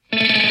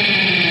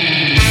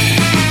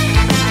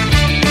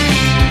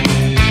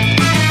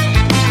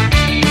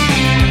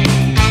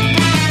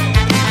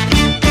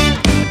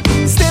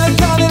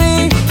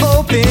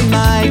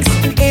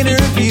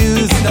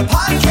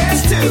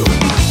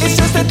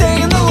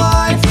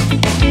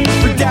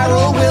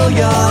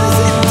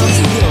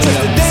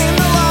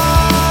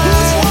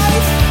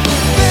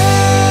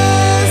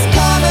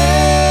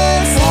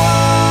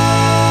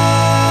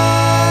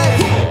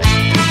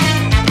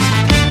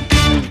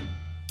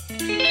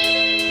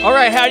All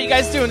right, how are you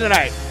guys doing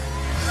tonight?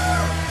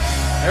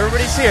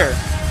 Everybody's here.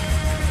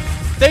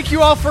 Thank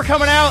you all for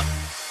coming out.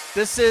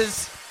 This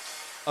is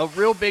a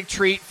real big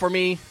treat for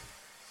me.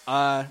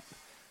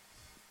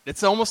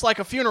 It's almost like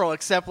a funeral,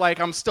 except like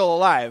I'm still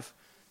alive.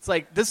 It's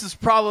like this is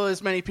probably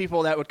as many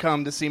people that would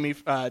come to see me,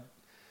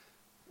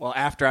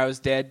 after I was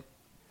dead.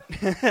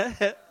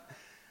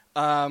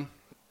 I've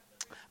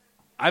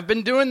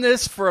been doing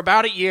this for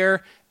about a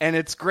year, and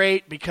it's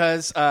great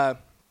because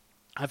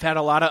I've had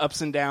a lot of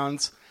ups and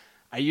downs.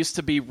 I used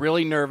to be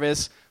really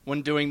nervous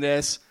when doing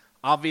this.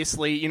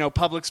 Obviously,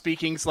 public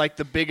speaking's like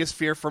the biggest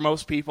fear for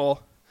most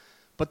people.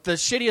 But the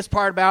shittiest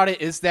part about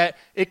it is that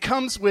it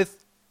comes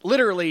with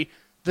literally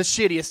the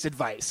shittiest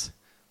advice.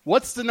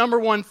 What's the number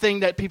one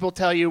thing that people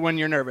tell you when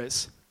you're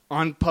nervous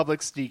on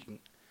public speaking?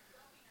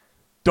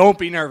 Don't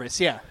be nervous,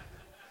 yeah.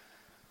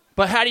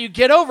 But how do you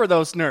get over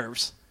those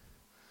nerves?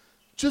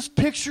 Just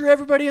picture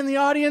everybody in the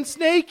audience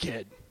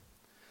naked.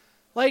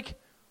 Like,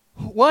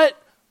 what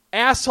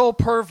asshole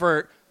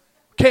pervert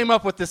came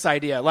up with this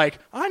idea? Like,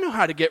 I know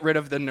how to get rid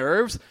of the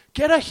nerves.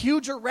 Get a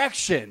huge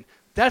erection.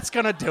 That's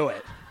going to do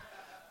it.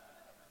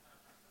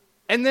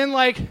 And then,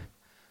 like,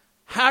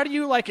 how do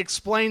you, like,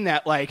 explain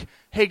that? Like,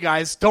 hey,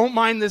 guys, don't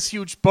mind this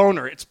huge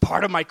boner. It's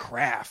part of my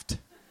craft.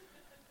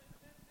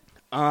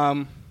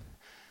 I've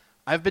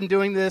been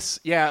doing this,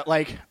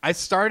 I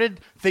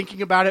started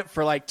thinking about it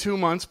for, 2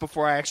 months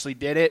before I actually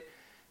did it.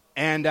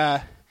 And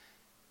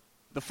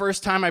the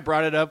first time I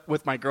brought it up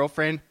with my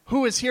girlfriend,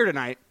 who is here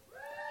tonight?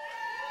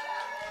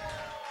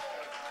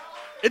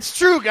 It's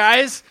true,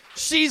 guys.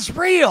 She's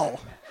real.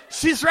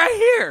 She's right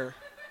here.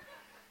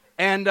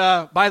 And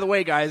by the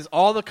way, guys,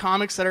 all the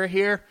comics that are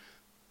here,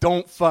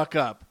 don't fuck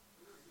up.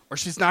 Or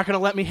she's not going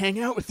to let me hang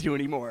out with you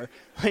anymore.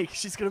 Like,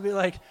 she's going to be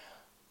like,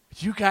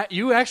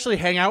 you actually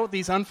hang out with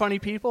these unfunny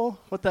people?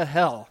 What the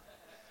hell?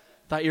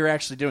 Thought you were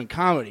actually doing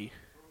comedy.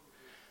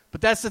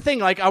 But that's the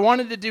thing. I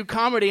wanted to do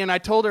comedy, and I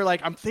told her,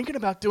 I'm thinking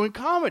about doing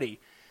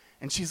comedy.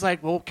 And she's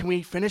like, well, can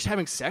we finish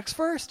having sex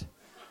first?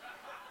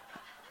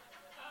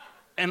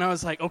 And I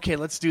was like, okay,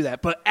 let's do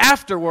that. But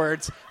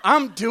afterwards,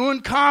 I'm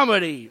doing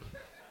comedy.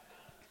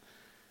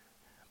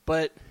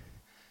 But,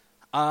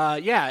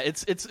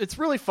 it's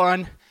really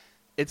fun.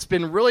 It's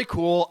been really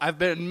cool.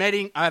 I've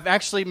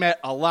actually met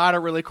a lot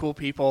of really cool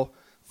people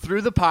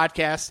through the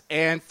podcast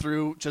and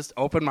through just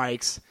open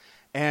mics.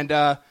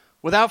 And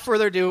without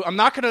further ado, I'm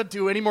not going to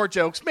do any more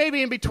jokes.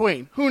 Maybe in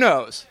between. Who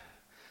knows?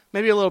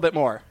 Maybe a little bit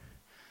more.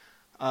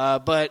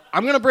 But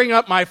I'm going to bring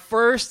up my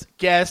first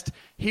guest.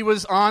 He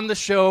was on the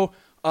show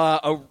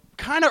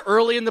kind of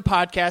early in the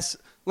podcast.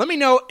 Let me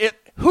know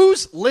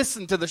who's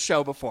listened to the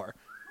show before.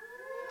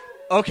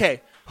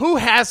 Okay, who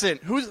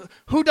hasn't?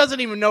 Who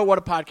doesn't even know what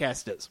a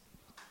podcast is?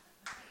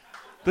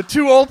 The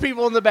two old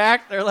people in the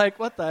back, they're like,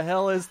 what the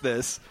hell is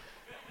this?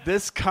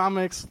 This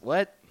comics,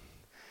 what?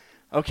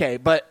 Okay,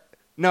 but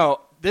no,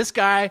 this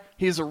guy,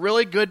 he's a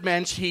really good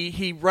mensch.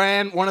 He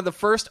ran one of the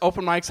first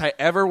open mics I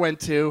ever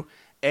went to,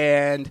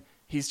 and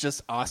he's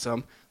just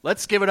awesome.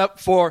 Let's give it up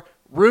for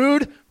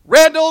Rude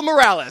Randall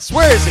Morales.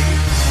 Where is he?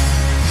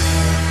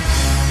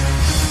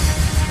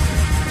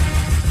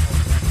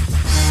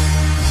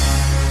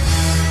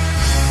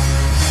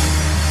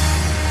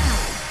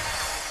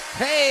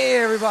 Hey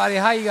everybody,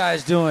 how you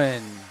guys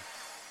doing?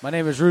 My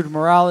name is Rude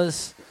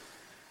Morales.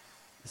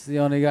 This is the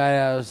only guy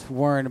I was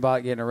worrying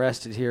about getting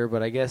arrested here,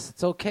 but I guess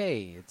it's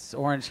okay. It's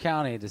Orange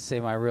County to say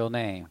my real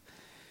name.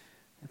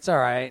 It's all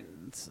right.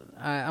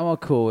 I'm all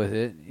cool with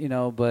it,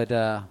 but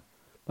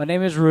my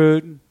name is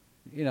Rude.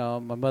 My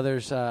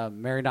mother's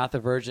Mary Not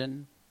the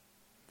Virgin,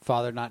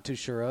 father not too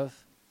sure of.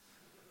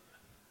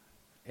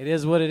 It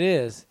is what it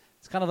is.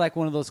 It's kind of like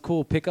one of those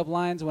cool pickup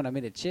lines when I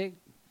meet a chick,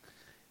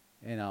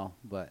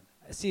 but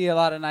I see a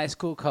lot of nice,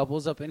 cool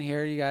couples up in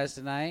here, you guys,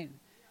 tonight.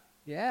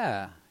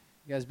 Yeah.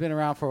 You guys been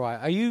around for a while.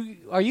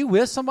 Are you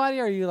with somebody,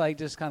 or are you,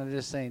 just kind of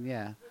just saying,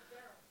 yeah?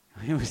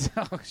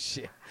 Oh,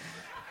 shit.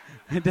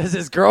 Does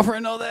his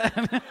girlfriend know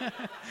that?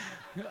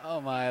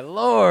 Oh, my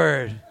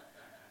Lord.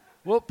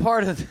 What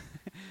part of the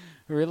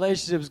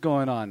relationship's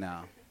going on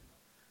now?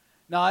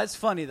 No, it's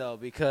funny, though,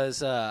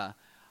 because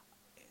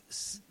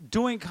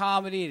doing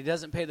comedy, it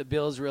doesn't pay the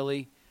bills,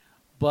 really.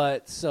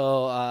 But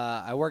so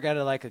I work at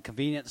a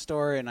convenience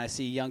store, and I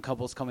see young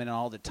couples coming in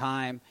all the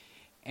time.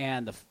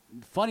 And the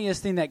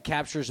funniest thing that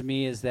captures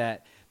me is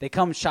that they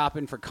come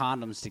shopping for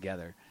condoms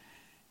together.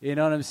 You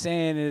know what I'm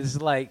saying? Is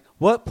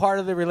what part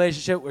of the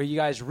relationship where you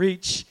guys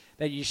reach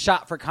that you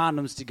shop for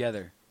condoms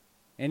together?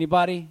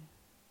 Anybody?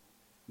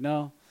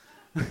 No?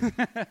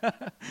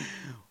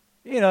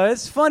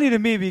 It's funny to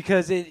me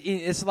because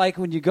it's like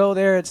when you go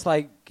there, it's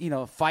like,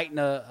 fighting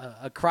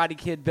a Karate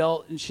Kid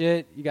belt and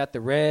shit. You got the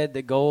red,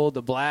 the gold,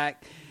 the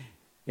black.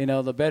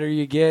 The better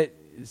you get,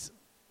 is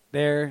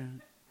there.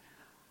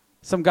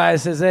 Some guy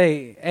says,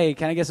 hey,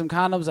 can I get some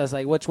condoms? I was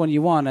like, which one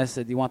you want? I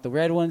said, you want the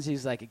red ones?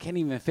 He's like, it can't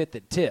even fit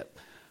the tip.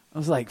 I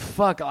was like,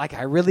 fuck,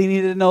 I really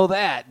need to know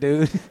that,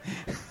 dude.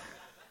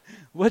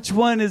 Which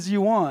one is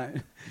you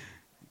want?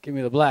 Give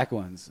me the black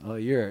ones. Oh,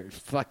 you're a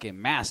fucking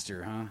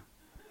master, huh?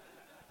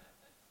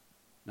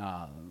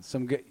 No,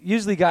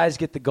 usually guys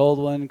get the gold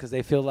one because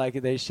they feel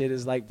like their shit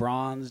is like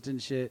bronzed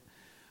and shit.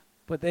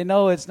 But they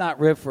know it's not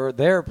ripped for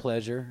their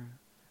pleasure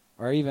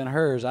or even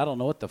hers. I don't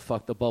know what the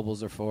fuck the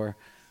bubbles are for.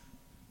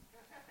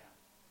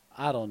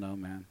 I don't know,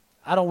 man.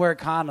 I don't wear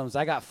condoms.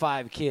 I got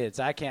 5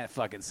 kids. I can't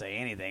fucking say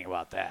anything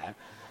about that.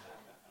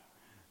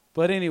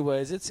 But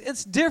anyways,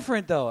 it's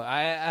different though.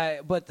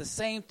 But the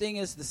same thing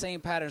is the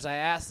same patterns. I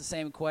ask the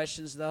same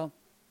questions though,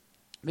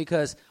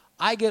 because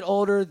I get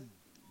older.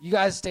 You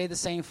guys stay the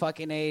same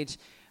fucking age,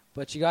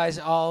 but you guys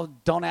all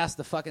don't ask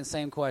the fucking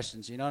same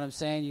questions. You know what I'm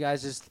saying? You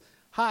guys just,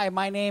 hi,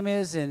 my name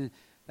is, and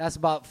that's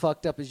about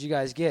fucked up as you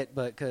guys get.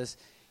 But because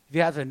if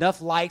you have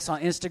enough likes on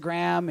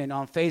Instagram and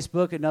on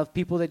Facebook, enough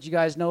people that you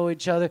guys know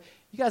each other,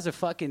 you guys are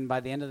fucking by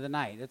the end of the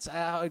night. That's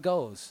how it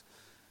goes.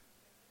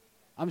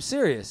 I'm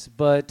serious.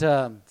 But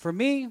for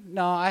me,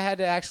 no, I had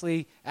to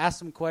actually ask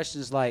some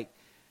questions like,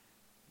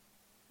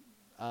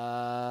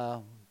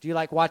 do you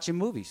like watching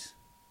movies?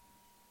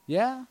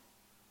 Yeah?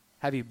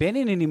 Have you been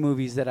in any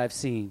movies that I've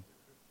seen?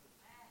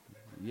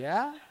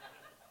 Yeah?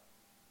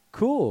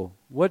 Cool.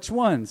 Which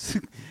ones?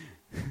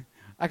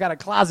 I got a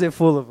closet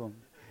full of them.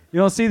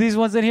 You don't see these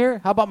ones in here?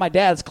 How about my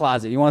dad's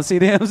closet? You want to see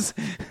them?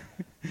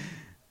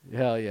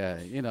 Hell yeah,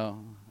 you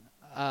know.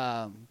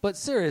 But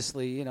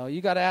seriously, you know,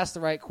 you got to ask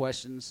the right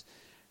questions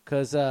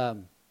because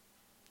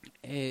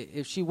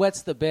if she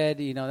wets the bed,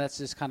 you know, that's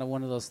just kind of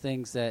one of those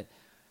things that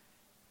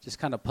just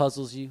kind of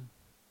puzzles you.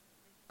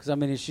 Because, I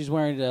mean, if she's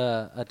wearing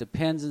a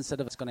Depends instead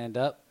of it's going to end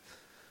up.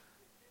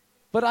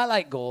 But I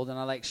like gold, and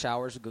I like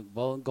showers.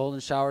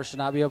 Golden showers should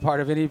not be a part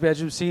of any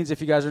bedroom scenes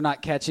if you guys are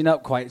not catching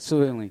up quite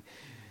soonly.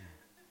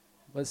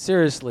 But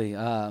seriously,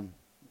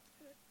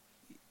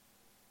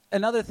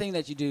 another thing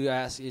that you do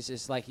ask is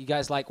just like you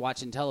guys like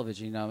watching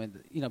television,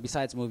 you know,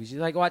 besides movies. You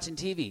like watching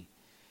TV.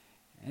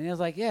 And it was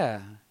like,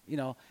 yeah, you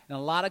know. And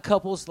a lot of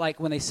couples, like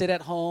when they sit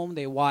at home,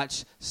 they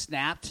watch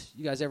Snapped.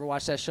 You guys ever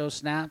watch that show,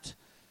 Snapped?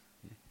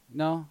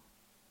 No?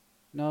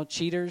 No,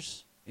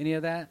 Cheaters? Any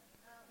of that?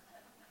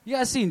 You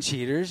guys seen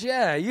Cheaters?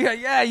 Yeah,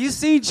 you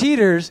seen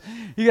Cheaters.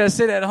 You guys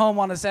sit at home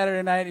on a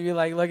Saturday night and you're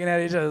like looking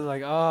at each other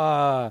like,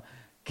 oh,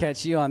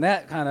 catch you on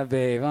that kind of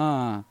babe,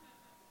 huh?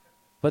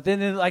 But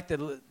then like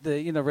the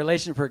you know,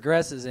 relation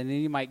progresses and then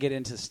you might get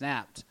into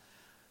Snapped.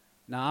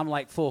 Now I'm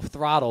like full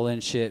throttle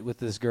and shit with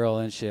this girl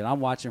and shit. I'm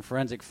watching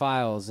Forensic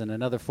Files in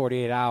another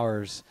 48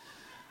 hours.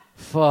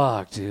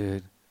 Fuck,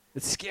 dude.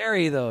 It's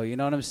scary though, you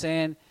know what I'm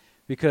saying?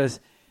 Because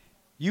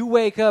you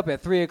wake up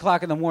at 3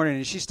 o'clock in the morning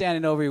and she's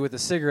standing over you with a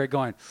cigarette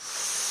going,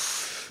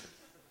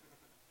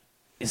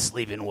 is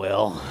sleeping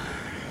well?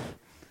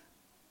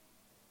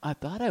 I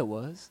thought I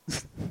was.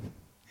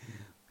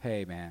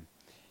 Hey, man.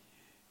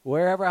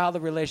 Wherever how the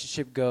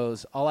relationship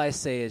goes, all I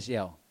say is,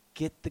 yo,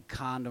 get the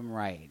condom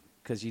right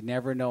because you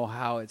never know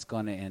how it's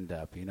going to end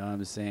up. You know what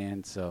I'm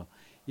saying? So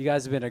you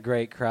guys have been a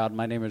great crowd.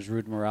 My name is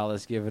Rude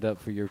Morales. Give it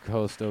up for your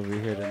host over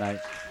here tonight.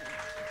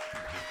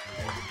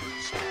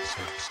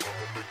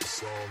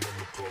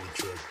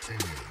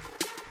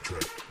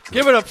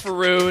 Give it up for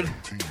Rude.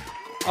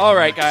 All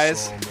right,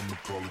 guys.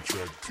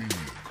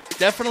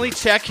 Definitely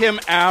check him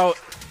out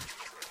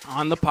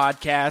on the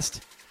podcast.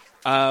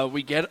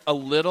 We get a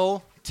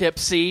little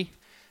tipsy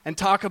and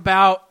talk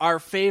about our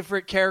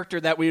favorite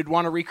character that we would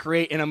want to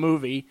recreate in a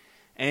movie.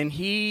 And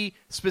he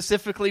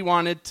specifically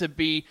wanted to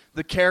be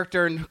the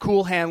character in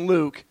Cool Hand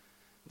Luke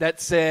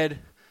that said,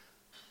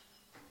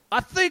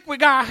 I think we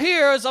got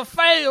here is a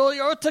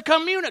failure to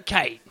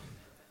communicate.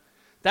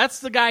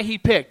 That's the guy he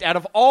picked. Out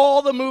of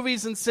all the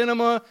movies in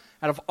cinema,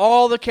 out of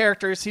all the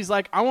characters, he's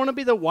like, I want to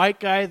be the white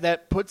guy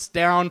that puts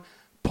down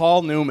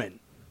Paul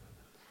Newman.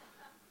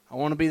 I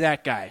want to be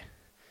that guy.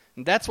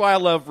 And that's why I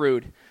love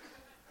Rude.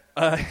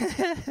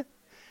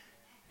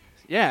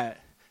 Yeah,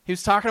 he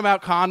was talking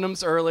about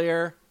condoms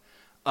earlier.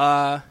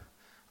 I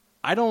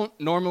don't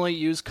normally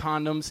use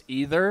condoms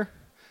either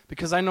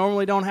because I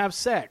normally don't have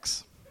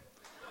sex.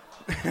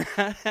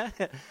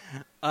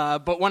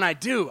 But when I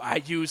do,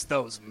 I use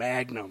those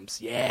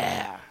magnums.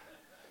 Yeah.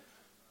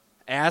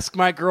 Ask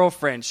my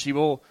girlfriend. She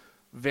will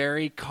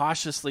very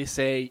cautiously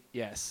say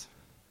yes.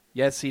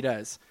 Yes, he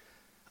does.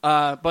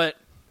 But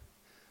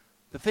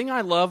the thing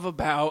I love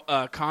about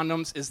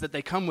condoms is that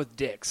they come with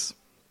dicks.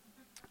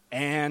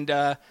 And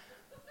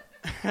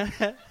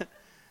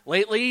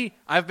lately,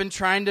 I've been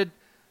trying to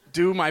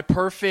do my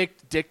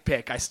perfect dick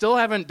pic. I still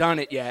haven't done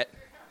it yet.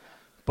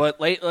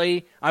 But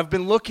lately, I've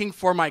been looking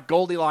for my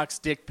Goldilocks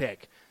dick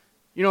pic.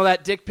 You know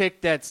that dick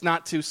pic that's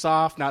not too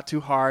soft, not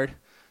too hard,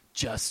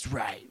 just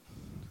right.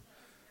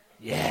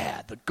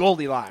 Yeah, the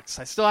Goldilocks.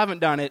 I still haven't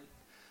done it.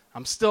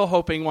 I'm still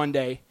hoping one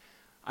day.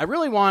 I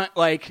really want,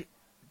 like,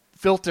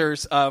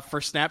 filters for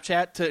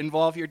Snapchat to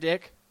involve your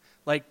dick.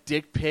 Like,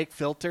 dick pic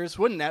filters.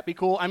 Wouldn't that be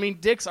cool? I mean,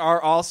 dicks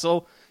are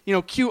also, you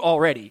know, cute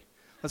already.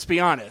 Let's be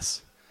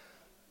honest.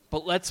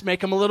 But let's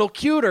make them a little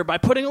cuter by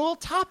putting a little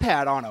top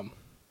hat on them.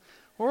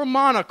 Or a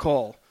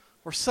monocle.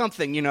 Or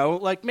something, you know,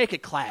 like make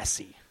it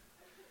classy.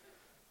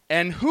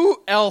 And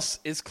who else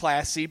is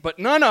classy but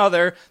none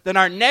other than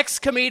our next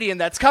comedian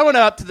that's coming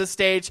up to the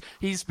stage.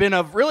 He's been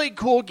a really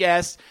cool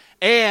guest,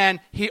 And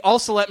he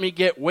also let me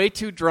get way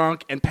too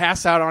drunk and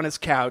pass out on his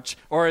couch,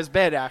 or his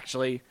bed,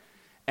 actually.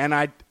 And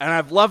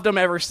I've loved him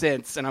ever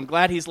since, and I'm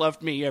glad he's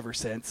loved me ever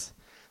since.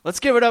 Let's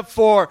give it up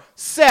for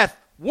Seth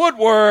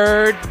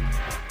Woodward.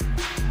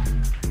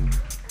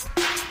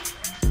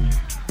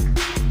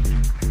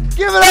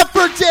 Give it up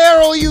for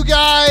Daryl, you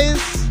guys.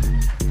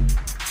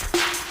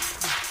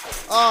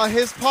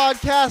 His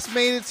podcast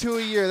made it to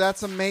a year.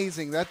 That's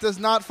amazing. That does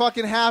not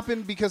fucking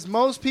happen because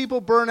most people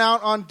burn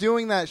out on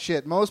doing that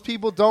shit. Most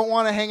people don't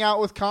want to hang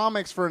out with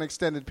comics for an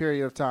extended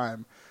period of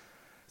time.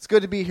 It's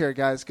good to be here,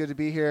 guys. Good to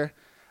be here.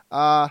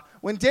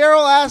 When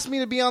Daryl asked me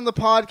to be on the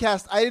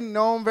podcast, I didn't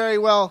know him very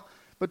well,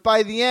 but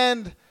by the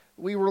end,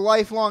 we were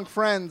lifelong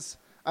friends,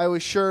 I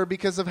was sure,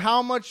 because of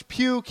how much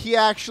puke he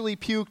actually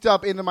puked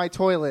up into my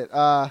toilet.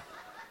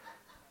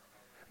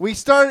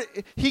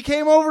 He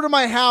came over to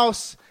my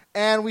house,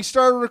 and we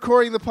started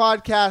recording the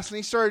podcast, and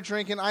he started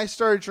drinking, I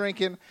started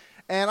drinking,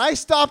 and I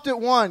stopped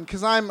at one,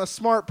 because I'm a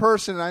smart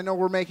person, and I know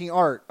we're making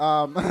art.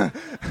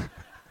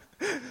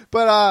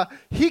 But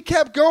he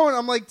kept going.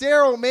 I'm like,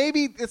 Daryl,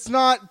 maybe it's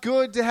not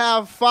good to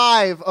have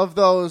 5 of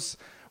those.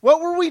 What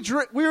were we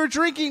We were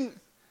drinking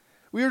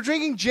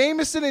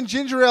Jameson and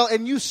ginger ale,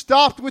 and you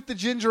stopped with the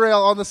ginger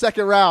ale on the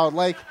second round.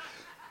 Like,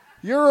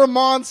 you're a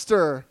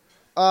monster.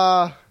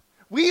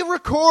 We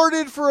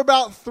recorded for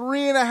about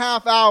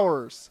 3.5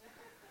 hours.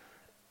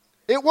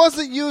 It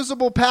wasn't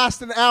usable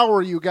past an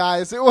hour, you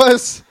guys. It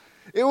was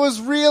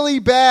really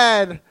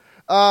bad.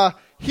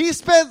 He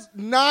spent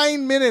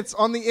 9 minutes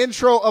on the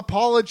intro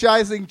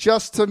apologizing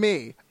just to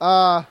me.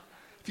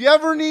 If you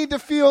ever need to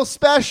feel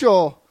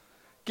special,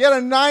 get a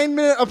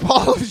 9-minute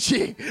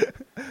apology.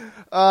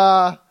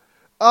 By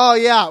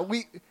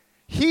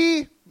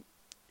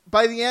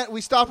the end,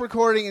 we stopped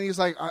recording, and he was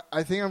like,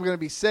 I think I'm going to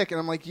be sick. And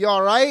I'm like, you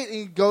all right?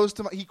 And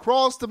he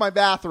crawls to my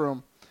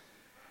bathroom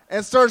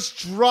and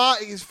starts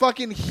he's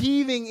fucking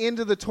heaving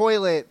into the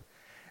toilet.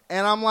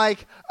 And I'm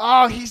like,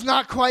 oh, he's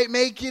not quite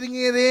making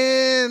it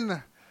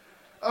in.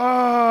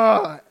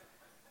 So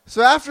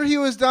after he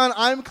was done,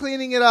 I'm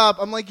cleaning it up.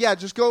 I'm like, yeah,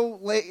 just go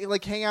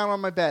hang out on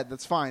my bed.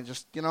 That's fine.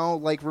 Just,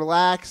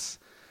 relax.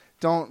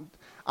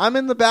 I'm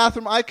in the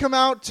bathroom. I come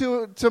out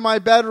to my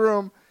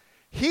bedroom.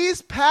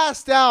 He's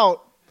passed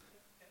out,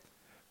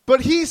 but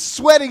he's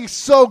sweating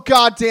so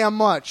goddamn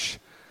much.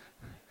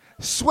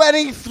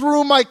 Sweating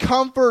through my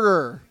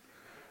comforter,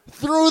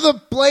 through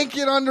the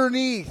blanket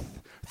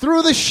underneath,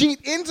 through the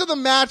sheet, into the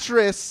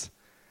mattress.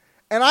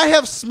 And I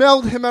have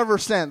smelled him ever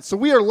since. So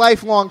we are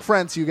lifelong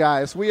friends, you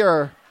guys. We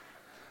are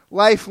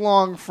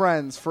lifelong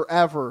friends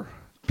forever.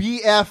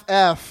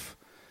 BFF,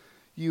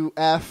 you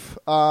F.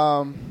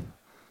 A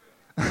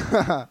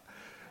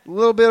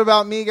little bit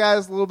about me,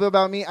 guys. A little bit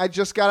about me. I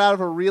just got out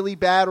of a really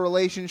bad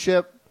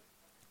relationship.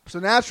 So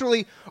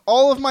naturally,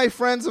 all of my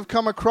friends have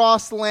come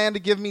across the land to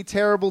give me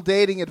terrible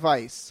dating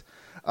advice.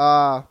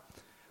 I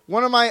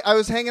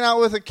was hanging out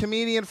with a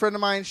comedian friend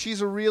of mine. She's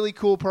a really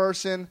cool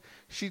person.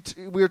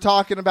 We were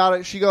talking about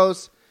it. She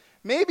goes,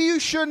 maybe you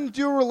shouldn't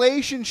do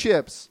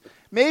relationships.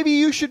 Maybe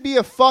you should be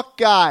a fuck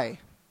guy.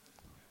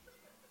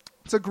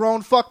 It's a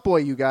grown fuck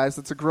boy, you guys.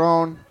 It's a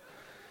grown,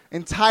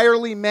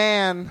 entirely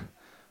man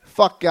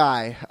fuck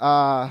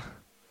guy.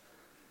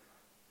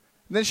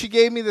 Then she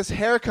gave me this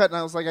haircut, and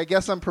I was like, I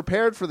guess I'm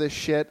prepared for this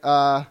shit.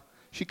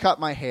 She cut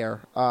my hair.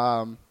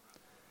 I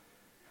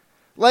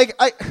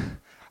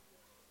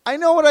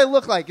know what I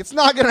look like. It's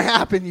not going to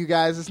happen, you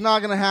guys. It's not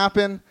going to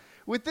happen.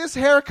 With this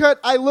haircut,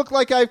 I look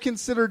like I've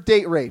considered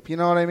date rape. You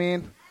know what I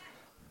mean?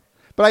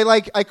 But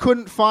I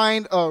couldn't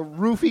find a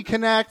roofie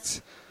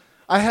connect.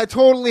 I had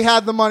totally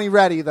had the money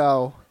ready,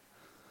 though.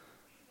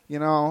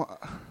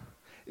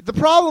 The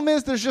problem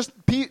is there's just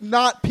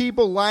not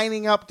people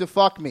lining up to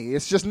fuck me.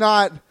 It's just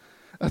not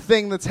a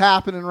thing that's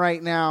happening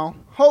right now.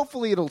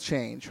 Hopefully it'll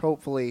change.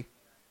 Hopefully.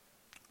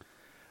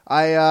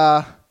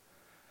 I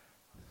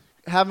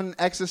have an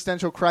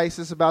existential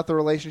crisis about the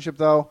relationship,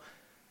 though.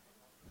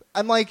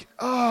 I'm like,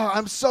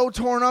 I'm so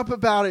torn up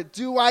about it.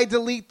 Do I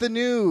delete the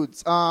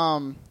nudes?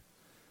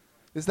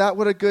 Is that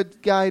what a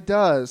good guy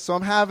does? So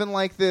I'm having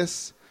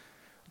this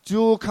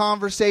dual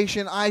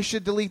conversation. I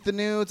should delete the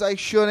nudes. I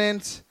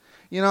shouldn't.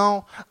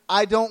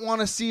 I don't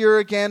want to see her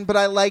again, but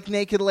I like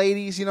naked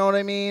ladies. You know what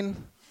I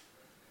mean?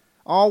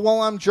 All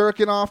while I'm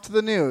jerking off to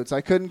the nudes.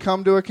 I couldn't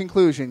come to a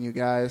conclusion, you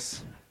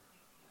guys.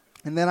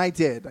 And then I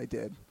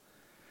did.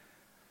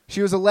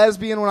 She was a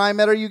lesbian when I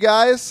met her, you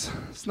guys.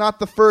 It's not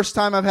the first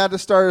time I've had to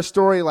start a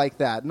story like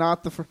that. I'm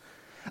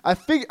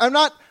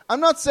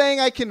not saying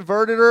I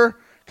converted her,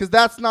 because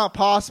that's not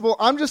possible.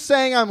 I'm just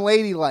saying I'm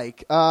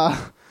ladylike.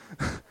 I've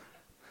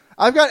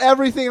got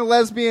everything a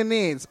lesbian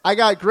needs. I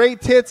got great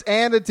tits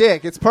and a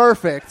dick. It's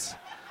perfect.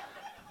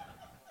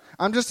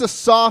 I'm just a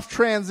soft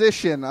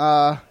transition.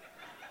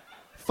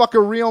 Fuck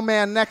a real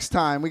man next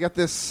time. We got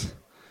this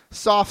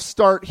soft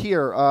start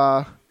here.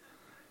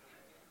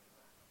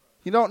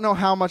 You don't know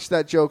how much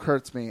that joke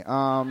hurts me.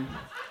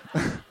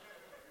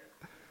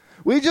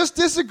 We just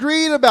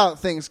disagreed about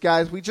things,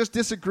 guys. We just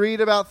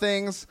disagreed about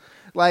things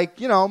like,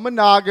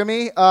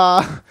 monogamy.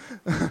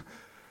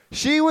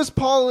 She was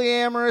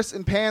polyamorous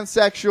and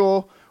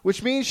pansexual,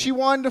 which means she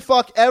wanted to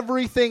fuck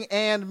everything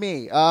and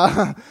me,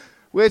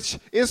 which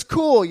is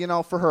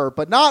cool, for her,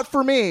 but not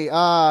for me.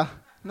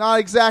 Not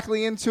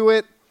exactly into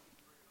it.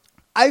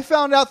 I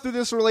found out through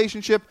this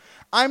relationship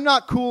I'm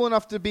not cool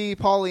enough to be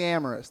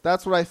polyamorous.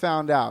 That's what I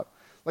found out.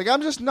 Like,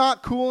 I'm just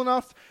not cool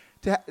enough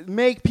to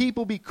make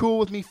people be cool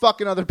with me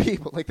fucking other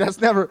people. Like,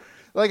 that's never...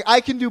 Like,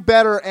 I can do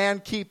better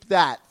and keep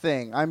that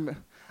thing.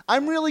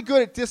 I'm really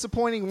good at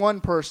disappointing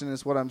one person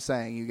is what I'm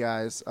saying, you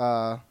guys.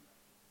 I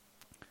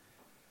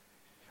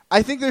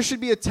think there should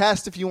be a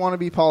test if you want to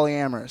be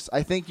polyamorous.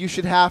 I think you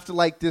should have to,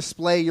 like,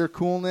 display your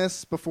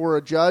coolness before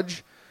a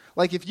judge.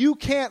 Like, if you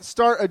can't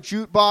start a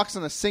jukebox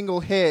on a single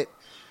hit,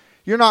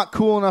 you're not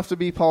cool enough to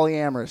be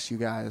polyamorous, you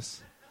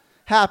guys.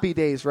 Happy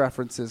Days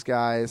references,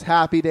 guys.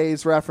 Happy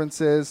Days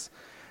references.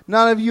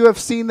 None of you have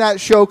seen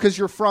that show because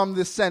you're from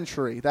this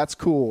century. That's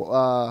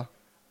cool.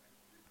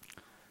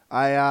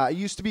 I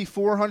used to be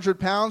 400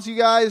 pounds, you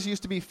guys.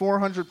 Used to be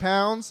 400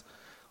 pounds.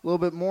 A little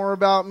bit more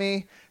about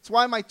me. It's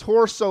why my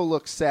torso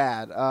looks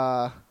sad.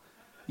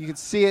 You can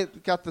see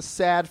it. Got the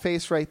sad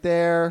face right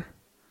there.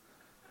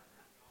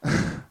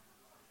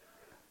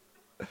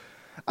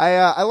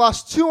 I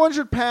lost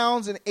 200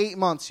 pounds in 8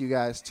 months, you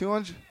guys.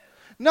 200.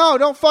 No,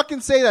 don't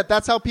fucking say that.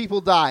 That's how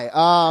people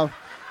die.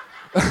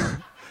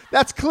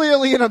 That's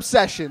clearly an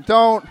obsession.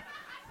 Don't.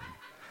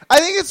 I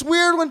think it's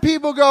weird when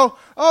people go,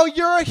 "Oh,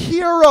 you're a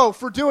hero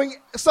for doing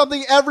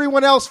something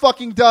everyone else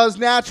fucking does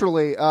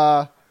naturally."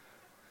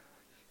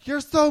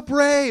 You're so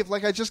brave.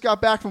 Like I just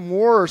got back from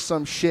war or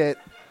some shit.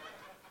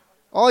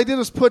 All I did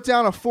was put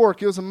down a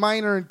fork. It was a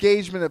minor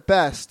engagement at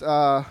best.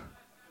 I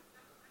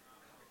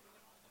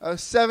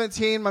was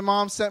 17. My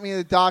mom sent me to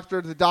the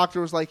doctor. The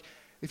doctor was like,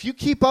 if you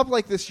keep up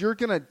like this, you're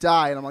going to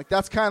die. And I'm like,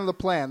 that's kind of the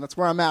plan. That's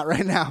where I'm at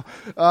right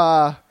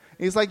now.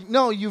 He's like,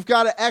 no, you've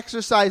got to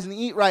exercise and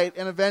eat right,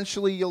 and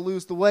eventually you'll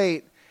lose the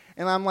weight.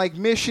 And I'm like,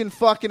 mission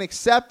fucking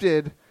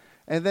accepted,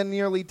 and then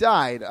nearly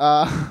died.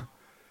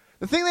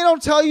 The thing they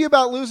don't tell you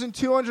about losing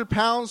 200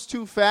 pounds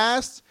too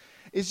fast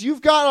is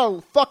you've got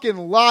a fucking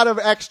lot of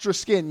extra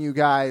skin, you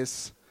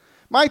guys.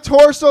 My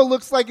torso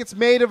looks like it's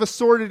made of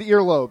assorted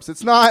earlobes.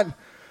 It's not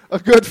a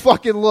good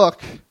fucking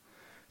look.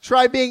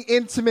 Try being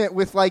intimate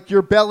with, like,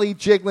 your belly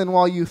jiggling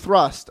while you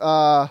thrust.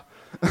 That's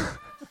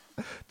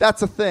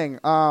a thing.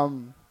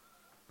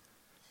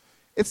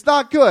 It's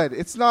not good.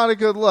 It's not a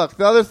good look.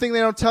 The other thing they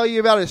don't tell you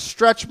about is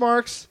stretch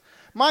marks.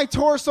 My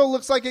torso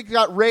looks like it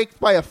got raked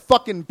by a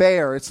fucking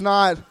bear. It's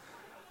not...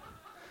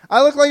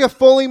 I look like a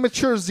fully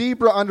mature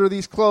zebra under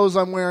these clothes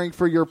I'm wearing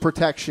for your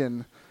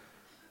protection.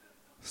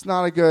 It's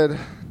not a good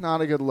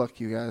look,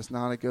 you guys.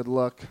 Not a good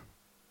look.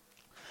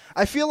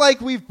 I feel like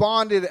we've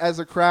bonded as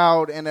a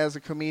crowd and as a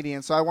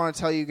comedian, so I want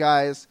to tell you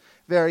guys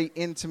a very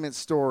intimate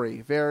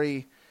story,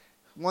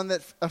 one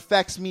that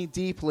affects me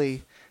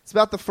deeply. It's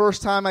about the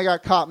first time I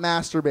got caught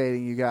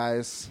masturbating, you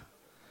guys.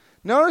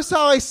 Notice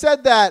how I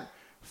said that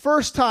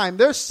first time.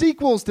 There's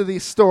sequels to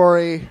this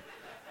story.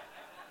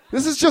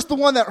 This is just the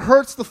one that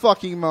hurts the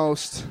fucking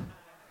most.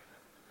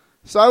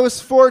 So I was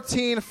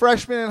 14, a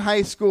freshman in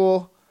high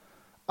school.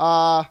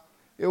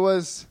 It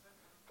was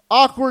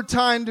awkward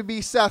time to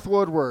be Seth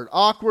Woodward.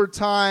 Awkward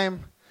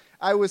time.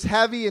 I was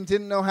heavy and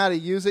didn't know how to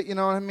use it, you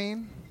know what I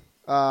mean?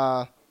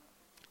 And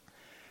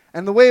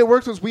the way it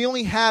worked was we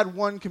only had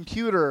one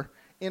computer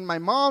in my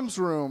mom's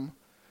room.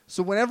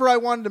 So whenever I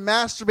wanted to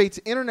masturbate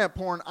to internet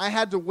porn, I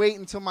had to wait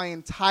until my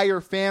entire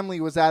family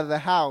was out of the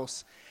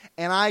house.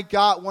 And I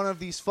got one of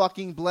these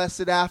fucking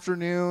blessed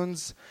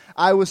afternoons.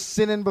 I was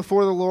sinning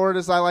before the Lord,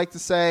 as I like to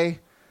say.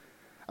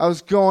 I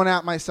was going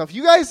at myself.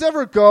 You guys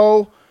ever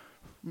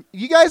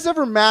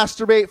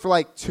masturbate for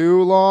like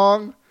too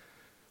long?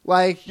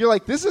 Like, you're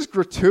like, this is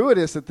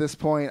gratuitous at this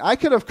point. I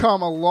could have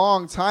come a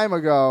long time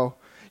ago.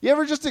 You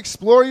ever just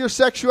explore your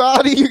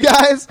sexuality, you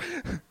guys?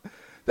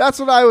 That's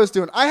what I was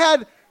doing. I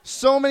had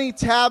so many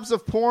tabs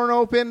of porn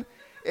open.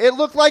 It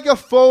looked like a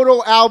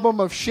photo album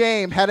of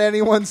shame, had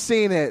anyone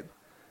seen it.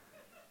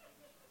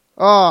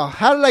 Oh,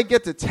 how did I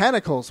get to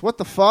tentacles? What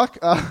the fuck?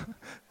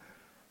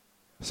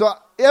 So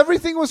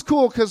everything was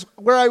cool because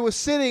where I was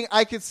sitting,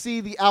 I could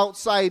see the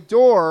outside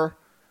door.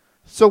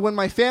 So when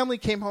my family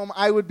came home,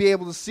 I would be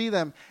able to see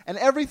them. And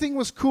everything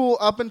was cool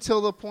up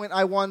until the point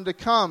I wanted to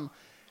come.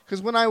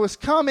 Because when I was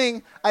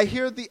coming, I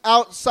heard the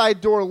outside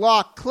door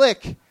lock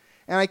click.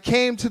 And I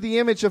came to the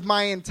image of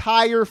my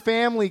entire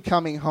family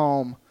coming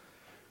home.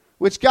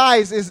 Which,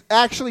 guys, is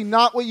actually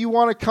not what you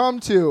want to come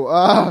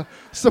to,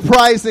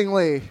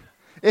 surprisingly.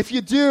 If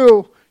you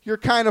do, you're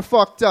kind of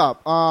fucked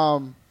up.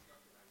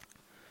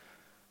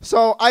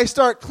 So I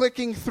start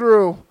clicking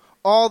through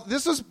all.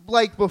 This was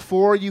like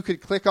before you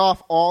could click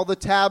off all the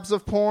tabs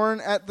of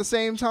porn at the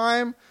same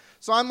time.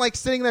 So I'm like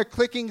sitting there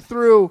clicking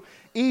through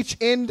each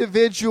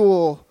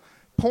individual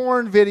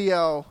porn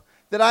video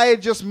that I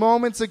had just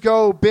moments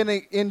ago been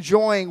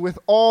enjoying with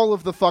all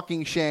of the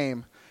fucking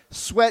shame.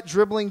 Sweat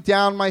dribbling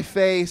down my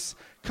face,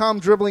 cum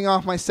dribbling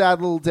off my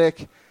sad little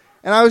dick.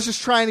 And I was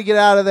just trying to get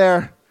out of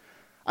there.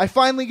 I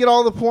finally get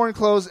all the porn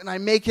closed, and I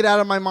make it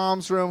out of my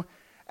mom's room.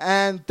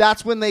 And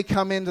that's when they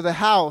come into the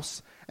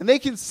house. And they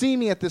can see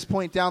me at this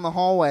point down the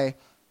hallway.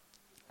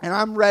 And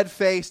I'm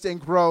red-faced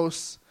and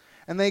gross.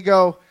 And they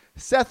go,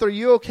 Seth, are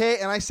you okay?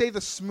 And I say the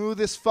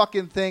smoothest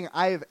fucking thing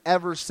I have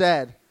ever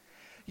said.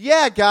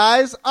 Yeah,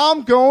 guys,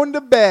 I'm going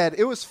to bed.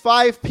 It was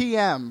 5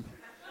 p.m.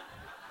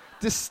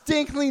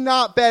 Distinctly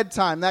not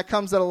bedtime. That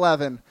comes at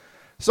 11.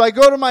 So I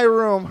go to my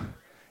room,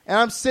 and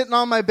I'm sitting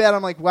on my bed.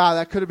 I'm like, wow,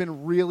 that could have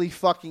been really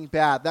fucking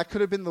bad. That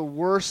could have been the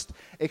worst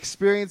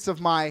experience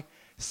of my...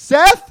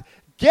 Seth,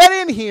 get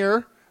in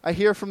here. I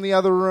hear from the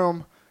other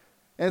room,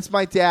 and it's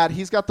my dad.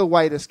 He's got the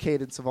whitest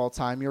cadence of all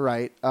time. You're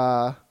right.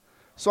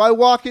 So I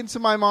walk into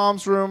my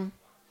mom's room.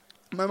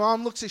 My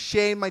mom looks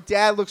ashamed. My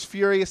dad looks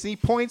furious, and he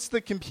points to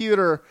the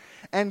computer,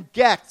 and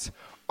gecked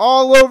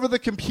all over the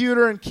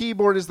computer and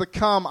keyboard is the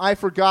cum I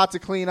forgot to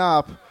clean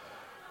up.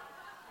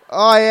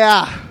 Oh,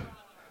 yeah.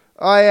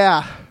 Oh,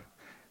 yeah.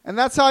 And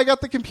that's how I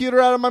got the computer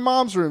out of my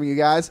mom's room, you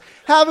guys.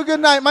 Have a good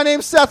night. My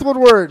name's Seth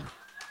Woodward.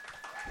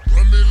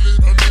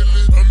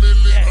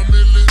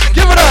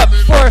 Give it up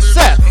for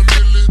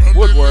Seth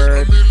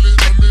Woodward.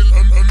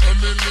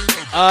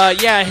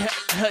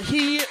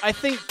 He, I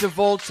think,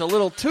 divulged a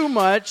little too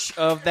much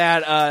of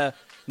that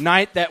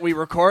night that we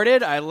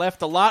recorded. I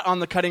left a lot on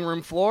the cutting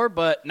room floor,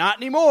 but not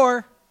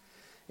anymore.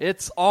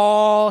 It's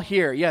all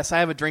here. Yes, I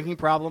have a drinking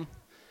problem.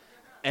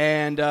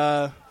 And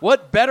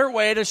what better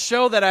way to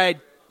show that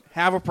I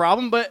have a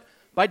problem but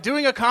by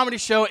doing a comedy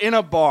show in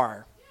a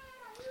bar.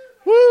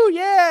 Woo,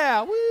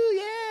 yeah! Woo,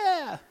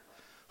 yeah!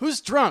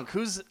 Who's drunk?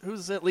 Who's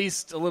at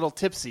least a little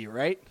tipsy,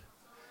 right?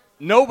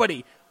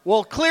 Nobody.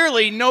 Well,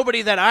 clearly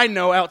nobody that I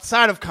know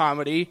outside of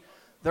comedy.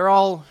 They're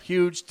all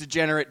huge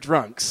degenerate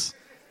drunks.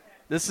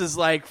 This is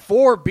like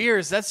 4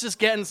 beers. That's just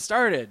getting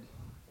started.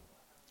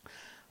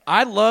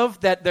 I love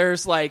that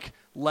there's like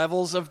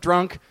levels of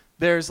drunk.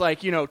 There's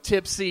like,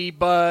 tipsy,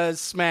 buzz,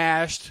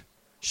 smashed,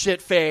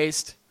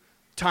 shit-faced,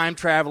 time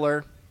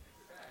traveler.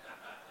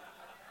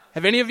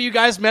 Have any of you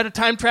guys met a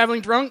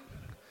time-traveling drunk?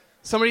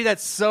 Somebody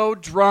that's so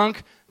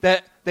drunk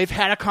that they've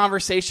had a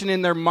conversation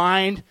in their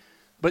mind,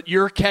 but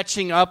you're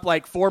catching up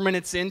like 4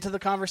 minutes into the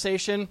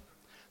conversation?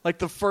 Like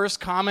the first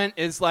comment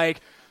is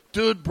like,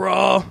 dude,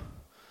 bro,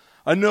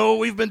 I know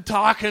we've been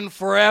talking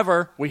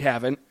forever. We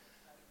haven't.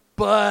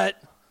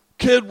 But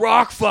Kid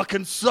Rock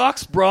fucking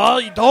sucks, bro.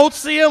 You don't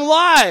see him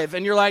live.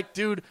 And you're like,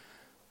 dude,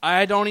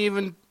 I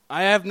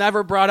have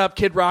never brought up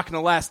Kid Rock in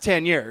the last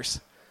 10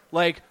 years.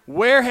 Like,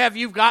 where have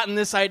you gotten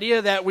this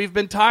idea that we've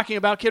been talking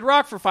about Kid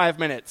Rock for 5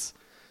 minutes?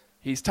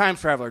 He's time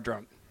traveler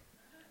drunk.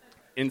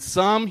 In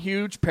some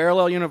huge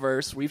parallel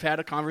universe, we've had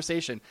a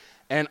conversation,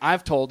 and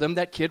I've told him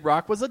that Kid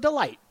Rock was a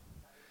delight.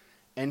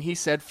 And he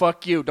said,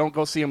 fuck you, don't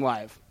go see him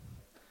live.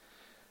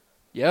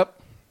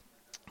 Yep.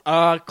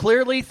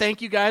 Clearly,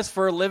 thank you guys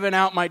for living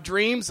out my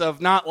dreams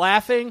of not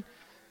laughing.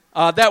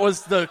 That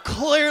was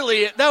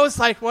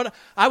like what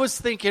I was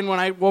thinking when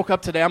I woke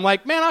up today. I'm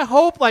like, man, I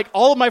hope like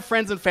all of my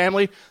friends and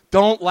family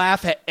don't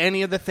laugh at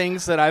any of the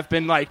things that I've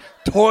been like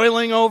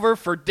toiling over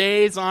for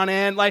days on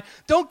end. Like,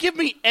 don't give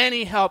me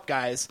any help,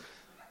 guys,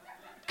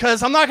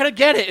 because I'm not going to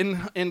get it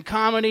in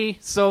comedy.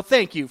 So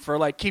thank you for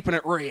like keeping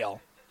it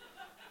real.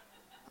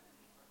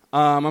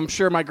 I'm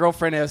sure my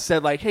girlfriend has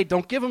said like, hey,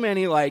 don't give him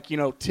any like,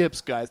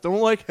 tips, guys. Don't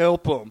like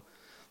help him.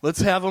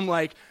 Let's have him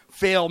like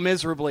fail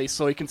miserably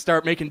so he can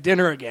start making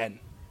dinner again.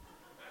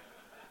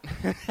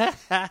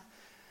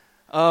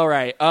 All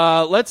right.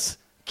 Let's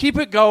keep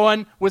it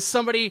going with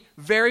somebody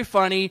very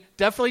funny.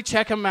 Definitely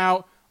check him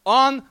out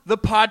on the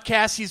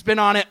podcast. He's been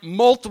on it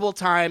multiple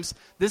times.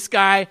 This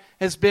guy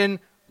has been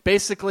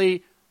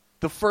basically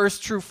the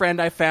first true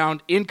friend I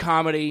found in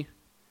comedy,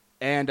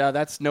 and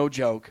that's no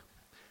joke.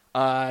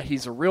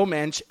 He's a real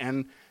mensch,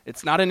 and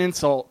it's not an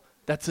insult.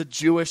 That's a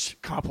Jewish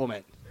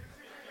compliment.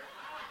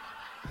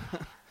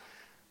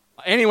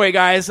 Anyway,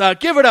 guys,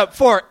 give it up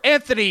for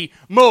Anthony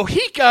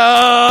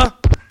Mojica.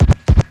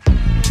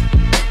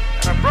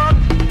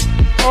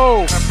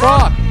 Oh,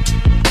 fuck.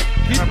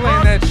 Keep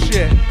playing that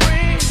shit.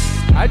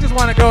 I just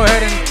want to go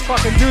ahead and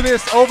fucking do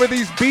this over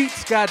these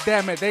beats,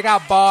 goddammit. They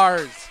got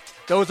bars.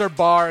 Those are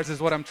bars is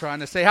what I'm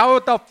trying to say. How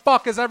the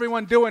fuck is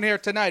everyone doing here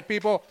tonight,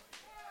 people?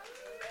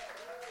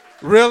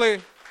 Really?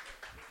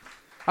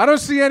 I don't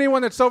see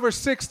anyone that's over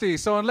 60,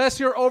 so unless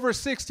you're over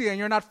 60 and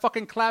you're not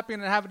fucking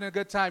clapping and having a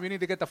good time, you need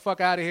to get the fuck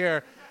out of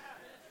here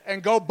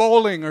and go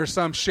bowling or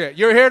some shit.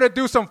 You're here to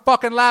do some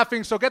fucking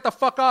laughing, so get the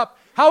fuck up.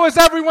 How is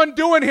everyone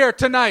doing here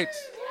tonight?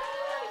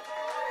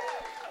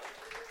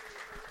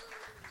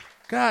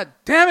 God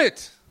damn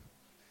it.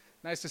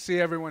 Nice to see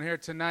everyone here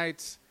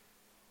tonight.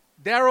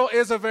 Daryl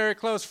is a very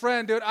close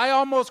friend, dude. I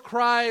almost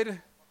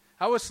cried.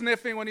 I was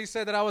sniffing when he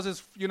said that I was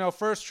his,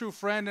 first true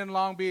friend in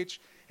Long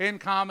Beach in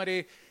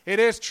comedy. It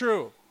is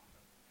true.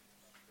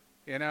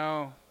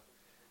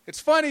 It's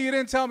funny you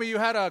didn't tell me you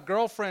had a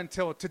girlfriend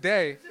till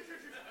today.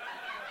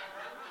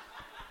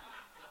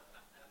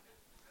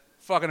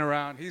 Fucking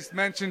around. He's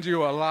mentioned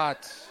you a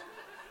lot.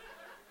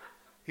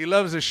 He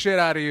loves the shit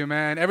out of you,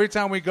 man. Every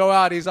time we go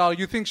out, he's all,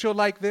 you think she'll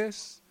like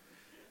this?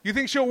 You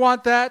think she'll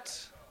want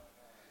that?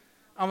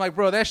 I'm like,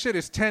 bro, that shit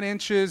is 10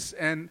 inches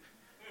and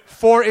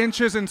 4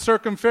 inches in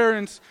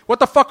circumference. What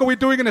the fuck are we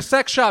doing in a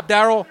sex shop,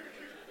 Daryl?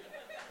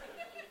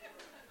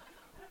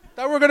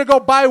 Thought we were going to go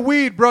buy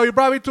weed, bro. You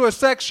brought me to a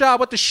sex shop.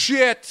 What the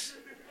shit?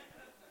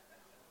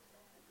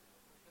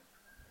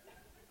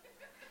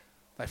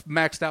 I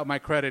maxed out my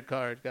credit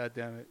card. God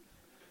damn it.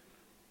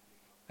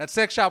 That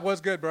sex shop was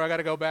good, bro. I got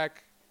to go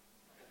back.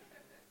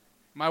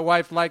 My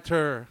wife liked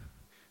her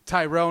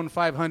Tyrone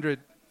 500.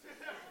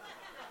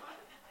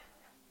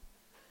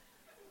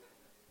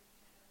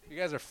 You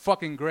guys are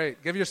fucking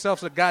great. Give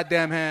yourselves a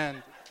goddamn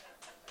hand.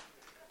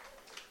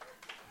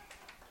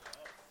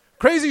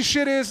 Crazy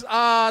shit is,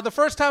 the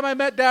first time I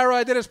met Daryl,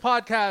 I did his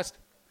podcast.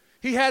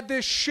 He had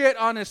this shit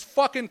on his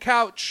fucking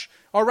couch,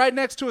 or right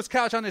next to his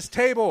couch on his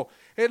table.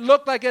 It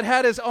looked like it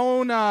had his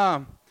own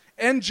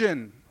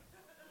engine.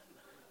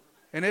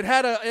 And it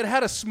had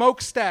a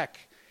smokestack.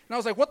 And I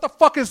was like, what the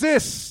fuck is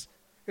this?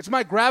 It's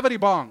my gravity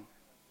bong.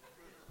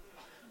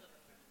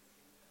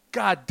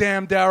 God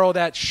damn, Daryl,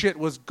 that shit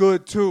was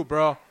good too,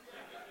 bro.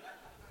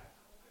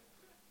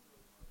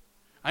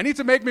 I need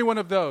to make me one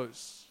of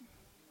those.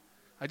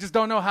 I just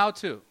don't know how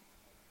to.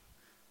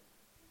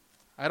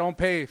 I don't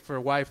pay for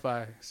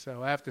Wi-Fi,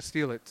 so I have to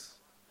steal it.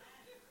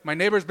 My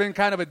neighbor's been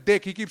kind of a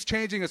dick. He keeps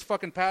changing his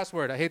fucking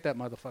password. I hate that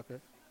motherfucker.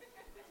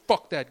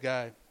 Fuck that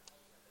guy.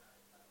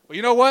 But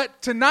you know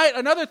what? Tonight,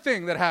 another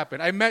thing that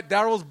happened. I met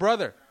Daryl's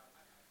brother.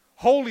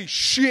 Holy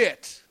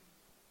shit.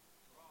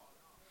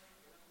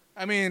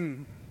 I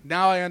mean,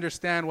 now I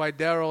understand why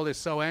Daryl is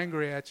so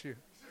angry at you.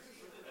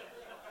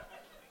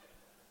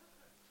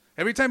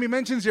 Every time he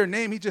mentions your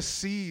name, he just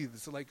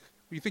seethes. Like,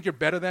 you think you're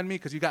better than me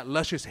because you got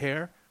luscious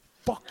hair?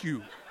 Fuck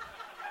you.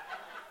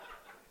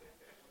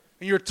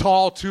 And you're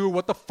tall, too.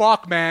 What the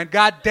fuck, man?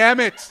 God damn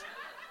it.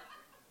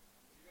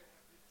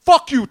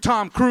 Fuck you,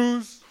 Tom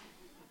Cruise.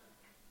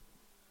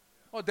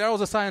 Oh,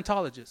 Daryl's a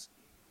Scientologist.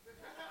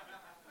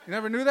 You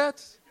never knew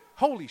that?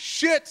 Holy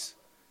shit.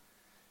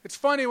 It's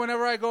funny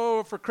whenever I go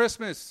over for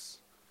Christmas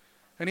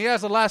and he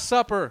has the Last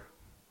Supper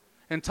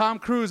and Tom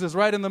Cruise is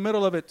right in the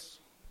middle of it.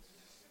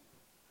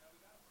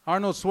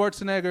 Arnold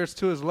Schwarzenegger is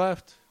to his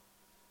left.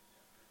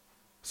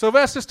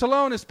 Sylvester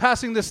Stallone is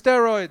passing the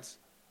steroids.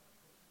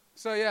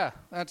 So yeah,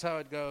 that's how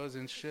it goes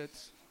and shit.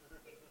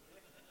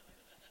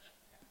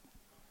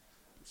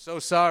 I'm so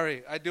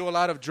sorry. I do a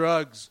lot of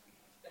drugs.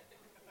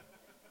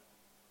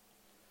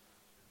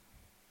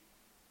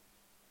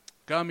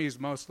 Gummies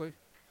mostly.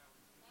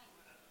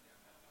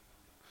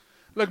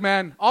 Look,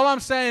 man, all I'm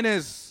saying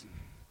is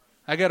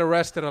I get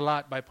arrested a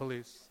lot by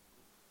police.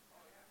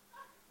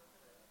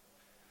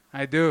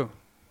 I do.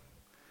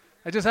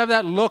 I just have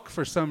that look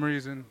for some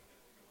reason.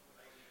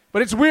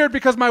 But it's weird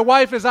because my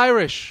wife is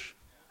Irish.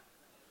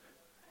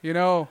 You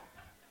know,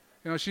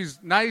 she's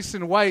nice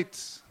and white.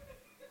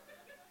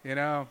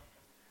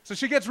 So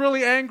she gets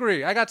really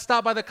angry. I got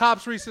stopped by the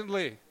cops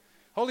recently.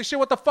 Holy shit,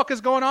 what the fuck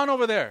is going on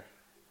over there?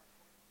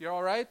 You're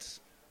all right?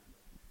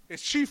 Is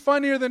she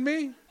funnier than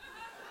me?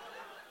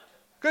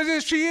 Because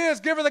if she is,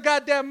 give her the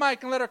goddamn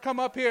mic and let her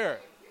come up here.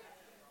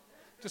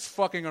 Just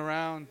fucking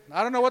around.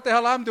 I don't know what the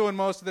hell I'm doing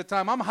most of the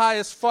time. I'm high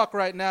as fuck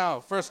right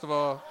now, first of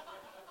all.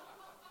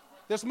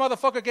 This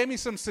motherfucker gave me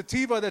some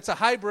sativa that's a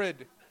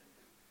hybrid.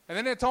 And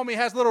then it told me it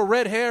has little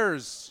red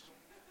hairs.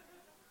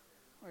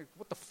 Like,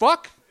 what the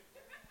fuck?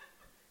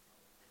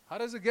 How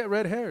does it get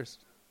red hairs?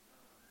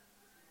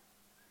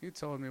 He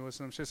told me with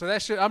some shit. So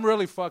that shit, I'm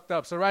really fucked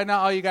up. So right now,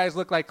 all you guys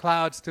look like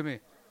clouds to me.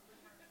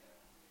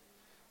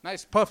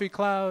 Nice puffy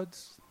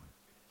clouds.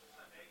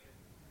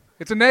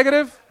 It's a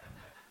negative?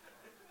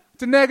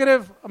 It's a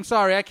negative? I'm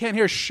sorry, I can't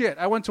hear shit.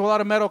 I went to a lot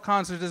of metal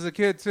concerts as a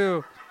kid,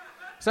 too.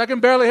 So I can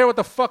barely hear what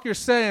the fuck you're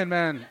saying,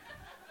 man.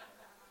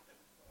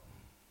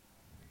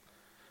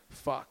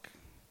 Fuck.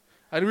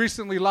 I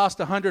recently lost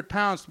 100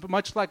 pounds,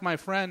 much like my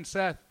friend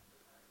Seth.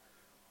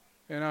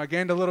 I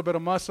gained a little bit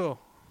of muscle.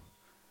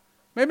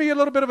 Maybe a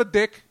little bit of a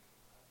dick.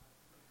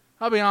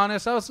 I'll be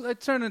honest. I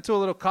turned into a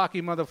little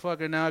cocky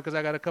motherfucker now because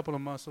I got a couple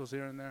of muscles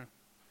here and there.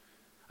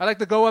 I like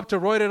to go up to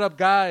roided up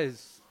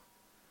guys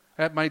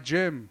at my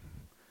gym.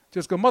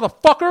 Just go,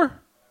 motherfucker,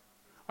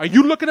 are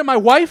you looking at my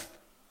wife?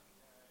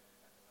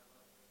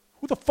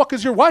 Who the fuck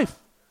is your wife?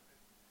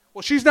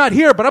 Well, she's not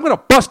here, but I'm going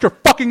to bust her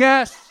fucking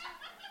ass.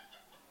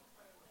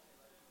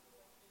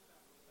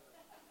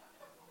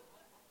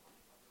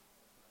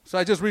 So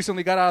I just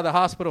recently got out of the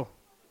hospital.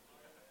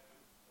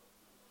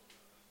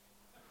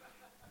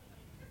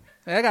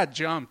 I got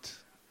jumped.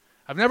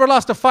 I've never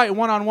lost a fight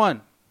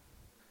 1-on-1.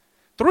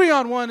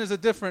 3-on-1 is a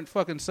different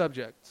fucking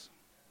subject.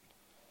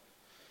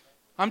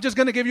 I'm just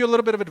going to give you a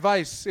little bit of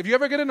advice. If you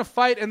ever get in a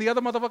fight and the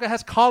other motherfucker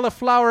has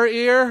cauliflower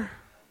ear,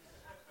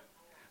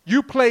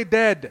 you play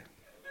dead.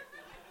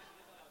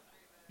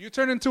 You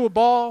turn into a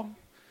ball.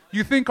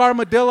 You think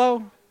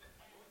armadillo.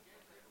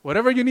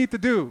 Whatever you need to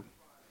do.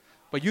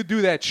 But you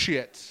do that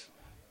shit.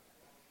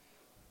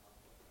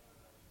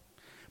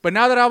 But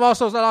now that I've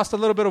also lost a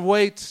little bit of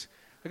weight,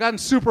 I've gotten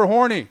super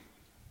horny.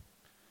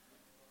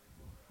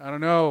 I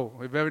don't know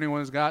if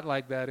anyone's got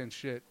like that and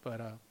shit,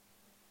 but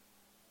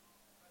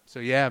so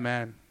yeah,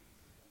 man.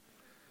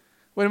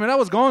 Wait a minute, I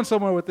was going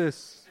somewhere with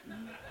this.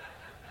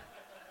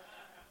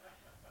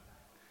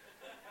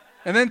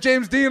 And then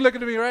James Dean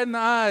looking at me right in the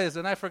eyes,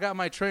 and I forgot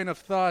my train of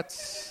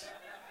thoughts.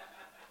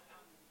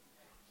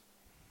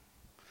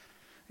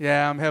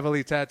 Yeah, I'm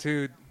heavily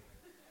tattooed.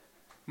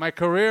 My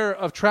career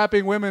of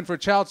trapping women for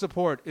child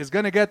support is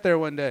going to get there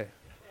one day.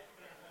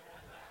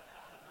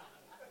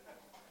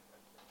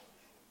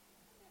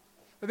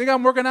 I think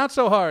I'm working out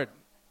so hard.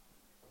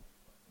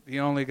 The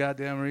only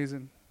goddamn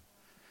reason.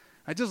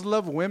 I just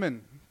love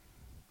women.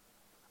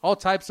 All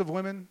types of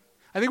women.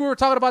 I think we were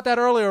talking about that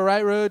earlier,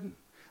 right, Rude?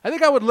 I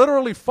think I would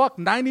literally fuck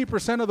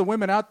 90% of the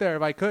women out there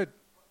if I could.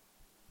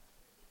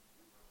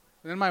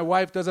 And then my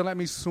wife doesn't let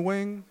me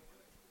swing.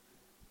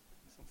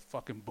 Some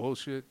fucking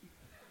bullshit.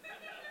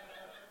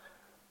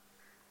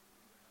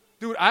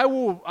 Dude, I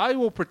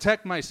will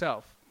protect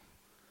myself.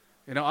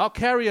 You know, I'll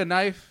carry a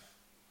knife.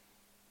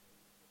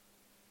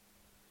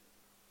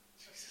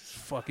 Jesus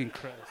fucking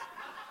Christ.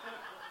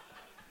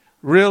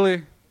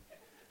 Really?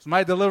 Is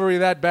my delivery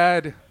that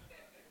bad?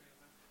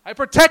 I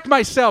protect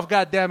myself,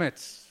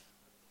 goddammit.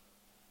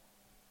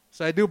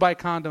 So I do buy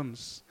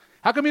condoms.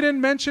 How come you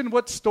didn't mention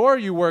what store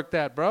you worked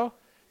at, bro?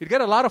 You'd get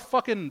a lot of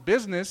fucking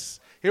business.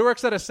 He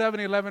works at a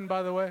 7-Eleven,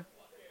 by the way.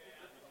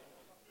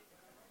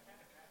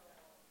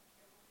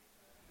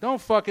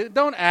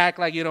 Don't act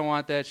like you don't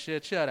want that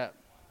shit. Shut up.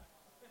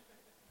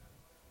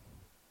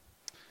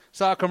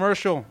 Saw a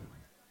commercial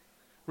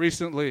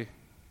recently.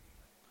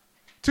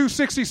 2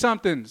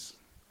 60-somethings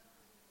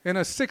in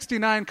a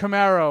 69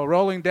 Camaro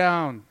rolling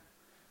down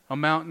a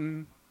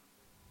mountain.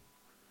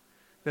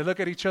 They look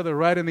at each other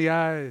right in the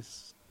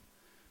eyes.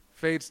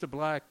 Fades to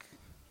black.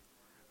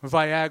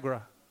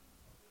 Viagra.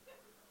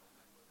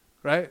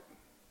 Right?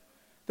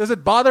 Does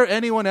it bother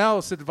anyone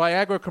else that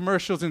Viagra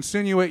commercials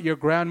insinuate your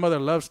grandmother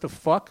loves to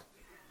fuck?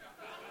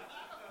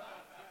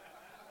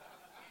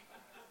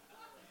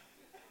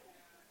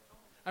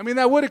 I mean,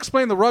 that would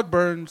explain the rug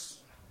burns.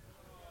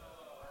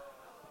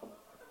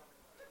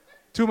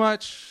 Too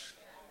much?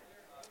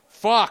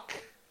 Fuck.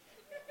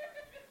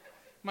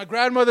 My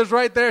grandmother's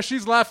right there.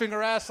 She's laughing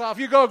her ass off.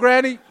 You go,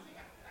 Granny.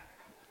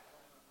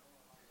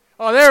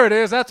 Oh, there it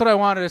is. That's what I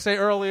wanted to say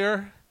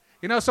earlier.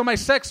 You know, so my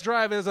sex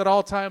drive is at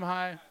all-time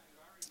high.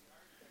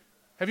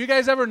 Have you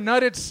guys ever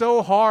nutted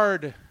so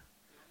hard,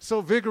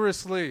 so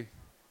vigorously,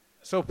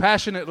 so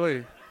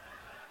passionately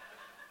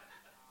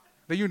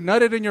that you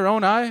nutted in your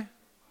own eye?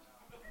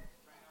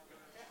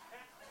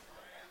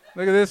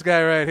 Look at this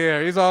guy right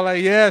here. He's all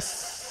like,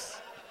 yes.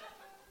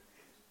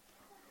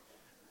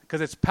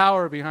 Because it's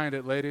power behind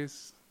it,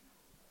 ladies.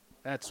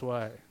 That's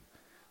why.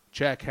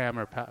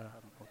 Jackhammer power. I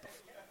don't know what the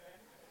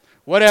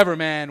whatever,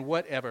 man.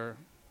 Whatever.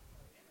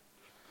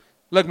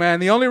 Look, man,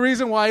 the only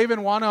reason why I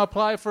even want to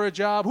apply for a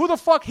job, who the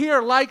fuck here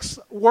likes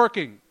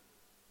working?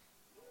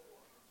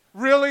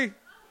 Really?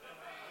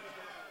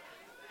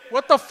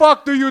 What the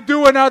fuck do you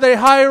do and are they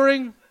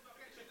hiring?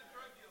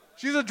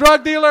 She's a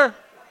drug dealer?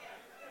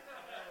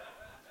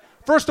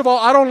 First of all,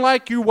 I don't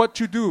like you what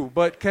you do,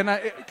 but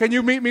can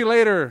you meet me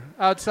later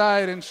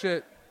outside and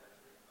shit?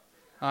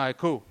 All right,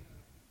 cool.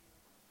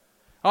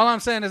 All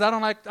I'm saying is I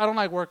don't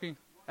like working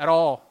at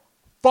all.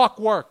 Fuck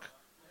work.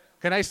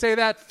 Can I say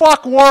that?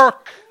 Fuck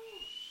work.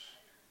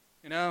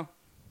 You know?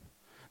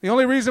 The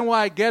only reason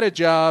why I get a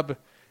job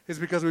is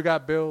because we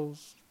got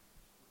bills.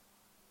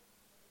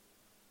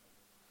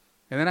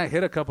 And then I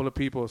hit a couple of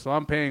people, so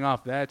I'm paying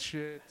off that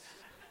shit.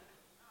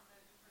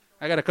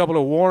 I got a couple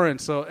of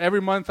warrants, so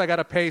every month I got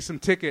to pay some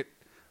ticket.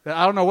 That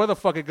I don't know where the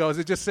fuck it goes.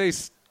 It just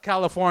says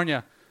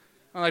California.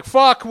 I'm like,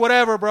 fuck,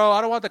 whatever, bro.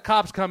 I don't want the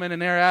cops coming in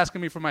there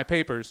asking me for my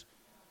papers.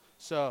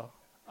 So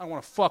I don't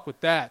want to fuck with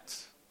that.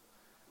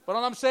 But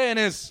all I'm saying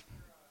is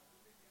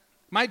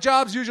my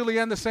jobs usually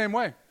end the same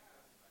way.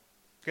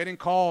 Getting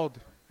called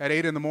at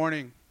 8 in the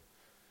morning.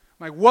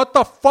 I'm like, what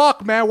the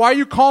fuck, man? Why are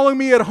you calling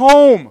me at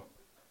home?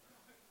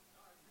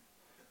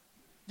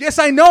 Yes,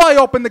 I know I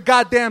opened the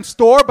goddamn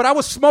store, but I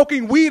was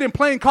smoking weed and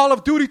playing Call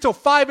of Duty till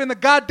 5 in the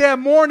goddamn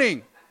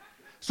morning.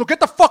 So get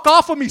the fuck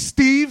off of me,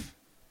 Steve.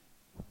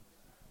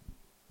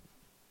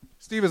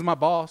 Steve is my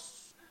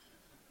boss.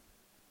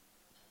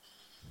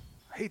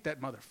 I hate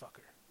that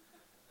motherfucker.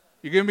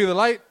 You giving me the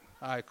light?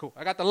 All right, cool.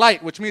 I got the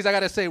light, which means I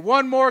got to say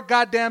one more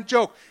goddamn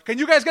joke. Can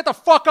you guys get the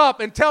fuck up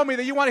and tell me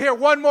that you want to hear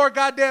one more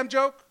goddamn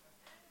joke?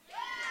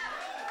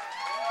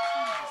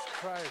 Jesus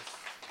Christ.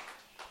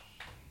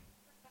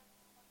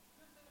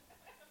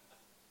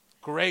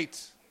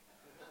 Great.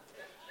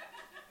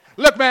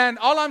 Look, man,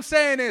 all I'm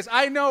saying is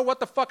I know what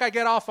the fuck I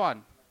get off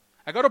on.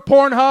 I go to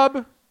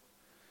Pornhub.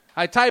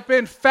 I type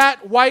in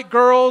fat white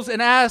girls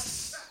and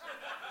ass.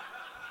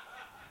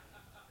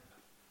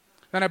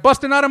 Then I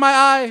bust a nut in my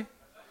eye.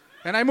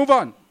 And I move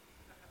on.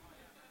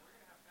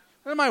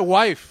 Then my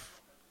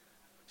wife,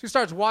 she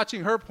starts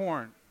watching her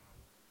porn.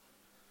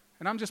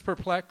 And I'm just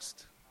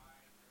perplexed.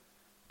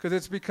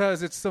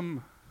 Because it's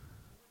some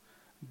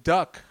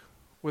duck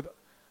with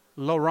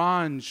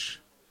l'orange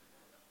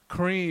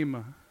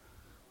cream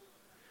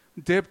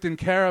dipped in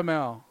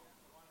caramel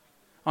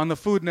on the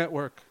Food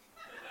Network.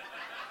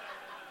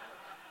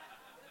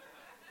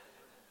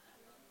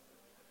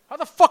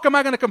 the fuck am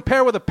I going to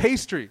compare with a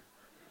pastry?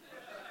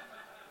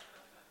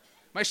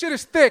 My shit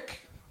is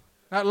thick,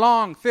 not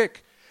long,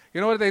 thick.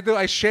 You know what they do?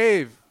 I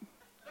shave.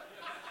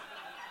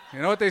 You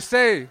know what they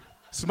say?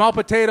 Small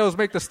potatoes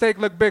make the steak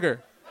look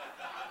bigger.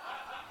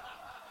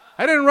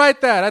 I didn't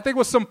write that. I think it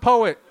was some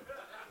poet.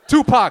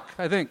 Tupac,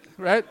 I think,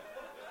 right?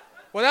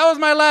 Well, that was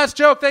my last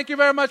joke. Thank you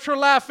very much for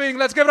laughing.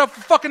 Let's give it up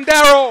for fucking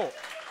Daryl.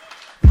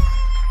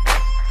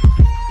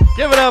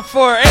 Give it up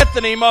for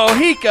Anthony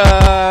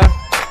Mojica.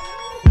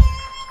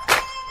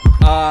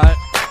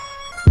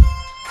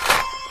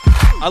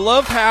 I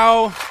love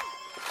how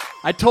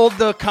I told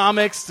the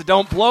comics to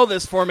don't blow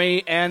this for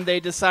me, and they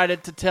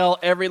decided to tell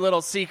every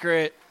little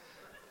secret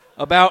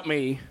about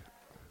me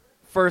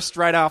first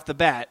right off the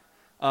bat.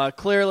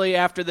 Clearly,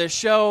 after this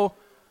show,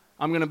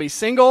 I'm going to be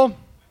single,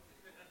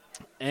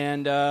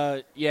 and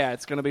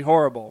it's going to be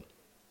horrible.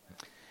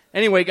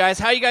 Anyway, guys,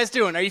 how you guys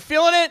doing? Are you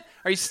feeling it?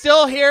 Are you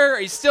still here?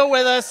 Are you still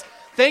with us?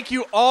 Thank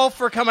you all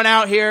for coming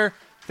out here.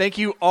 Thank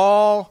you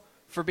all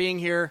for being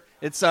here.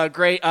 It's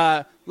great.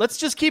 Let's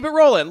just keep it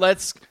rolling.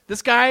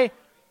 This guy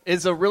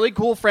is a really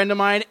cool friend of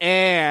mine,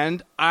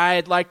 and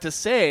I'd like to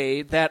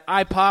say that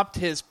I popped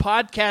his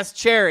podcast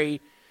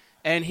cherry,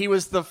 and he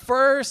was the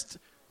first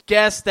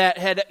guest that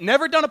had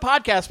never done a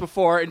podcast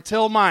before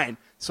until mine.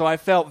 So I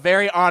felt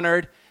very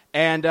honored,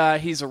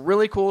 and he's a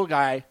really cool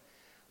guy.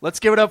 Let's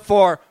give it up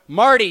for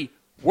Marty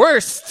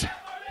Wurst.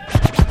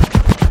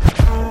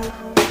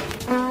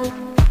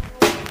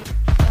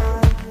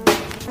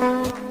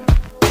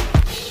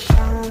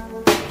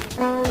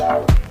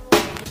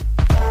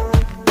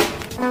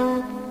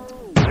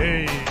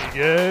 Hey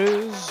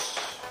guys,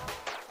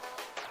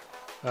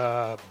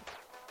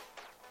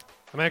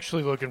 I'm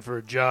actually looking for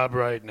a job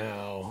right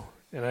now,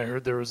 and I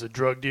heard there was a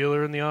drug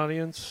dealer in the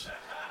audience.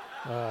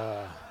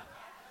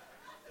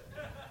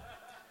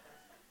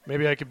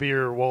 Maybe I could be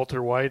your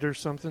Walter White or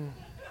something.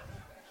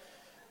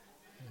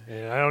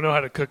 And I don't know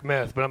how to cook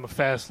meth, but I'm a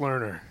fast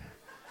learner.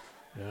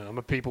 I'm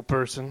a people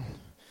person.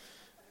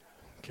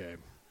 Okay.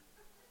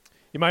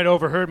 You might have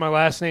overheard my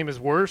last name is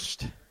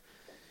Wurst.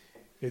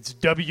 It's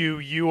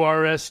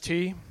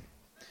W-U-R-S-T.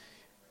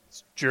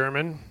 It's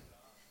German.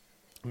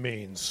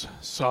 Means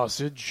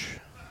sausage.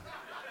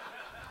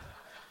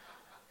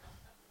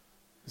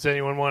 Does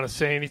anyone want to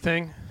say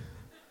anything?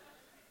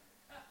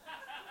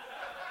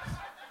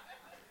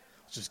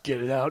 Let's just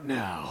get it out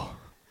now.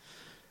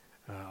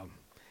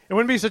 It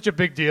wouldn't be such a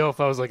big deal if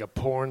I was like a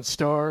porn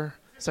star.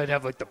 So I'd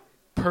have like the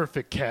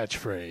perfect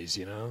catchphrase,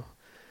 you know?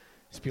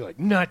 Just be like,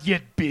 not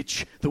yet,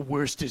 bitch. The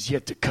worst is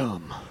yet to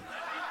come.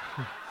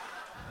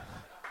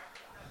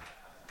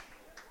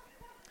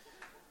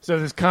 So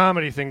if this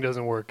comedy thing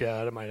doesn't work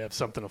out, I might have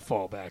something to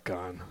fall back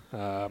on.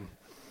 I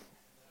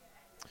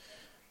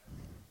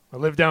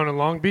live down in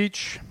Long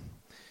Beach.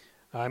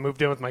 I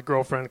moved in with my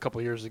girlfriend a couple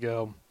of years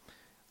ago.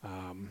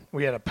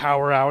 We had a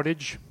power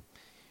outage,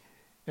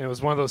 and it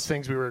was one of those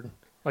things we were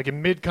like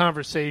in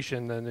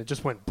mid-conversation, and it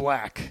just went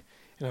black.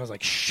 And I was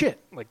like, shit,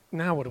 like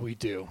now what do we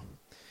do?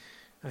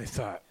 And I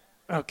thought,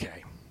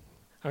 okay,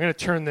 I'm going to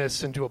turn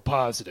this into a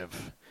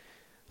positive.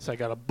 So I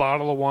got a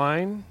bottle of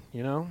wine,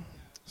 you know,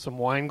 some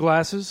wine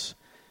glasses,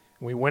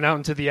 and we went out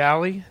into the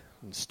alley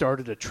and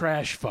started a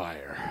trash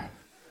fire.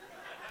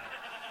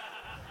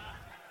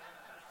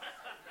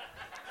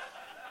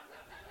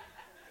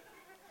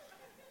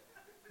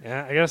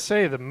 Yeah, I gotta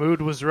say, the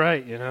mood was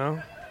right, you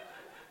know?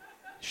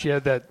 She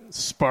had that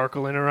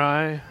sparkle in her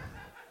eye.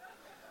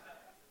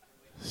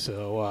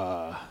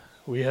 So,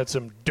 we had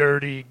some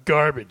dirty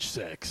garbage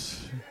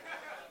sex.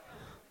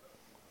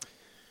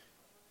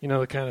 You know,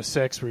 the kind of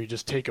sex where you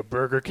just take a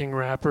Burger King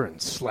wrapper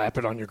and slap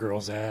it on your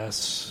girl's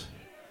ass.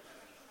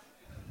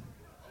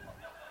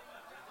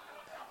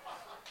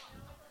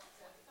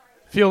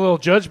 Feel a little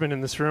judgment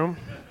in this room.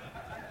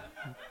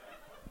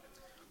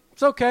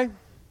 It's okay.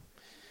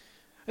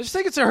 I just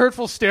think it's a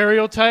hurtful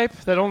stereotype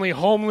that only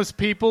homeless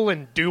people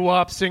and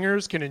doo-wop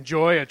singers can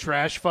enjoy a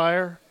trash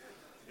fire.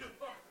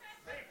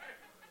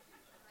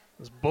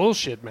 It's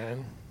bullshit,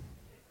 man.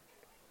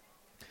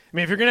 I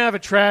mean, if you're going to have a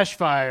trash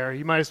fire,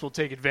 you might as well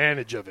take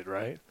advantage of it,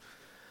 right?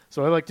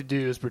 So what I like to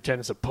do is pretend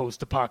it's a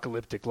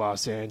post-apocalyptic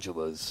Los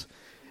Angeles.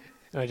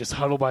 And I just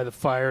huddle by the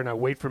fire and I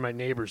wait for my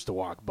neighbors to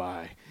walk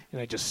by.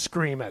 And I just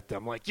scream at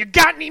them like, you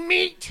got any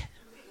meat?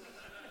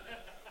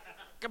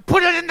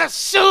 Put it in the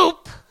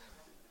soup!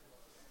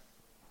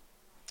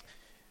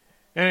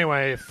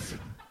 Anyway, if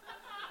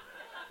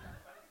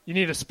you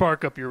need to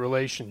spark up your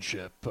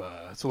relationship,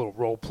 it's a little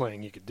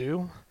role-playing you could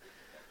do.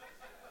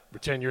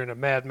 Pretend you're in a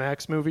Mad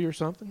Max movie or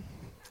something.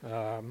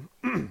 All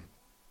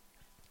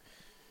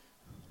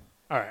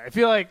right, I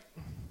feel like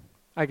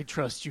I can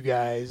trust you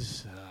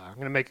guys. I'm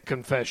going to make a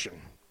confession.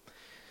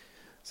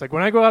 It's like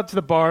when I go out to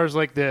the bars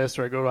like this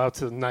or I go out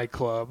to the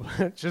nightclub,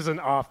 which isn't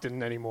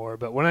often anymore,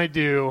 but when I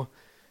do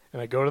and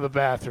I go to the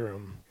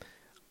bathroom,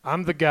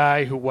 I'm the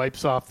guy who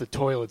wipes off the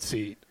toilet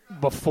seat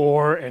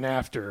before and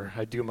after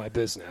I do my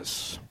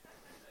business.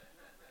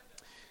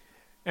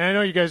 And I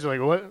know you guys are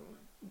like, what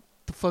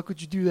the fuck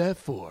would you do that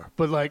for?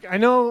 But like, I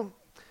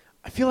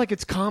feel like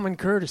it's common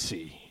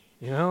courtesy,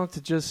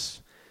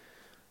 it's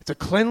a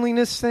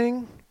cleanliness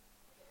thing.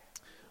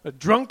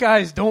 Drunk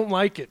guys don't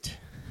like it.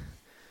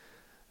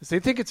 They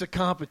think it's a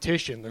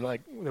competition.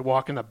 They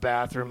walk in the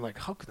bathroom like,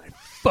 how can I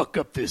fuck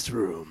up this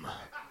room?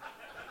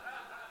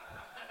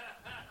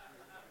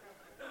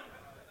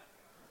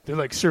 They're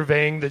like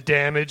surveying the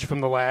damage from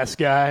the last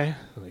guy.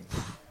 Like,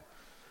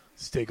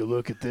 let's take a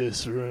look at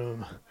this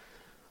room.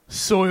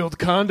 Soiled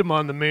condom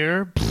on the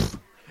mirror.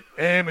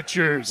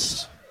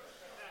 Amateurs.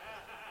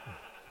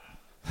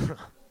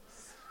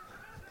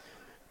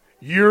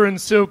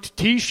 Urine-soaked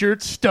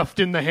T-shirt stuffed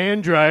in the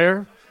hand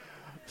dryer.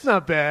 It's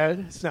not bad.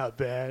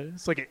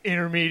 It's like an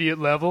intermediate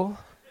level.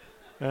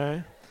 All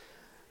right.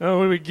 Oh,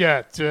 what do we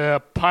got?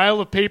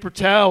 Pile of paper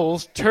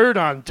towels, turd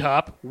on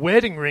top,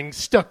 wedding ring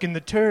stuck in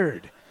the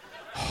turd.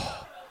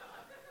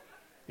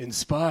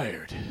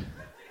 Inspired.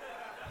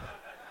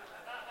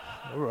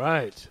 All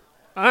right.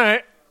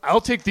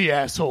 I'll take the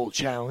asshole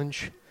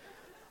challenge.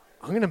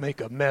 I'm going to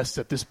make a mess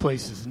that this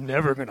place is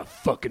never going to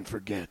fucking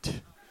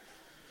forget.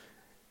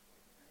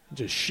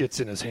 Just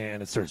shits in his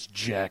hand and starts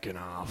jacking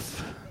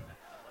off.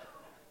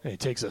 And he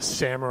takes a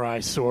samurai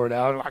sword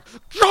out and like...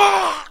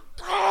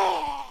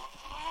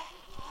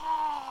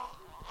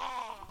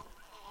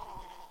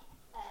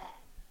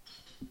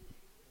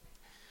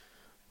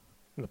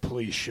 And the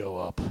police show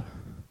up.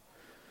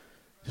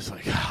 Just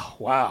like, oh,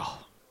 wow,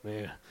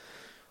 man.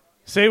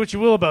 Say what you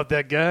will about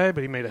that guy,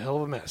 but he made a hell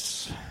of a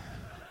mess.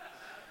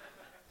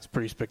 It's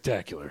pretty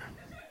spectacular.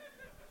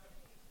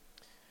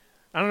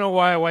 I don't know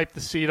why I wiped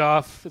the seat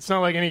off. It's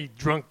not like any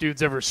drunk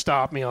dude's ever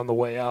stopped me on the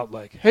way out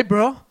like, hey,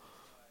 bro,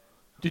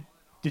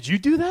 did you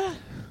do that?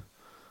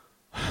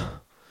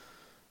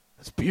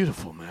 That's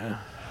beautiful, man.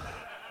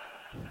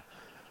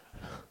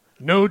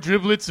 No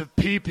driblets of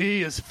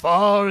pee-pee as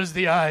far as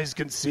the eyes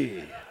can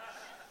see.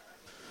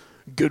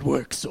 Good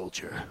work,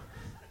 soldier.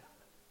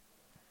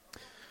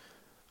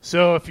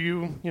 So if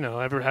you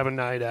ever have a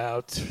night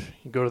out,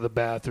 you go to the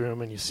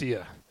bathroom and you see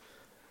a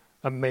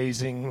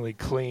amazingly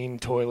clean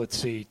toilet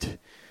seat,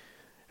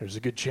 there's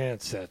a good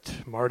chance that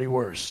Marty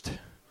Wurst,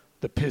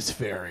 the piss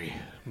fairy,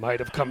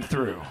 might have come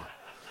through.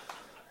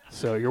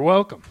 So you're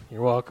welcome.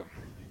 You're welcome.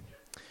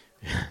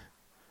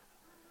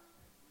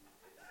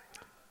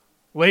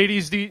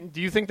 Ladies, do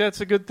you think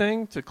that's a good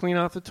thing, to clean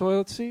off the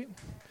toilet seat?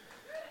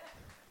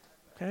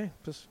 Okay,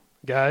 just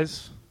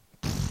guys,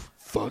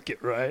 fuck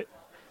it, right?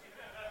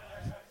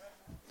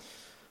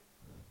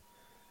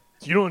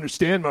 You don't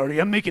understand, Marty.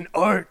 I'm making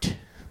art.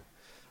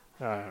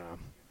 So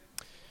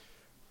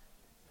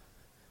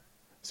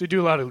we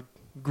do a lot of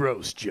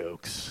gross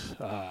jokes.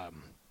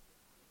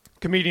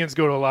 Comedians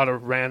go to a lot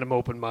of random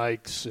open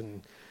mics,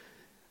 and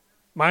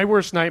my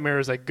worst nightmare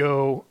is I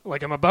go,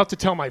 like I'm about to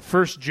tell my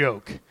first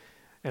joke,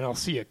 and I'll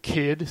see a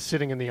kid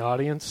sitting in the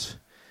audience,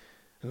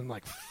 and I'm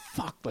like,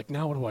 fuck, like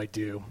now what do I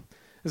do?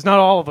 It's not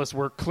all of us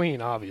work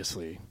clean,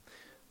 obviously,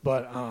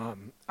 but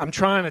I'm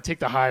trying to take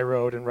the high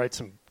road and write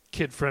some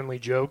kid-friendly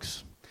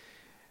jokes,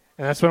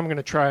 and that's what I'm going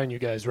to try on you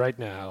guys right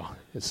now.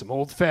 It's some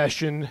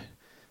old-fashioned,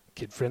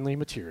 kid-friendly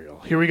material.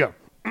 Here we go.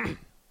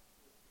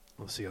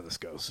 Let's see how this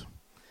goes.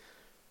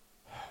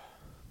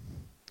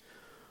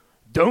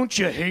 Don't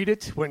you hate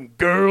it when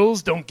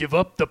girls don't give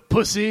up the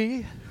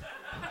pussy?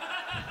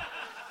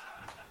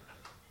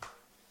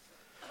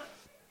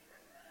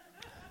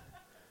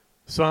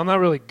 So I'm not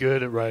really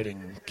good at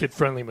writing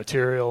kid-friendly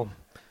material.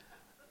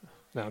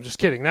 No, I'm just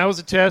kidding. That was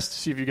a test to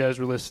see if you guys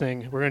were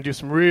listening. We're going to do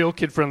some real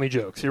kid-friendly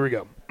jokes. Here we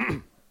go.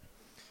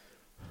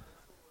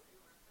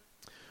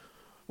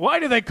 Why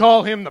do they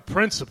call him the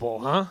principal,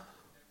 huh?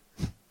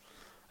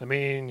 I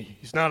mean,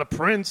 he's not a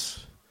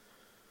prince.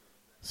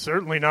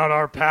 Certainly not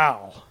our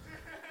pal.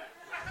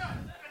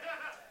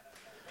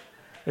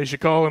 They should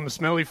call him a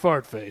smelly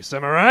fart face.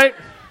 Am I right?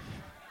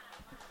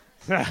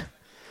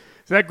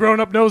 That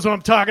grown-up knows what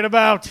I'm talking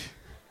about.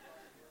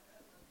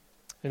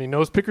 Any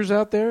nose pickers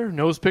out there?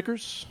 Nose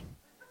pickers?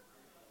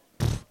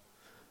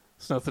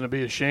 It's nothing to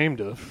be ashamed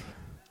of.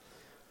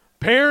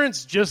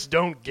 Parents just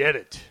don't get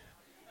it.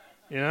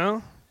 You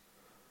know?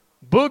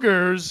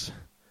 Boogers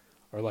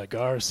are like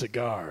our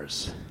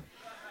cigars.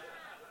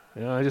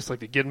 You know, I just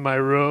like to get in my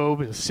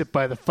robe and sit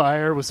by the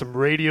fire with some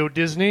Radio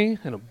Disney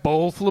and a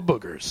bowl full of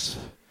boogers.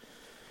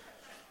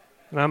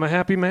 And I'm a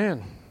happy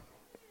man.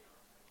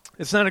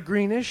 It's not a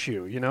green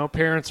issue, you know.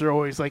 Parents are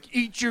always like,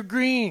 eat your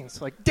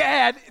greens. Like,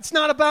 Dad, it's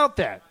not about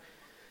that.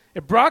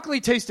 If broccoli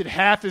tasted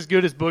half as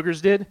good as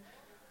boogers did,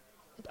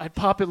 I'd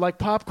pop it like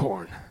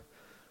popcorn.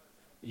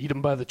 Eat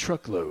them by the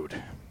truckload.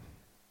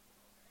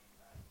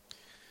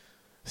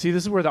 See,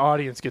 this is where the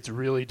audience gets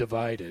really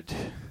divided.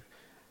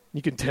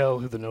 You can tell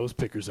who the nose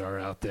pickers are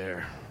out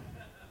there.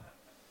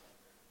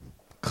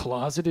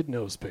 Closeted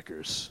nose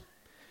pickers.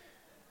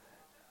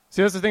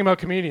 See, that's the thing about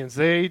comedians.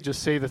 They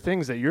just say the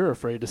things that you're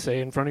afraid to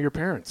say in front of your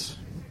parents.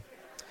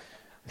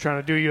 I'm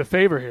trying to do you a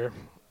favor here.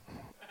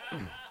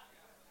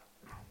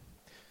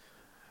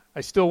 I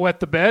still wet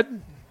the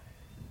bed.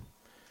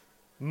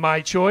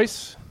 My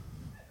choice.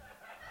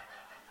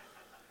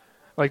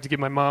 I like to give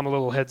my mom a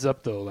little heads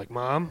up, though. Like,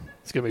 Mom,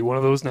 it's going to be one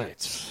of those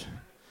nights.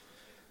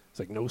 It's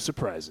like no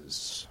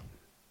surprises.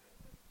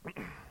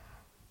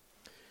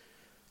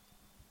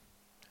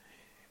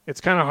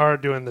 It's kind of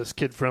hard doing this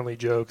kid-friendly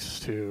jokes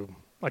to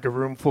like a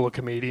room full of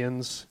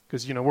comedians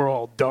because, you know, we're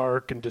all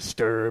dark and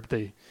disturbed.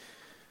 They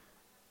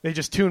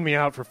just tune me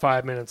out for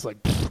 5 minutes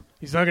like,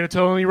 he's not going to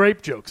tell any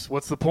rape jokes.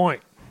 What's the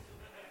point?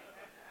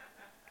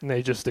 And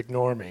they just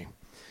ignore me.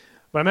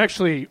 But I'm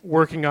actually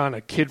working on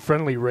a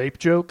kid-friendly rape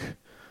joke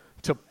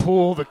to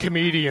pull the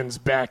comedians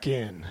back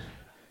in.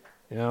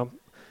 You know?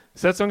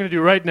 So that's what I'm going to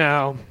do right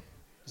now.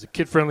 It's a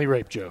kid-friendly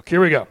rape joke.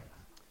 Here we go.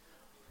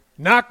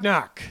 Knock,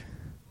 knock.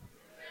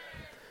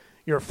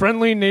 You're a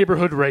friendly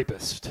neighborhood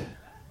rapist.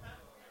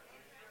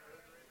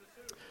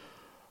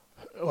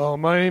 Well,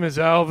 my name is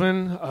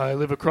Alvin. I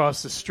live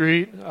across the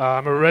street.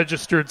 I'm a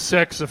registered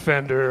sex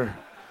offender.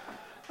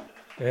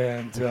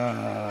 And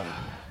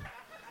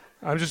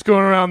I'm just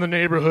going around the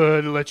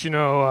neighborhood to let you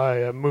know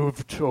I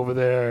moved over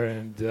there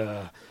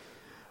and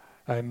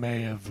I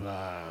may have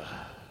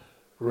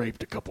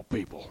raped a couple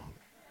people.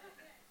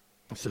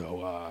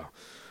 So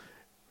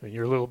when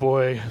your little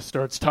boy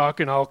starts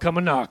talking, I'll come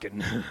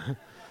a-knocking.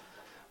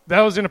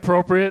 That was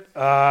inappropriate.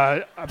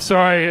 I'm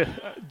sorry.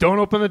 Don't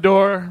open the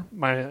door.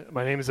 My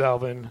name is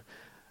Alvin.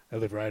 I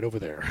live right over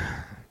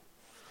there.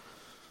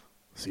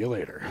 See you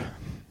later.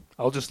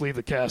 I'll just leave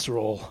the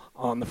casserole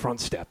on the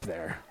front step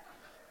there.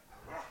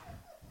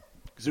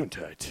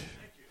 Gesundheit.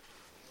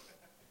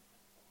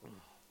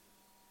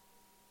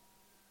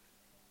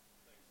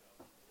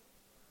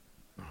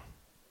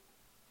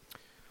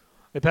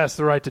 They passed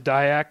the Right to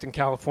Die Act in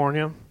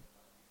California.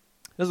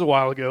 This was a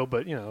while ago,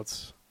 but, you know,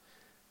 it's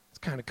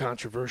kind of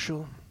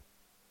controversial.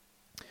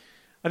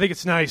 I think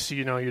it's nice,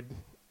 you know, you're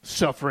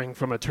suffering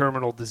from a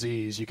terminal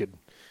disease. You could,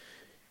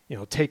 you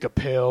know, take a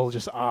pill,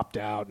 just opt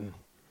out and,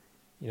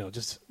 you know,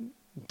 just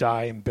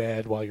die in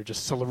bed while you're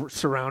just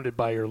surrounded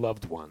by your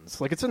loved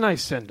ones. Like, it's a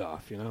nice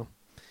send-off, you know.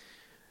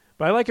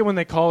 But I like it when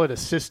they call it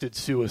assisted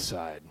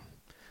suicide.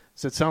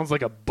 So it sounds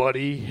like a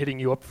buddy hitting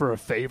you up for a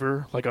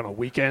favor, like on a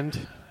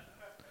weekend.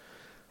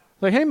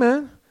 Like, hey,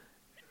 man,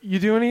 you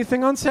do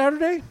anything on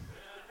Saturday?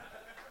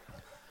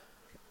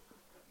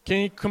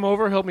 Can you come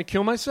over and help me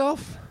kill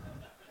myself?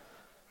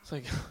 It's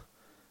like,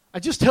 I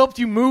just helped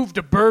you move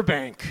to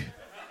Burbank.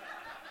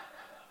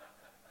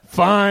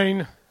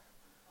 Fine.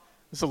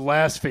 This is the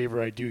last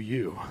favor I do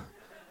you.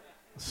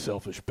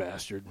 Selfish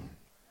bastard.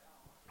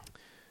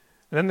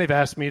 And then they've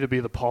asked me to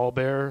be the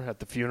pallbearer at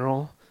the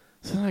funeral.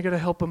 So then I got to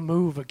help him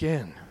move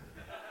again.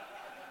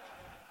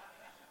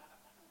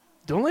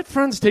 Don't let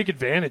friends take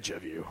advantage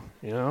of you.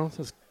 You know,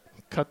 just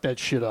cut that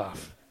shit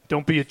off.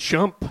 Don't be a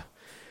chump.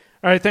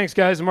 All right, thanks,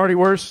 guys. I'm Marty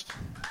Worst.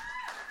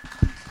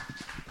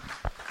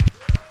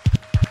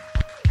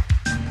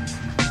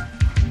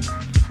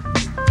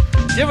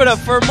 Give it up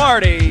for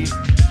Marty.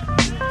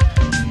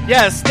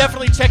 Yes,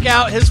 definitely check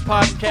out his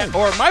podcast,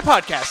 or my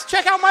podcast.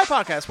 Check out my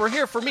podcast. We're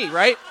here for me,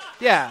 right?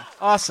 Yeah,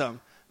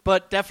 awesome.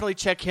 But definitely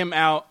check him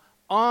out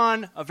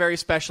on a very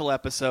special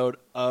episode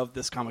of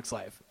This Comics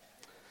Live.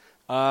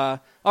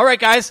 All right,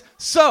 guys.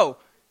 So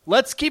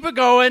let's keep it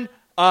going.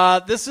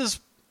 This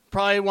is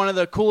probably one of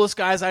the coolest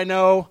guys I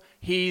know.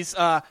 He's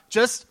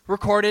just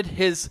recorded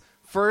his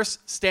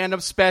first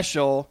stand-up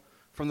special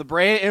from the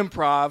Brea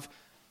Improv.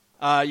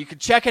 You can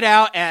check it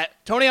out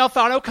at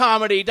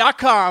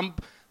TonyAlfanoComedy.com.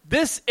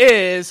 This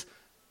is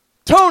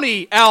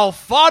Tony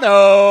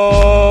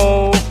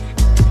Alfano.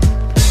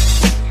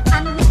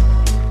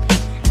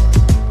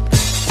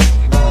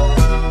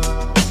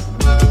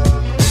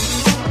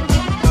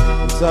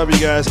 What's up, you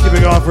guys? Keep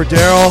it going for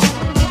Daryl.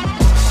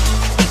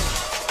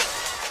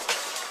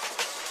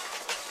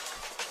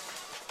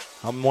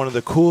 I'm one of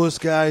the coolest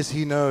guys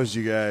he knows,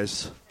 you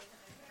guys.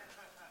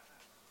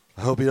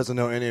 I hope he doesn't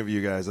know any of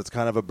you guys. That's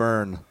kind of a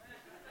burn.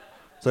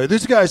 It's like,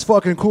 this guy's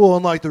fucking cool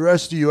unlike the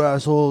rest of you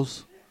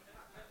assholes.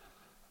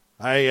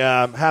 I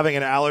am having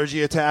an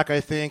allergy attack,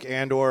 I think,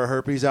 and or a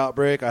herpes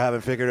outbreak. I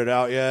haven't figured it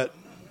out yet.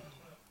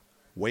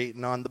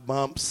 Waiting on the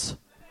bumps.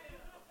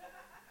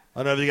 I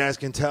don't know if you guys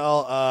can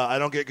tell. I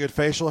don't get good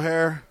facial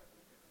hair.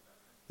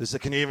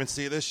 Can you even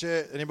see this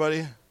shit?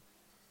 Anybody?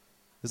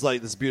 It's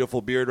like this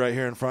beautiful beard right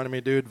here in front of me,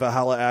 dude.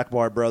 Valhalla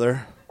Akbar,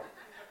 brother.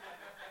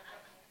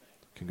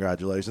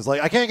 Congratulations.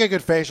 Like, I can't get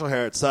good facial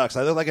hair. It sucks.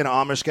 I look like an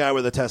Amish guy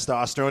with a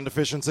testosterone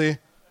deficiency.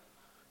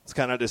 It's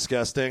kind of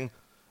disgusting.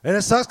 And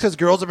it sucks because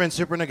girls have been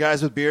super into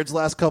guys with beards the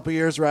last couple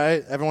years,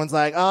 right? Everyone's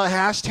like, oh,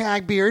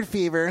 hashtag beard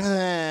fever.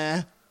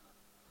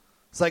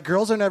 It's like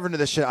girls are never into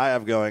the shit I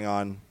have going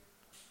on.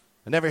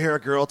 I never hear a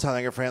girl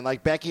telling her friend,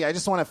 like, Becky, I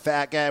just want a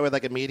fat guy with,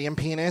 like, a medium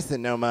penis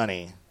and no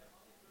money.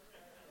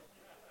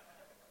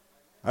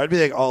 I'd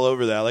be, like, all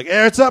over that. Like,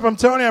 hey, what's up? I'm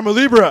Tony. I'm a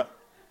Libra.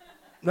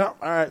 No,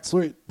 all right,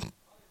 sweet.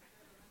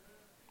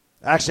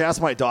 Actually, I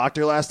asked my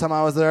doctor last time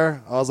I was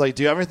there. I was like,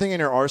 do you have anything in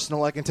your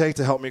arsenal I can take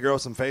to help me grow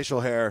some facial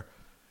hair?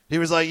 He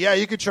was like, yeah,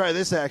 you could try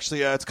this,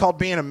 actually. It's called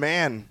being a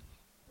man.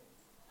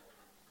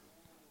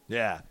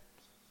 Yeah.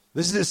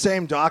 This is the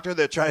same doctor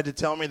that tried to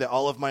tell me that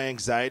all of my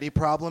anxiety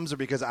problems are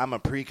because I'm a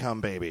pre-cum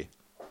baby.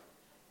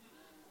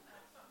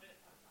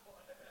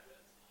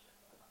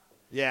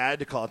 Yeah, I had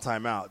to call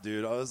timeout,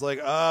 dude. I was like,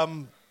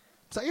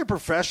 is that your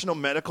professional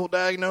medical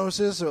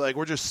diagnosis? Or, like,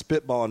 we're just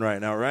spitballing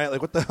right now, right?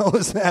 Like, what the hell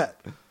is that?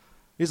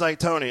 He's like,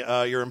 Tony,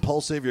 you're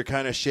impulsive, you're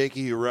kind of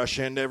shaky, you rush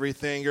into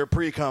everything, you're a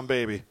pre-cum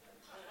baby.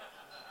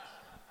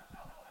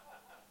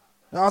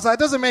 And I was like,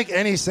 that doesn't make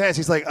any sense.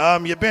 He's like,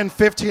 you've been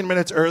 15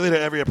 minutes early to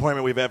every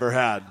appointment we've ever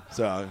had.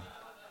 So,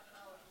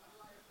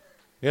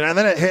 and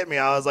then it hit me.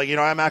 I was like,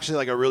 I'm actually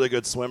like a really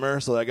good swimmer,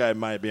 so that guy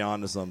might be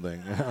onto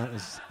something.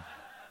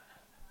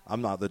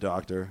 I'm not the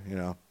doctor,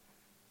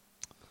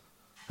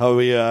 How are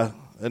we,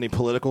 any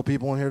political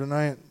people in here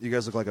tonight? You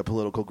guys look like a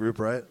political group,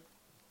 right?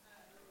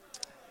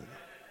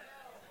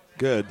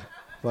 Good.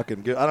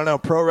 Fucking good. I don't know.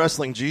 Pro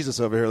Wrestling Jesus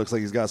over here looks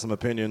like he's got some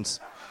opinions.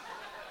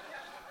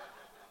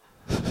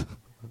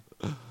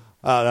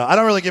 I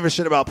don't really give a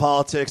shit about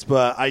politics,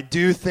 but I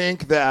do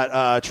think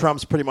that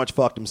Trump's pretty much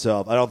fucked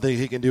himself. I don't think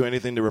he can do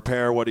anything to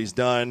repair what he's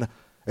done,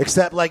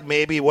 except like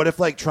maybe what if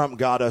like Trump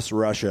got us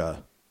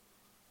Russia?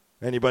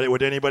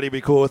 Would anybody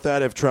be cool with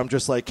that if Trump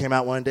just like came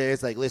out one day?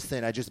 It's like,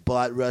 listen, I just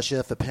bought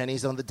Russia for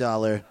pennies on the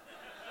dollar.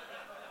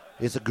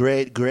 It's a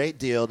great, great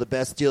deal, the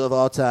best deal of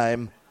all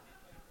time.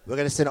 We're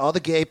going to send all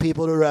the gay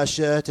people to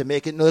Russia to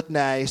make it look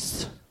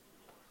nice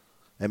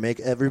and make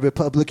every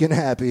Republican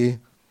happy.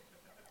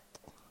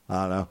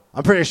 I don't know.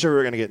 I'm pretty sure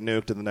we're going to get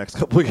nuked in the next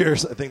couple of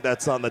years. I think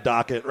that's on the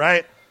docket,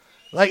 right?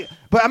 Like,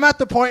 but I'm at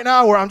the point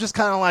now where I'm just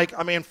kind of like,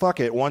 I mean, fuck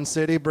it. One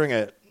city, bring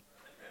it.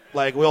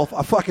 Like, we'll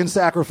fucking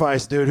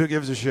sacrifice, dude. Who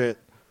gives a shit?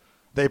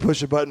 They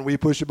push a button, we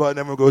push a button,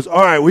 everyone goes,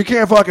 all right, we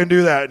can't fucking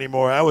do that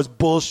anymore. That was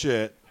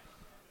bullshit.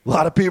 A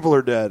lot of people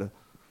are dead.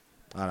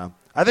 I don't know.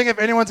 I think if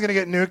anyone's going to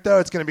get nuked, though,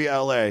 it's going to be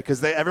L.A.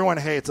 because everyone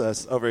hates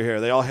us over here.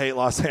 They all hate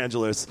Los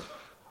Angeles.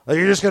 Like,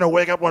 you're just going to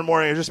wake up one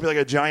morning and just be like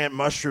a giant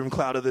mushroom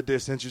cloud of the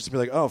distance. You're just be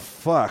like, oh,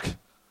 fuck.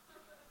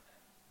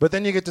 But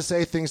then you get to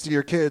say things to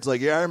your kids like,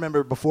 yeah, I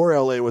remember before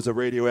L.A. was a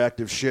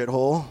radioactive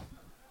shithole.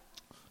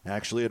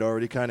 Actually, it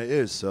already kind of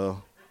is,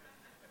 so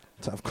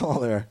tough call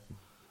there.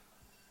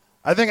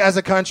 I think as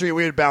a country,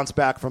 we would bounce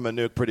back from a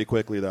nuke pretty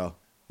quickly, though.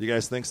 You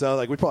guys think so?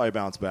 Like, we'd probably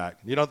bounce back.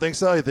 You don't think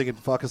so? You think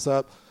it'd fuck us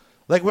up?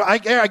 Like,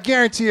 I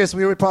guarantee us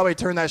we would probably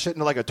turn that shit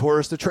into, like, a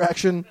tourist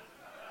attraction.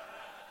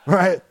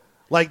 Right?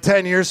 Like,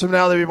 10 years from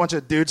now, there'd be a bunch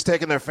of dudes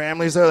taking their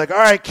families there. Like, all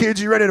right,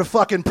 kids, you ready to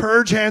fucking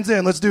purge? Hands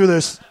in. Let's do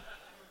this.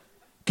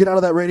 Get out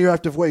of that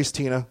radioactive waste,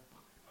 Tina.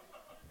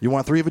 You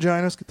want 3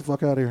 vaginas? Get the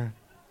fuck out of here.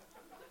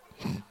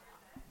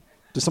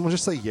 Did someone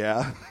just say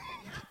yeah?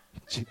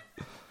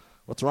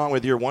 What's wrong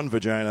with your 1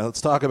 vagina?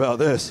 Let's talk about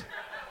this.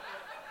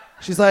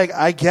 She's like,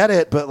 I get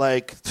it, but,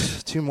 like,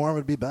 2 more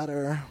would be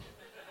better.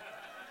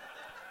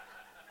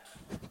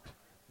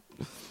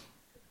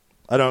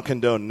 I don't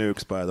condone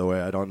nukes, by the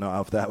way. I don't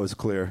know if that was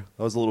clear.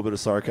 That was a little bit of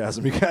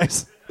sarcasm, you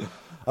guys.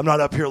 I'm not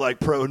up here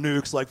like pro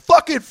nukes, like,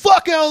 fuck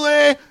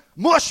LA,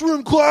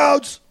 mushroom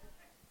clouds,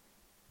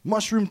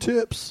 mushroom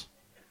tips.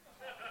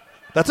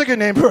 That's a good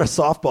name for a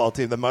softball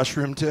team, the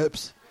Mushroom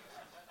Tips.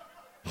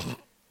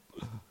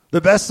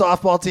 The best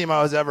softball team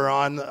I was ever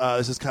on,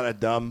 this is kind of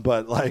dumb,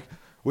 but, like,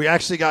 we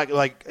actually got,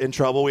 like, in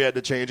trouble. We had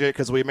to change it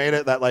because we made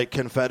it that, like,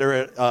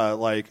 Confederate,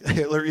 like,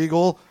 Hitler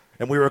eagle,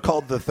 and we were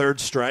called the Third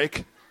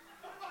Strike.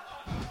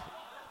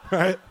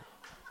 Right?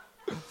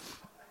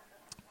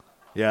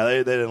 Yeah,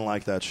 they didn't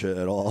like that shit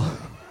at all.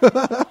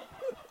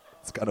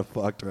 It's kind of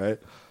fucked, right?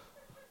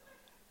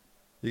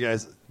 You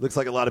guys, looks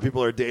like a lot of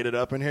people are dated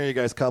up in here. You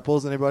guys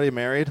couples? Anybody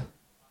married?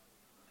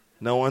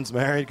 No one's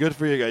married? Good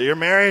for you guys. You're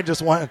married?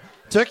 Just one.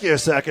 Took you a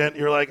second.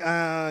 You're like,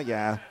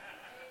 yeah.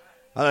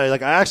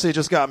 Like, I actually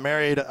just got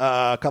married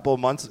a couple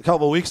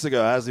weeks ago.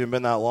 It hasn't even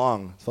been that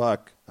long.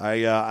 Fuck.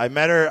 I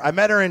met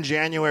her in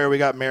January. We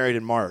got married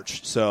in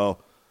March. So,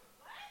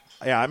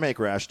 yeah, I make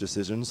rash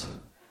decisions.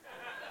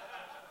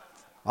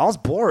 I was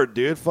bored,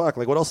 dude. Fuck.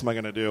 Like, what else am I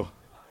gonna do?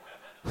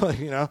 Like,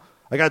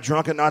 I got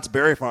drunk at Knott's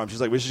Berry Farm. She's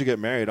like, we should get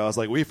married. I was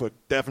like, we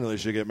definitely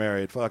should get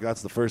married. Fuck,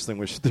 that's the first thing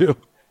we should do.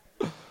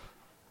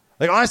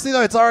 Like, honestly,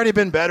 though, it's already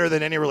been better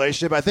than any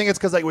relationship. I think it's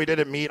because, like, we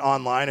didn't meet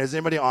online. Is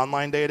anybody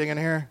online dating in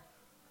here?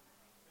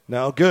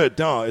 No? Good.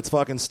 Don't. It's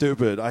fucking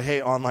stupid. I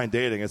hate online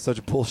dating. It's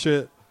such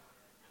bullshit.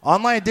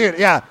 Online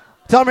dating, yeah.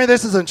 Tell me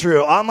this isn't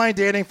true. Online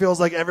dating feels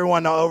like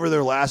everyone over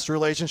their last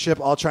relationship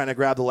all trying to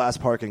grab the last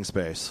parking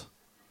space.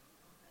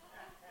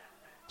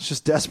 It's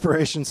just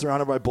desperation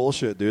surrounded by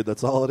bullshit, dude.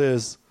 That's all it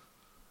is.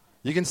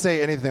 You can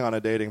say anything on a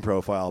dating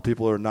profile.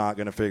 People are not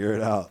going to figure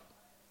it out.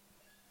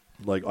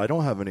 Like, I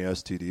don't have any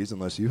STDs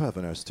unless you have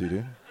an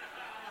STD.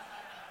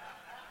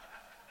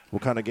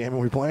 What kind of game are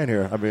we playing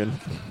here? I mean...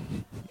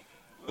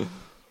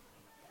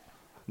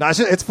 No,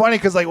 it's funny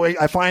because, like,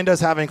 I find us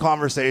having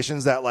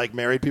conversations that, like,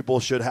 married people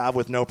should have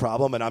with no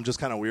problem, and I'm just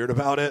kind of weird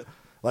about it.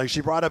 Like,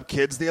 she brought up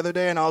kids the other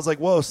day, and I was like,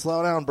 whoa,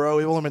 slow down, bro.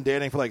 We've only been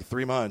dating for, like,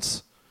 3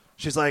 months.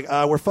 She's like,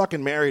 we're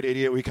fucking married,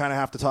 idiot. We kind of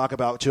have to talk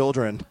about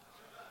children.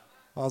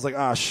 I was like,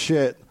 oh,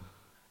 shit.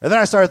 And then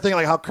I started thinking,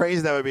 like, how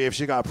crazy that would be if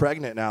she got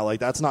pregnant now. Like,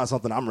 that's not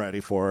something I'm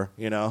ready for,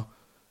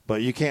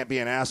 But you can't be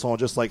an asshole and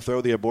just, like, throw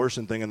the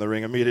abortion thing in the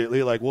ring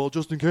immediately. Like, well,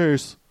 just in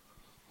case.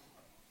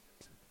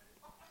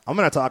 I'm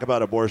going to talk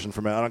about abortion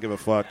for a minute. I don't give a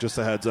fuck. Just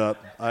a heads up.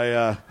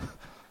 I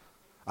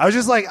was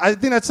just like, I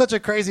think that's such a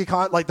crazy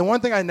like the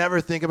one thing I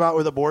never think about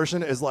with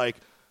abortion is like,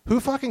 who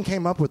fucking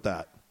came up with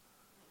that?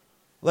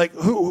 Like,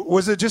 who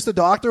was it? Just a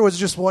doctor? Was it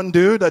just one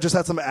dude that just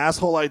had some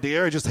asshole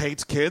idea? He just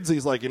hates kids.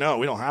 He's like, we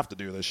don't have to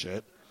do this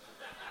shit.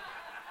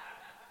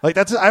 Like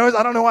I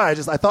don't know why. I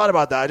thought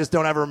about that. I just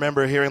don't ever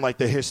remember hearing like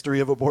the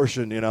history of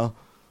abortion.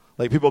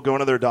 Like people going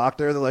to their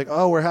doctor. They're like,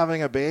 oh, we're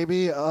having a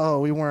baby. Oh,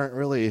 we weren't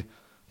really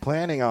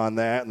planning on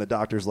that. And the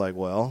doctor's like,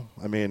 well,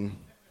 I mean,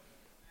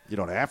 you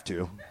don't have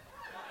to.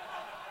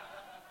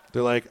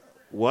 They're like,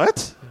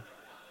 what?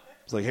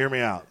 It's like, hear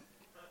me out.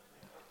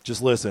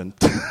 Just listen.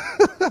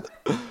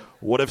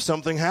 What if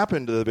something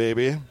happened to the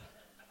baby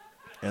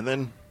and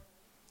then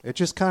it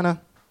just kind of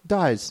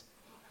dies?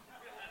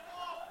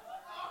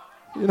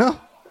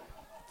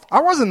 I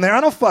wasn't there.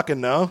 I don't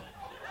fucking know.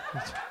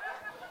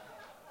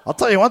 I'll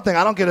tell you one thing.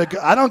 I don't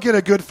get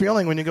a good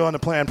feeling when you go into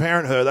Planned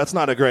Parenthood. That's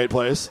not a great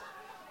place.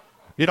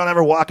 You don't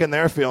ever walk in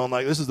there feeling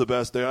like this is the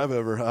best day I've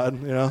ever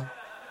had,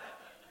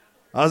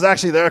 I was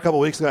actually there a couple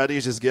weeks ago. I had to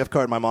use this gift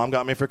card my mom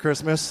got me for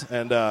Christmas.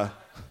 And,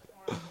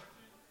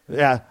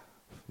 yeah,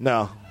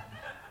 no.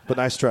 But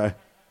nice try.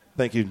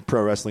 Thank you,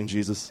 Pro Wrestling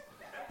Jesus.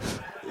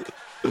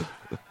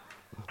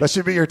 That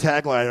should be your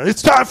tagline.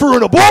 It's time for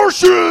an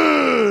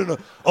abortion!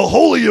 A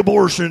holy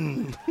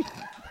abortion!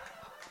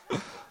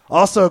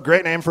 Also,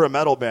 great name for a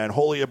metal band,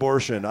 Holy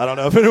Abortion. I don't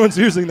know if anyone's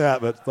using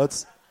that, but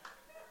let's...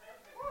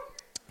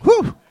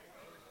 Whew!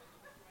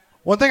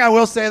 One thing I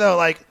will say, though,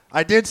 like,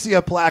 I did see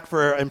a plaque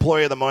for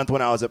Employee of the Month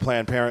when I was at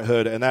Planned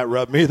Parenthood, and that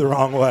rubbed me the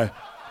wrong way.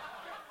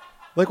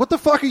 Like, what the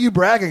fuck are you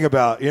bragging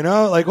about,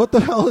 Like, what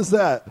the hell is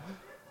that?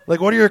 Like,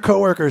 what are your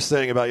coworkers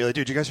saying about you? Like,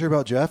 dude, you guys hear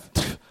about Jeff?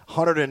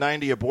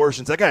 190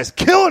 abortions. That guy's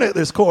killing it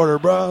this quarter,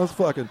 bro. That's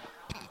fucking...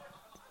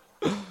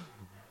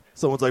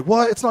 Someone's like,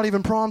 what? It's not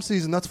even prom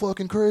season. That's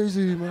fucking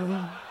crazy,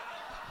 man.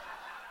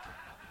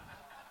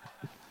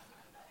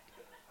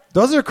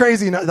 Those are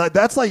crazy.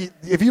 That's like,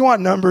 if you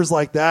want numbers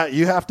like that,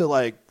 you have to,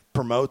 like,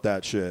 promote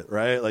that shit,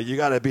 right? Like, you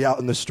got to be out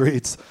in the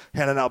streets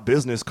handing out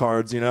business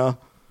cards, You're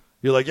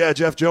like, yeah,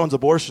 Jeff Jones,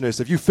 abortionist.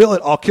 If you fill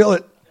it, I'll kill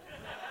it.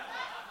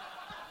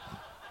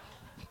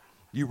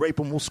 You rape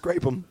them, we'll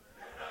scrape them.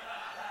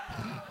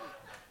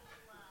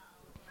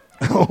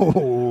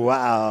 Oh,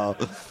 wow.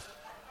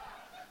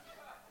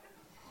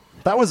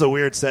 That was a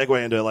weird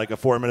segue into like a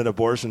 4-minute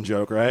abortion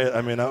joke, right?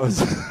 I mean, that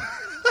was...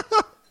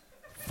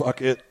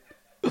 Fuck it.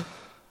 I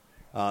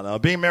don't know.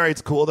 Being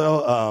married's cool,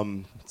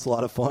 though. It's a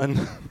lot of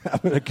fun.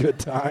 Having a good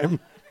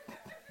time.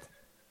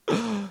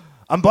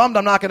 I'm bummed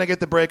I'm not going to get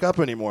to break up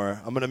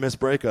anymore. I'm going to miss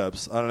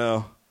breakups. I don't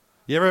know.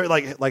 You ever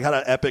like had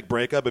an epic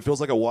breakup? It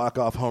feels like a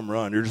walk-off home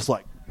run. You're just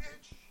like...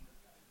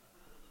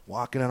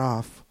 walking it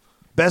off.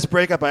 Best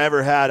breakup I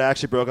ever had, I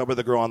actually broke up with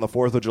a girl on the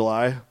 4th of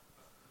July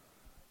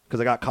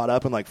because I got caught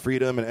up in like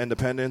freedom and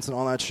independence and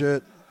all that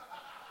shit.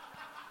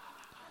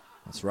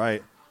 That's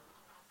right.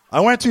 I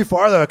went too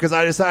far, though, because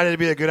I decided it'd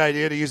be a good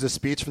idea to use a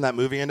speech from that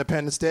movie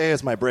Independence Day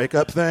as my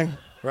breakup thing,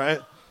 right?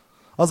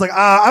 I was like,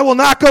 I will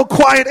not go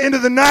quiet into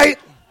the night.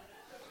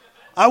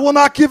 I will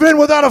not give in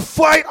without a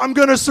fight. I'm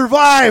going to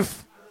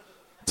survive.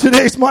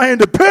 Today's my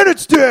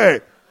Independence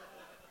Day.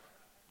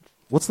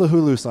 What's the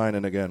Hulu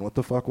sign-in again? What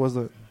the fuck was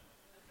it?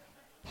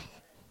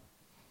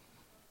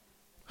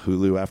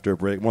 Hulu after a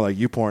break. More like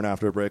YouPorn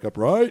after a breakup,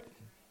 right?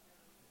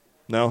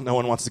 No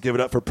one wants to give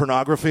it up for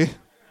pornography?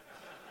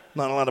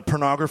 Not a lot of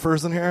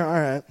pornographers in here? All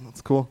right,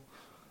 that's cool.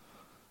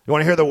 You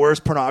want to hear the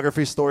worst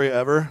pornography story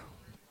ever?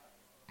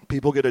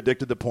 People get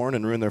addicted to porn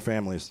and ruin their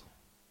families.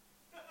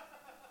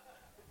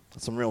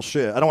 That's some real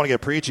shit. I don't want to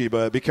get preachy,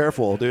 but be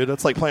careful, dude.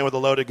 That's like playing with a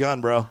loaded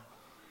gun, bro.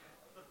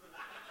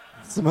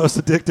 It's the most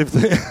addictive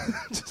thing.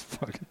 Just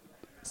fucking...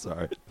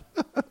 Sorry.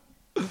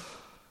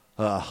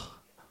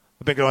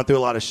 I've been going through a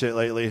lot of shit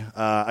lately.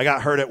 I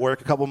got hurt at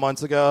work a couple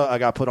months ago. I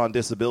got put on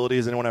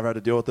disabilities. Anyone ever had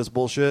to deal with this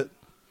bullshit?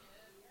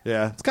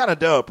 Yeah, it's kind of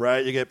dope,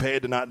 right? You get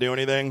paid to not do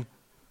anything.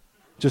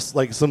 Just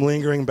like some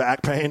lingering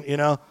back pain,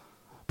 But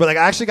like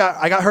I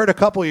got hurt a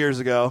couple years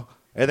ago,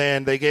 and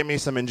then they gave me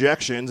some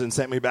injections and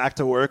sent me back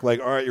to work. Like,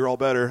 all right, you're all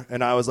better.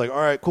 And I was like, all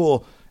right,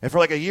 cool. And for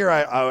like a year,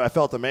 I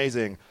felt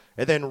amazing.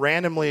 And then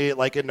randomly,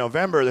 like in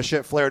November, the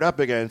shit flared up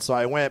again. So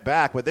I went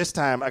back, but this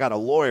time I got a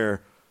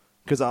lawyer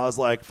because I was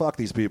like, fuck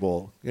these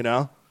people,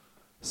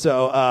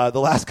 So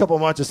the last couple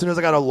of months, as soon as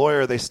I got a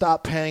lawyer, they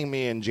stopped paying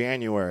me in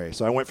January.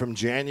 So I went from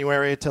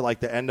January to like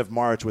the end of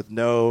March with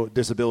no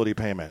disability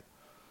payment,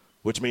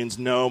 which means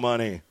no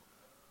money,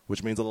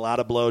 which means a lot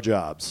of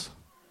blowjobs.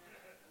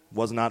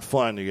 Was not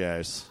fun, you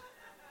guys.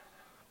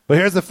 But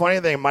here's the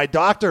funny thing. My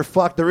doctor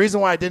the reason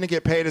why I didn't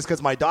get paid is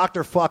because my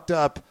doctor fucked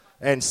up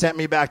and sent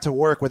me back to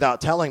work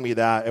without telling me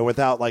that and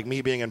without like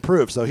me being in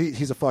proof. So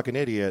he's a fucking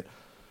idiot.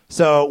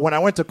 So when I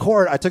went to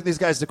court, I took these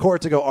guys to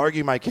court to go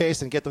argue my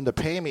case and get them to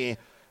pay me.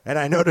 And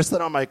I noticed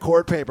that on my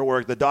court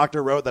paperwork, the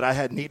doctor wrote that I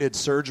had needed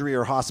surgery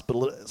or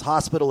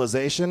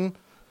hospitalization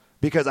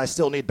because I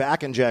still need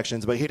back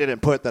injections, but he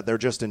didn't put that they're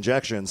just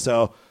injections.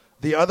 So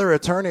the other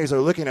attorneys are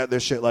looking at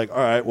this shit like, all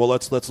right, well,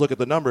 let's look at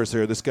the numbers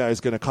here. This guy's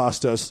going to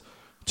cost us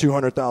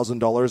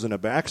 $200,000 in a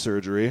back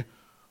surgery,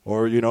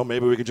 or,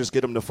 maybe we could just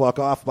get him to fuck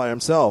off by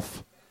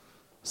himself.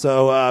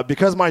 So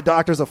because my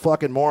doctor's a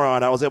fucking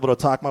moron, I was able to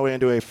talk my way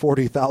into a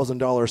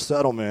 $40,000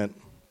 settlement.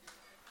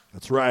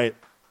 That's right.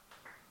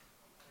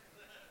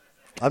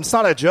 It's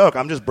not a joke.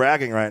 I'm just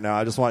bragging right now.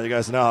 I just want you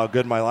guys to know how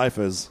good my life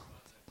is.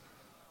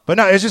 But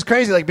no, it's just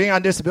crazy. Like, being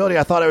on disability,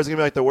 I thought it was going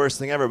to be like the worst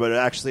thing ever, but it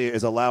actually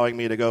is allowing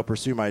me to go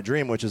pursue my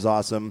dream, which is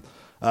awesome,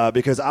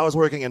 because I was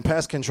working in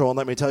pest control, and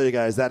let me tell you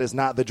guys, that is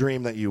not the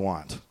dream that you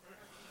want.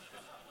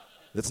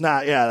 It's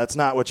not, that's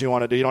not what you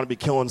want to do. You don't want to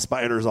be killing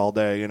spiders all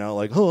day,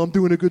 like, oh, I'm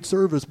doing a good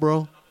service,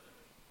 bro.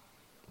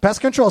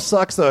 Pest control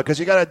sucks, though, because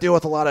you got to deal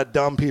with a lot of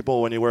dumb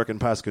people when you work in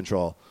pest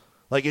control.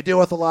 Like, you deal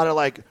with a lot of,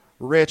 like,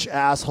 rich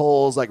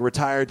assholes, like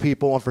retired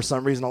people, and for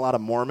some reason a lot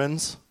of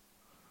Mormons.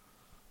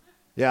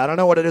 Yeah, I don't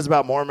know what it is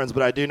about Mormons,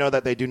 but I do know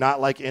that they do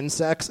not like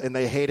insects, and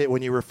they hate it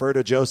when you refer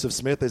to Joseph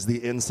Smith as the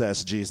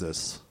incest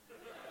Jesus.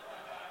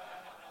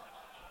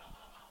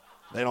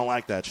 They don't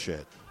like that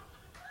shit.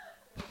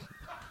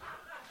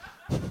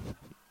 I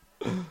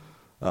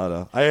don't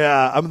know.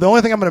 The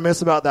only thing I'm going to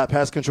miss about that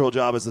pest control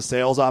job is the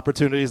sales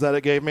opportunities that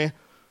it gave me.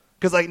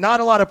 Because, like,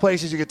 not a lot of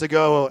places you get to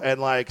go and,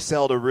 like,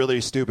 sell to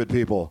really stupid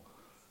people.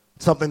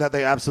 Something that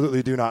they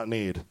absolutely do not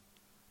need.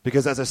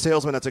 Because as a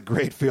salesman, that's a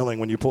great feeling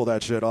when you pull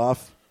that shit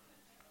off.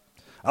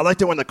 I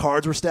liked it when the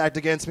cards were stacked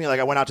against me. Like,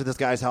 I went out to this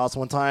guy's house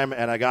one time,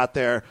 and I got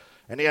there,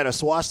 and he had a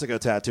swastika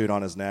tattooed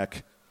on his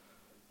neck.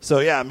 So,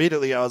 yeah,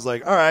 immediately I was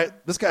like, all right,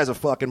 this guy's a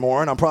fucking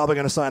moron. I'm probably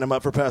going to sign him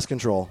up for pest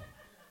control.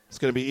 It's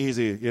going to be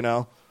easy,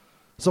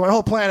 So my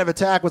whole plan of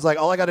attack was like,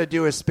 all I got to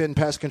do is spin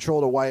pest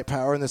control to white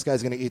power, and this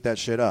guy's going to eat that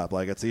shit up.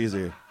 Like, it's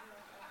easy.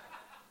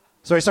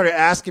 So he started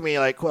asking me,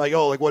 like,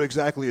 what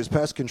exactly is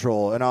pest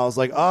control? And I was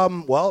like,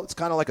 well, it's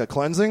kind of like a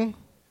cleansing.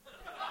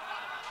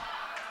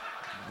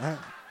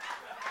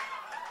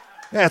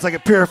 Yeah, it's like a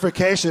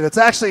purification. It's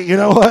actually, you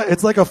know what?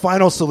 It's like a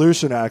final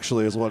solution,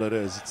 actually, is what it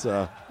is. It's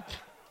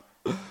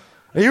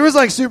he was,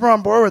 like, super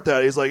on board with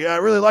that. He's like, yeah, I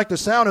really like the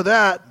sound of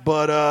that,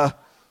 but I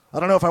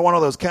don't know if I want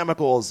all those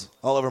chemicals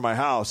all over my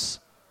house.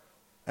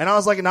 And I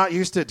was, like, not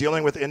used to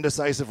dealing with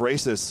indecisive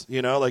racists,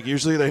 Like,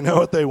 usually they know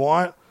what they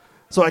want.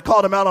 So I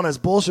called him out on his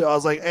bullshit. I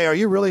was like, hey, are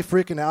you really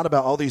freaking out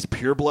about all these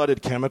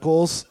pure-blooded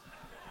chemicals?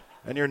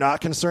 And you're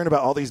not concerned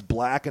about all these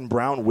black and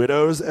brown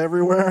widows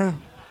everywhere?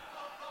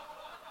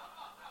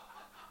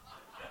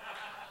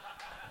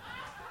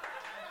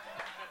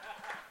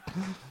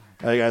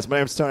 Hey, guys, my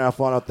name's Tony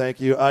Alfano. Thank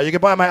you. You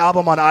can buy my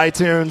album on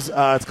iTunes.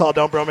 It's called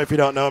Don't Bro Me If You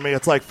Don't Know Me.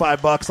 It's like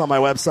 $5 on my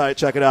website.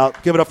 Check it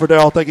out. Give it up for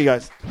Daryl. Thank you,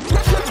 guys.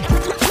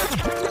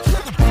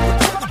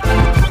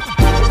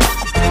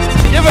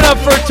 Give it up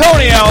for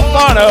Tony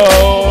Alfano.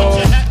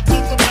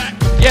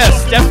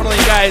 Yes, definitely,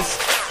 guys.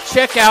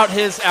 Check out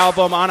his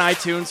album on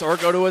iTunes or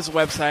go to his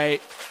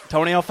website,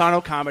 Tony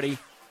Alfano Comedy.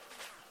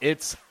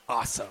 It's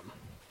awesome.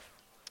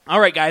 All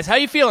right, guys, how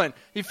you feeling?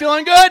 You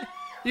feeling good?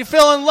 You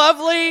feeling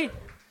lovely?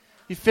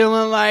 You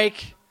feeling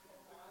like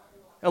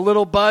a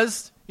little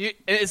buzzed?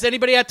 Is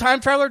anybody at Time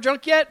Traveler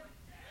Drunk yet?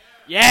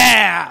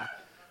 Yeah.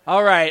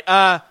 All right.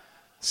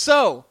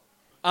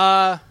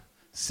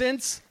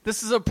 Since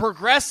this is a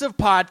progressive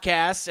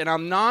podcast and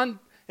I'm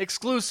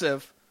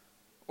non-exclusive,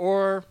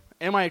 or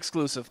am I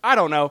exclusive? I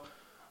don't know.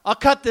 I'll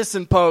cut this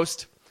in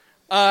post.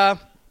 I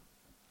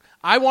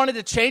wanted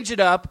to change it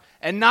up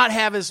and not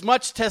have as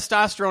much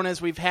testosterone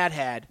as we've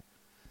had.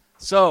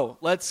 So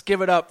let's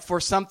give it up for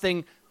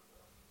something.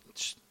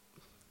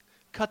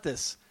 Cut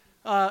this.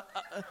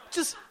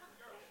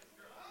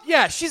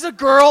 Yeah, she's a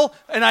girl,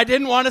 and I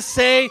didn't want to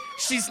say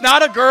she's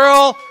not a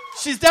girl.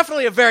 She's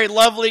definitely a very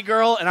lovely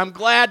girl, and I'm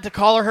glad to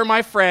call her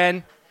my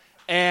friend.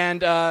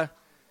 And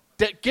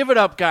give it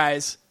up,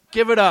 guys.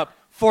 Give it up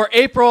for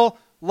April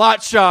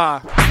Lotshaw.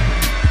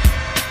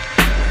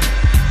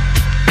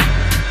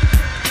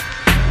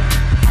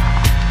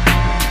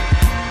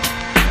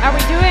 How are we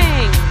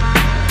doing?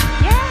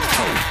 Yeah.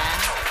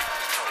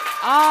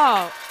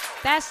 Oh,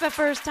 that's the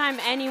first time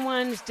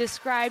anyone's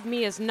described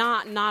me as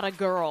not a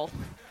girl.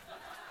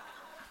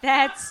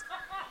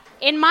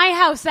 In my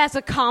house, that's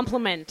a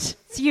compliment.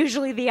 It's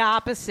usually the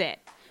opposite.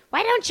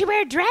 Why don't you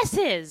wear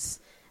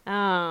dresses?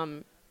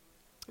 Oh,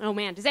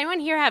 man. Does anyone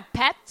here have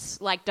pets,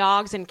 like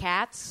dogs and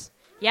cats?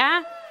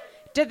 Yeah?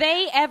 Do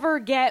they ever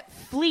get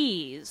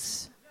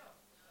fleas?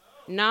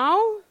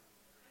 No?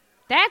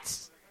 I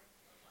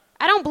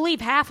don't believe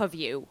half of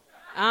you.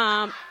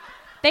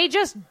 They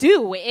just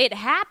do. It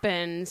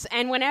happens.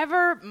 And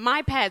whenever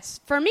my pets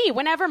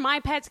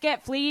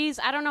get fleas,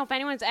 I don't know if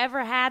anyone's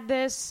ever had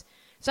this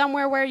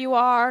somewhere where you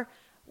are,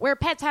 where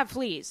pets have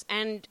fleas,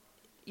 and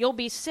you'll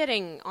be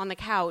sitting on the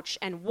couch,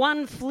 and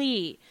one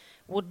flea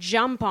will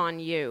jump on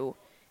you,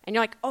 and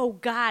you're like, oh,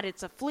 God,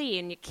 it's a flea,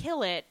 and you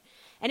kill it.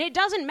 And it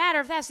doesn't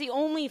matter if that's the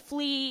only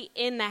flea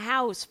in the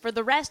house. For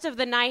the rest of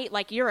the night,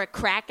 like you're a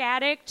crack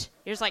addict,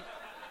 you're just like...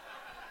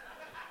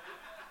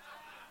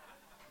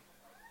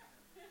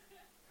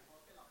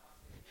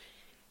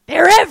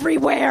 They're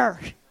everywhere.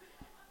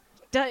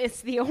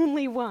 It's the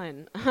only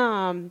one.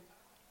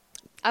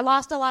 I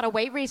lost a lot of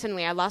weight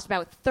recently. I lost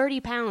about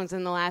 30 pounds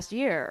in the last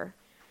year.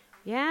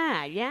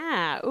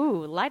 Yeah.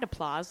 Ooh, light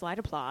applause.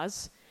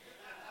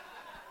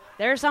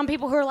 There are some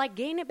people who are like,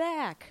 gain it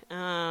back.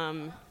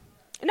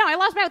 No, I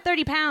lost about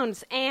 30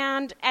 pounds,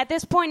 and at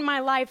this point in my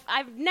life,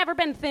 I've never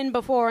been thin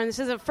before, and this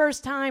is the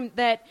first time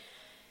that,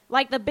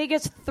 like, the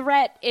biggest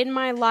threat in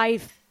my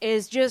life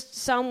is just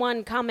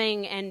someone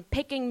coming and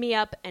picking me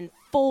up and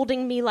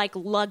folding me like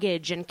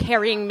luggage and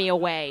carrying me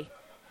away.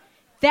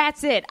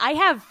 That's it. I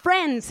have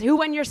friends who,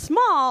 when you're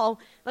small,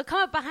 they'll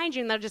come up behind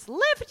you and they'll just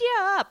lift you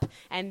up,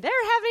 and they're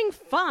having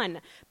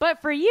fun.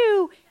 But for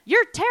you,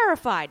 you're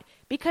terrified,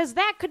 because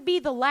that could be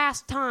the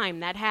last time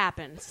that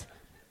happens.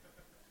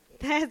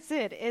 That's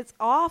it. It's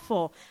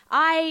awful.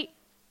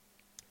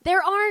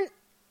 There aren't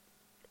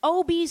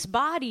obese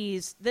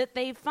bodies that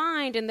they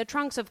find in the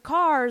trunks of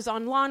cars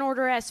on Law &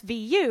 Order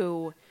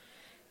SVU.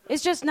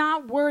 It's just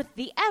not worth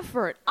the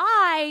effort.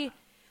 I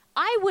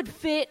would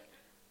fit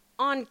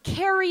on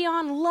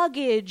carry-on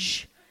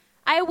luggage.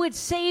 I would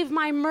save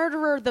my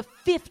murderer the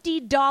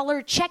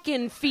 $50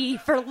 check-in fee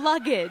for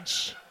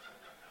luggage.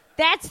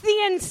 That's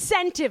the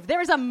incentive.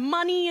 There's a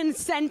money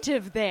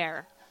incentive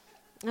there.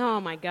 Oh,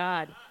 my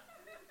God.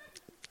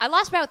 I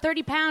lost about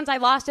 30 pounds. I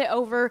lost it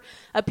over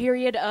a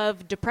period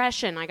of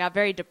depression. I got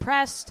very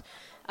depressed.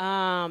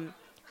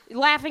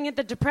 Laughing at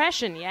the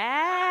depression.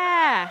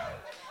 Yeah.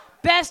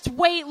 Best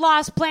weight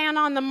loss plan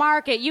on the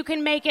market. You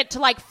can make it to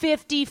like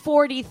 50,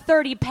 40,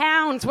 30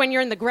 pounds when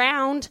you're in the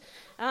ground.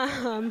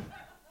 No,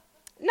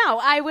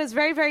 I was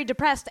very, very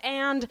depressed,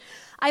 and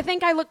I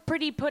think I look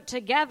pretty put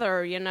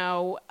together, you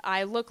know.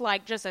 I look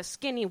like just a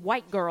skinny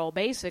white girl,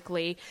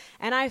 basically,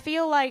 and I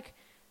feel like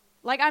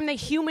I'm the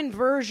human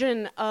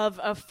version of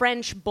a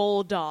French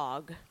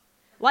bulldog.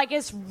 Like,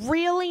 it's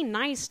really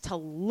nice to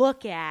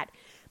look at,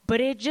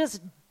 but it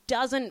just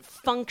doesn't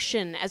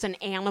function as an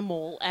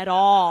animal at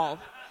all.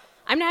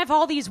 I'm going to have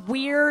all these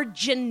weird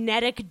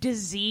genetic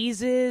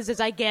diseases as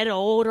I get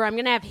older. I'm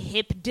going to have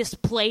hip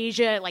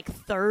dysplasia at like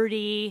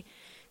 30.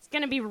 It's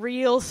going to be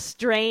real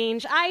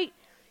strange.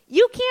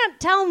 You can't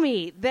tell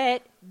me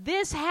that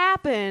this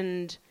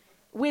happened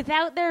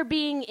without there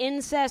being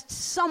incest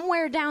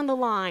somewhere down the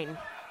line.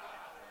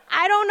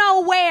 I don't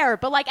know where,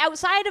 but like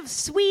outside of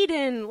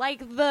Sweden, like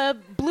the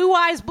blue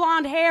eyes,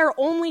 blonde hair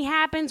only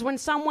happens when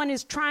someone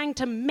is trying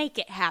to make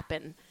it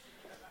happen.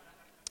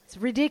 It's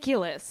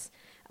ridiculous.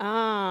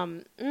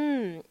 I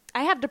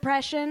have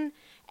depression,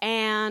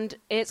 and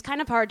it's kind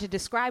of hard to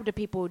describe to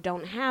people who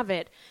don't have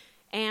it.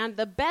 And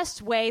the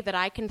best way that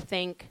I can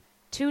think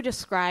to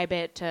describe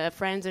it to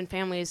friends and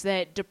family is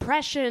that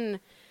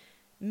depression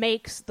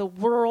makes the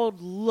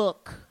world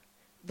look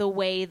the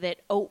way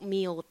that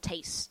oatmeal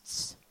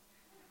tastes.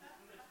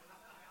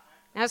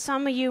 Now,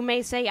 some of you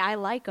may say, I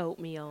like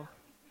oatmeal.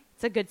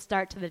 It's a good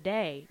start to the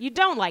day. You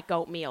don't like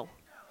oatmeal.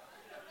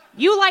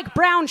 You like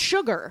brown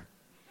sugar.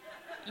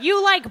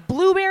 You like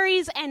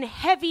blueberries and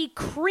heavy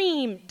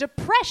cream.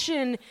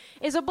 Depression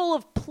is a bowl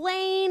of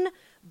plain,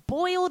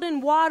 boiled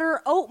in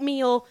water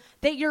oatmeal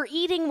that you're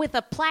eating with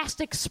a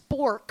plastic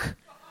spork.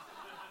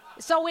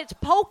 So it's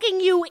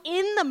poking you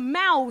in the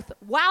mouth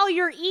while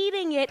you're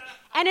eating it,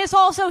 and it's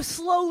also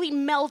slowly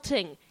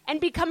melting and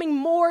becoming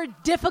more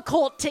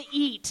difficult to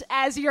eat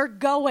as you're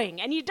going,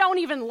 and you don't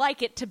even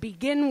like it to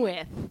begin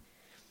with.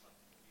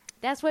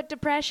 That's what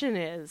depression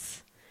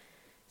is.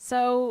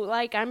 So,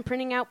 like, I'm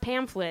printing out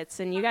pamphlets,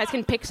 and you guys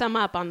can pick some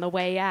up on the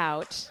way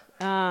out.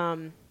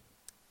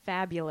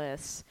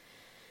 Fabulous.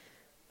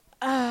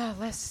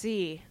 Let's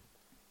see.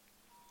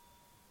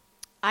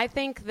 I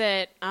think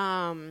that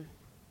I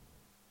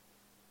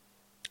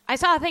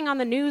saw a thing on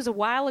the news a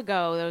while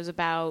ago that was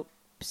about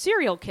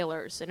serial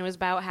killers, and it was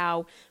about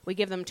how we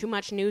give them too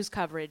much news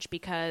coverage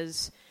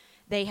because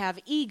they have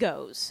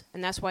egos,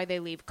 and that's why they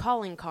leave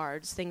calling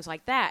cards, things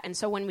like that. And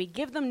so when we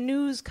give them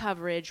news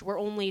coverage, we're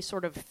only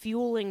sort of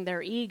fueling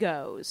their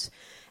egos.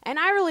 And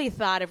I really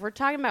thought, if we're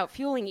talking about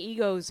fueling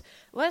egos,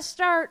 let's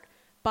start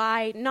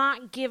by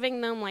not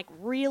giving them, like,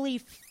 really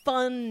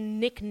fun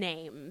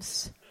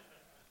nicknames.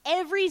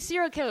 Every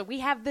serial killer, we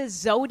have the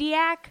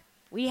Zodiac,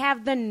 we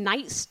have the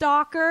Night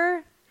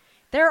Stalker.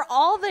 They're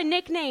all the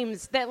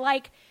nicknames that,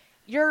 like,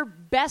 your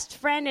best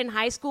friend in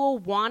high school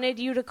wanted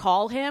you to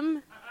call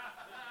him.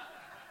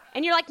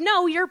 And you're like,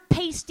 no, you're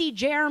Pasty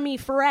Jeremy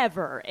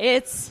forever.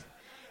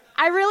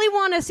 I really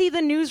want to see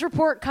the news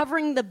report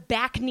covering the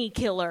Backney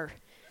killer.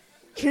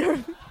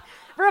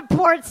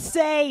 Reports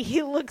say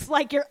he looks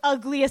like your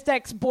ugliest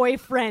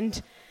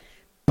ex-boyfriend,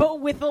 but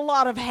with a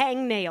lot of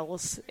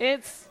hangnails.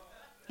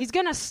 He's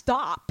going to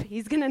stop.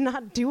 He's going to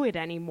not do it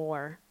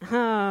anymore.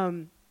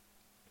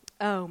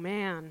 Oh,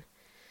 man.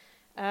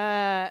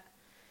 I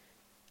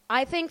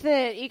think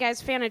that you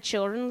guys fan of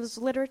children's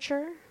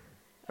literature?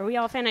 Are we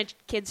all fan of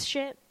kids'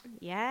 shit?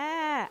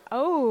 Yeah.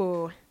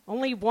 Oh,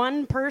 only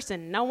one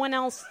person. No one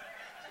else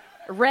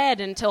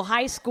read until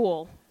high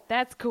school.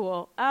 That's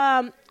cool.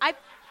 Yeah?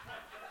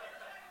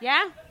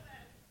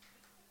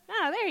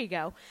 Oh, there you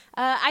go.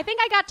 I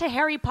think I got to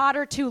Harry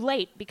Potter too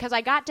late, because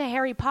I got to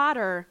Harry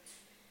Potter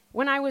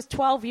when I was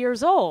 12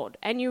 years old.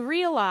 And you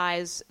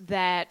realize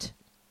that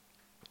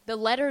the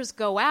letters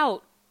go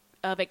out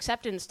of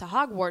acceptance to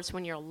Hogwarts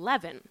when you're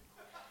 11.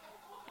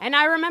 And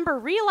I remember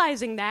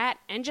realizing that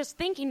and just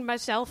thinking to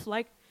myself,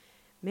 like,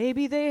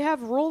 maybe they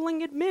have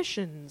rolling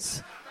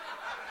admissions.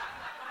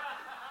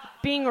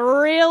 Being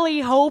really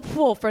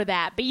hopeful for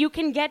that. But you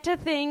can get to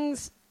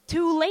things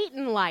too late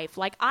in life.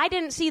 Like, I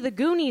didn't see the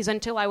Goonies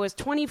until I was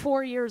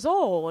 24 years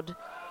old.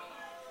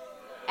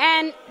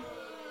 And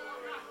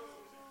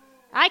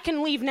I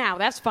can leave now.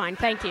 That's fine.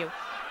 Thank you.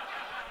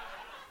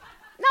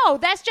 No,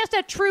 that's just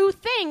a true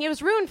thing. It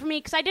was ruined for me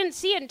because I didn't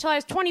see it until I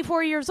was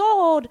 24 years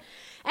old.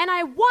 And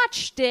I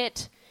watched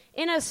it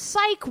in a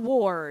psych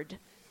ward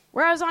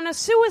where I was on a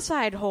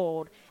suicide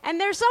hold. And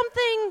there's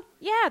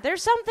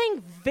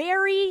something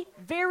very,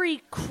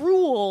 very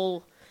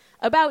cruel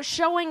about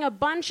showing a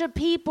bunch of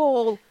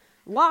people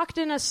locked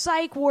in a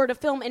psych ward, a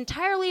film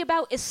entirely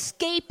about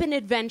escape and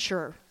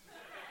adventure.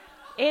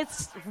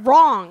 It's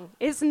wrong.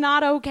 It's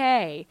not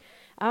okay.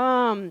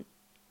 I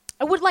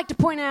would like to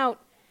point out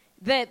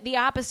that the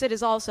opposite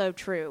is also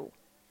true.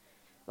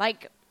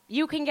 Like,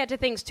 you can get to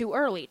things too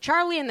early.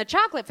 Charlie and the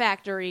Chocolate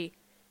Factory,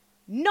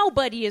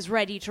 nobody is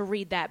ready to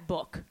read that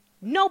book.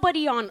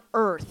 Nobody on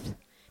earth.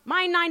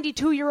 My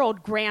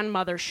 92-year-old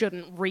grandmother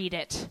shouldn't read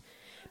it.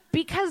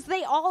 Because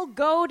they all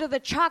go to the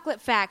chocolate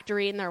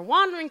factory and they're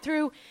wandering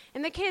through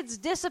and the kids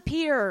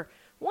disappear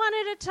one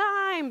at a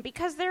time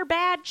because they're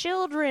bad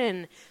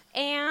children.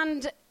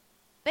 And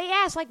they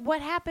ask, like,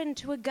 what happened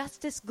to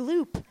Augustus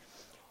Gloop?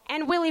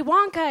 And Willy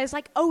Wonka is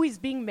like, oh, he's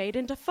being made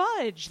into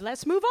fudge.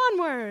 Let's move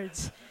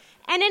onwards.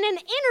 And in an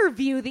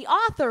interview, the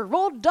author,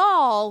 Roald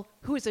Dahl,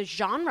 who is a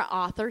genre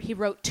author, he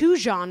wrote 2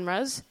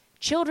 genres,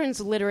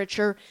 children's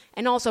literature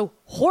and also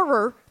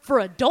horror for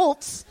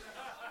adults.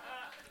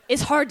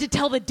 It's hard to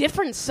tell the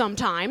difference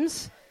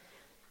sometimes.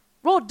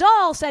 Roald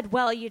Dahl said,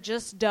 well, you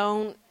just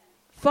don't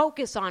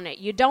focus on it.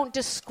 You don't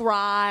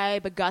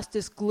describe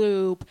Augustus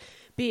Gloop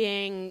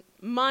being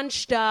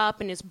munched up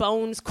and his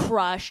bones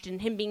crushed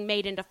and him being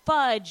made into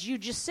fudge. You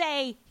just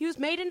say he was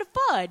made into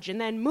fudge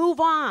and then move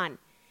on.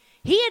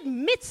 He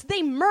admits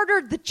they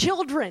murdered the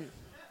children.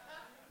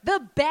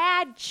 The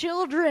bad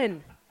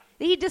children.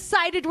 He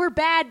decided were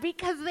bad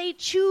because they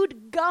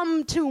chewed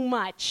gum too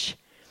much.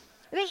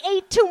 They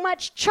ate too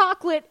much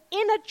chocolate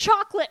in a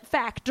chocolate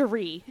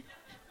factory.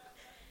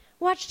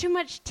 Watched too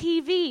much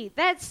TV.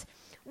 That's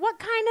what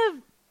kind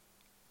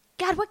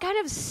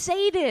of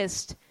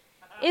sadist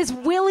is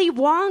Willy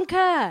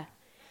Wonka?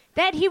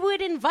 That he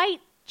would invite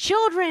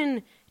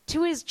children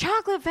to his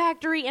chocolate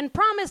factory and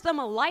promise them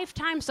a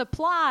lifetime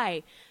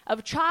supply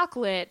of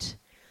chocolate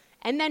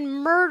and then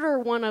murder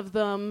one of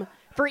them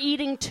for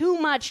eating too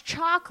much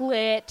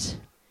chocolate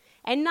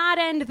and not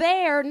end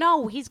there.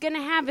 No, he's going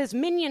to have his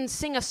minions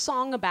sing a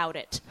song about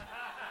it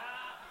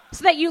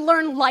so that you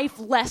learn life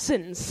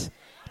lessons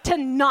to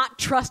not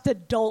trust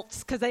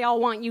adults because they all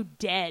want you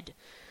dead.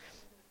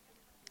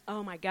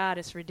 Oh, my God,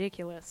 it's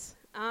ridiculous.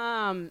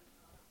 I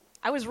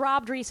was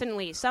robbed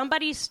recently.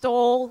 Somebody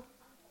stole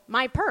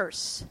my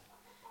purse.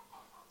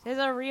 This is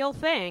a real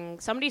thing.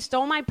 Somebody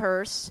stole my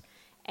purse,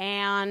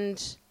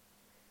 and,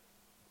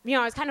 you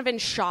know, I was kind of in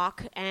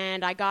shock,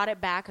 and I got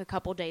it back a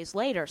couple days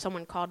later.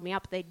 Someone called me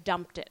up. They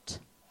dumped it,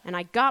 and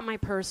I got my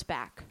purse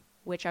back,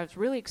 which I was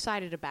really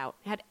excited about.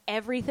 It had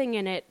everything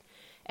in it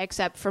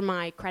except for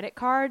my credit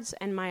cards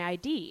and my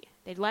ID.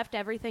 They'd left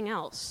everything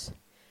else.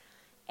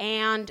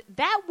 And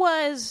that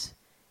was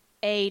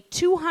a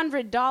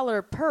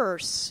 $200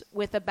 purse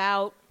with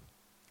about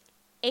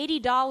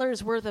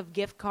 $80 worth of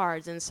gift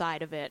cards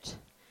inside of it.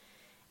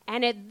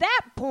 And at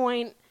that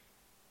point,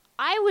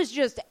 I was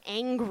just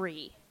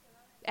angry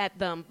at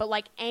them, but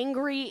like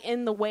angry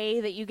in the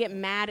way that you get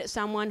mad at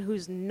someone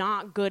who's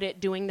not good at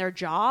doing their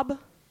job.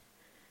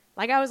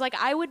 Like, I was like,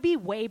 I would be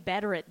way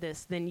better at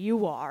this than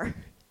you are.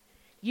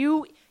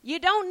 You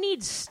don't need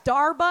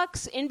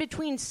Starbucks in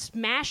between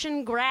smash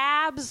and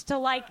grabs to,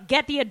 like,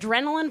 get the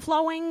adrenaline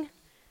flowing.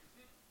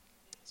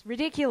 It's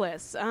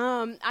ridiculous.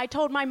 I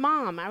told my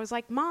mom, I was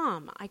like,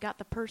 Mom, I got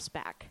the purse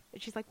back.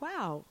 And she's like,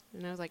 wow.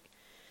 And I was like,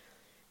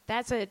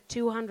 that's a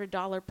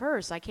 $200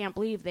 purse. I can't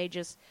believe they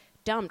just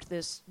dumped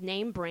this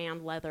name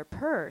brand leather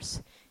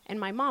purse. And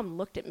my mom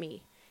looked at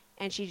me,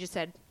 and she just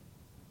said,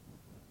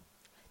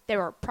 they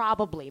were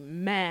probably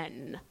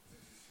men.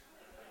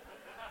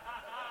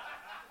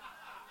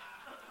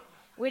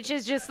 Which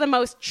is just the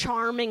most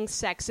charming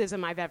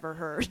sexism I've ever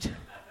heard.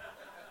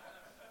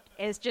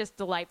 It's just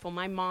delightful.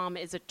 My mom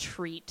is a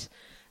treat.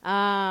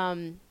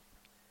 What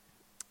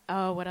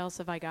else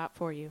have I got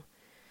for you?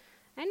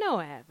 I know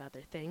I have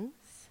other things.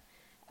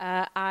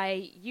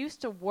 I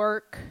used to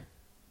work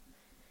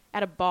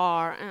at a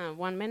bar.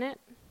 1 minute?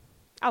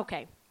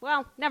 Okay.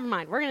 Well, never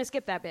mind. We're going to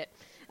skip that bit.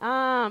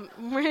 We're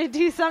going to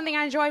do something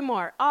I enjoy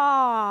more.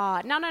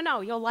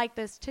 No. You'll like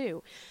this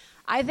too.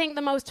 I think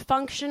the most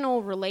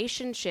functional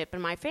relationship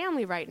in my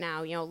family right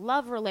now,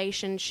 love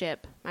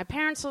relationship. My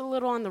parents are a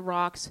little on the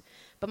rocks,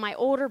 but my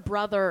older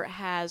brother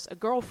has a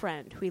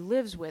girlfriend who he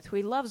lives with, who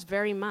he loves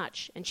very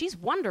much, and she's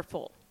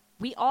wonderful.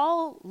 we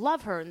all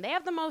love her, and they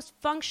have the most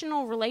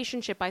functional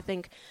relationship, I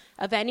think,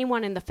 of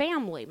anyone in the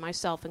family,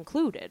 myself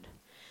included.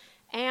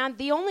 And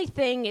the only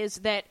thing is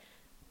that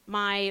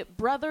my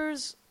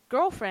brother's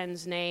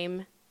girlfriend's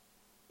name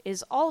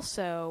is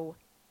also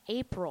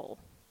April,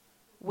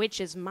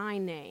 which is my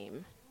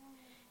name.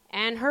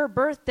 And her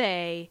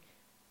birthday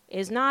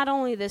is not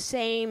only the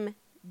same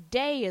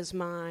day as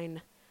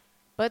mine,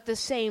 but the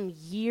same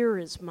year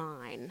as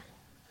mine.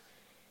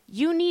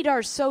 You need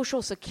our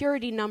social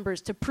security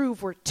numbers to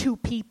prove we're two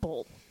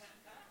people.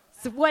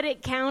 It's what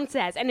it counts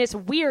as. And it's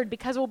weird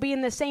because we'll be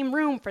in the same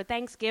room for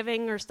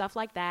Thanksgiving or stuff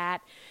like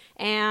that.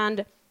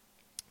 And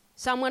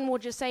someone will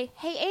just say,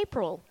 "Hey,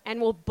 April,"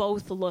 and we'll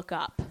both look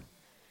up.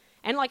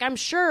 And, like, I'm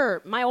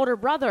sure my older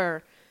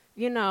brother,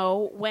 you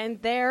know, when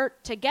they're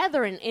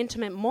together in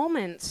intimate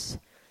moments,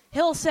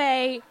 he'll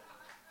say,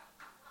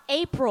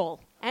 "April,"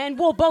 and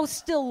we'll both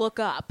still look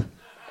up.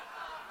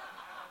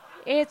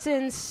 It's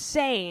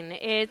insane.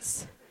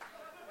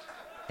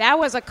 That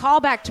was a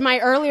callback to my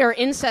earlier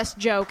incest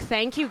joke.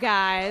 Thank you,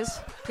 guys.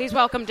 Please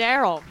welcome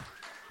Daryl.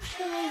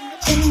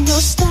 In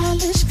your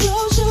stylish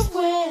clothes you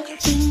wear,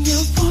 when you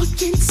walk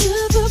into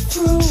the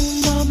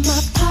room, all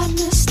my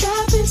partners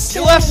stop and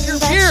stare. You left your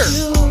beer.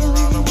 You.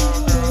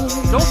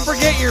 Don't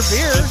forget your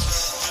beer.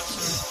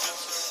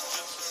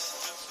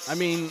 I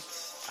mean,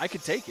 I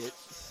could take it.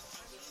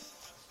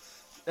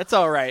 That's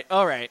all right.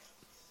 All right.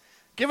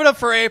 Give it up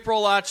for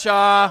April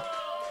Lacha.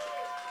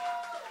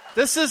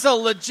 This is a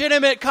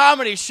legitimate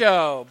comedy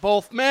show.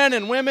 Both men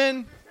and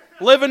women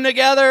living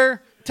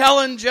together,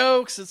 telling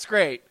jokes. It's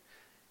great.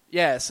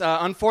 Yes,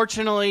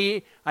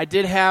 unfortunately, I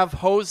did have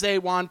Jose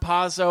Juan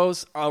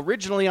Pazos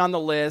originally on the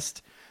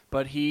list,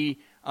 but he,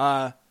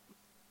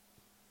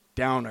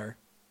 downer.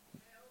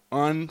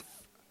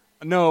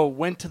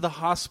 Went to the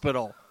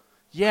hospital.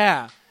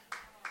 Yeah.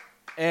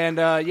 And,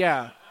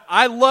 yeah.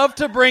 I love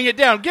to bring it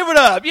down. Give it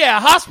up. Yeah,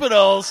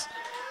 hospitals.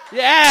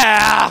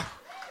 Yeah.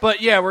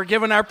 But, yeah, we're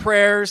giving our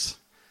prayers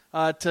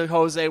to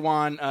Jose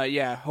Juan.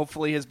 Yeah,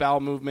 hopefully his bowel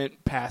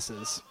movement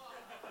passes.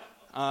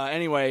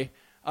 Anyway,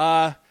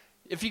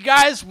 if you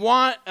guys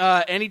want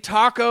any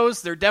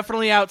tacos, they're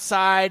definitely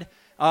outside.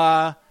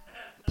 Plug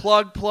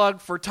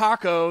for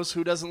tacos.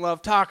 Who doesn't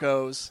love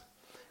tacos?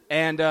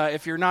 And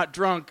if you're not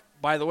drunk,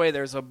 by the way,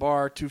 there's a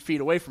bar 2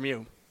 feet away from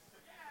you.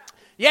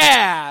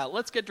 Yeah,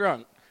 let's get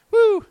drunk.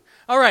 Woo!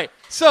 All right,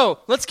 so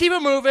let's keep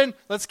it moving.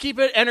 Let's keep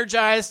it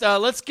energized.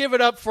 Let's give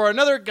it up for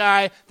another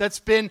guy that's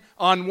been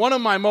on one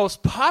of my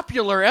most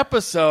popular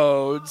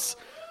episodes.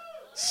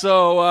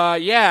 So,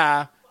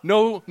 yeah,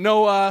 no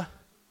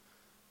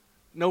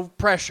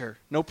pressure.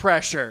 No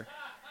pressure.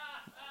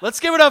 Let's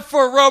give it up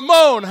for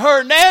Ramon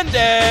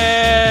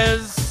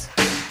Hernandez.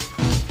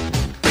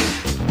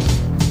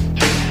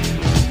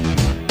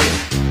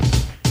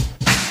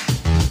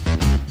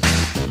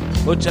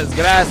 Muchas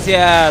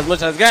gracias.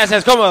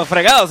 ¿Cómo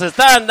fregados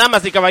están,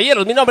 damas y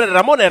caballeros? Mi nombre es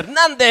Ramón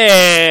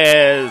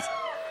Hernández.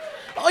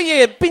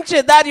 Oye,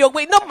 pinche Dario,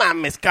 güey, no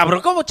mames,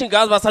 cabrón. ¿Cómo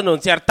chingados vas a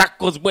anunciar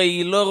tacos,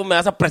 güey, y luego me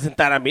vas a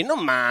presentar a mí? No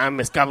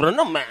mames, cabrón,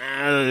 no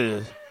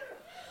mames.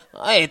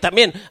 Ay,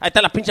 también, ahí está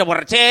la pinche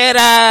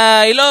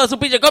borrachera. Y luego su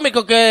pinche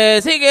cómico que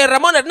sigue,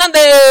 Ramón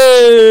Hernández.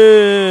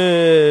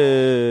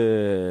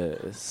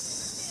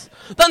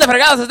 ¿Dónde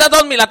fregados están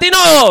todos mis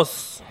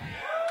latinos?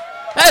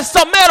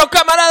 ¡Eso mero,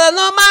 camarada!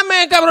 ¡No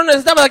mames, cabrones!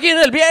 Estamos aquí en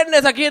el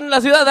viernes, aquí en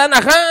la ciudad de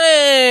Anaheim.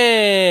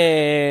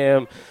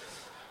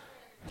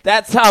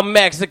 That's how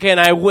Mexican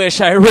I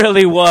wish I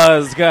really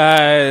was,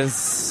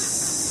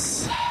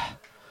 guys.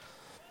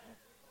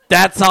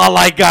 That's all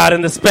I got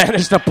in the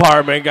Spanish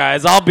department,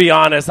 guys. I'll be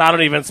honest, I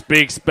don't even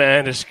speak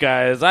Spanish,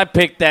 guys. I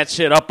picked that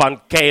shit up on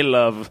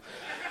K-Love.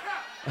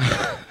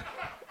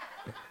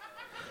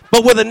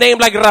 But with a name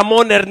like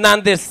Ramon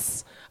Hernandez,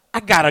 I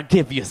gotta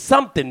give you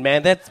something,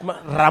 man. That's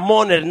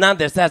Ramon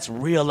Hernandez. That's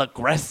real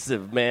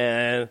aggressive,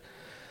 man.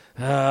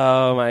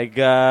 Oh, my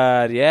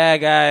God. Yeah,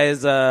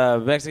 guys.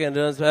 Mexican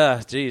doing...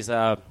 Jeez.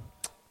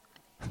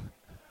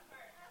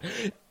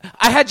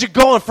 I had you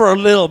going for a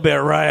little bit,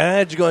 right? I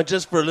had you going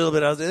just for a little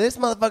bit. I was like, this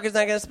motherfucker's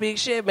not gonna speak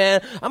shit,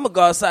 man. I'm gonna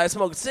go outside and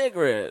smoke a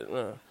cigarette.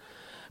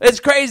 It's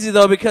crazy,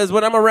 though, because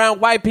when I'm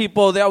around white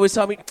people, they always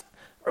tell me,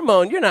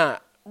 Ramon, you're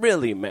not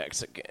really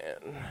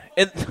Mexican.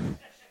 And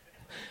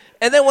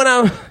then when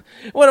I'm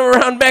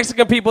around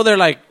Mexican people, they're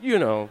like, you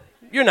know,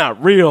 you're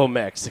not real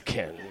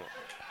Mexican.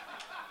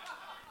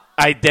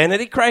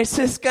 Identity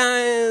crisis,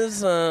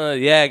 guys?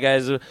 Yeah,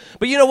 guys.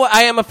 But you know what?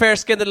 I am a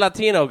fair-skinned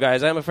Latino,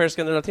 guys. I am a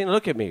fair-skinned Latino.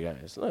 Look at me,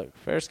 guys. Look,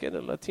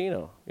 fair-skinned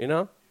Latino, you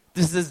know?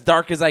 This is as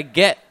dark as I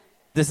get.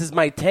 This is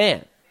my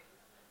tan.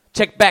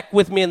 Check back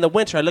with me in the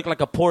winter. I look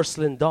like a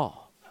porcelain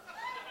doll.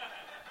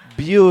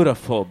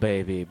 Beautiful,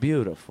 baby,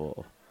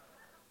 beautiful.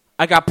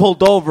 I got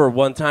pulled over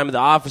one time, and the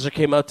officer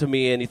came up to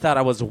me, and he thought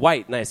I was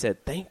white, and I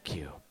said, thank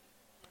you.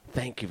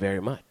 Thank you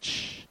very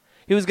much.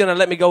 He was going to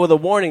let me go with a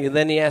warning, and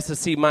then he asked to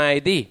see my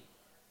ID.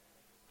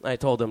 I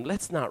told him,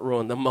 let's not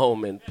ruin the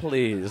moment,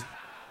 please.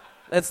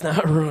 Let's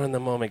not ruin the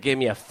moment. Gave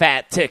me a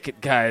fat ticket,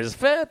 guys.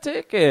 Fat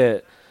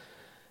ticket.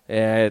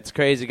 Yeah, it's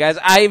crazy, guys.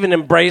 I even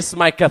embrace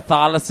my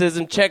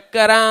Catholicism. Check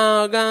it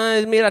out,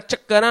 guys. Mira,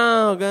 check it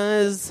out,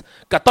 guys.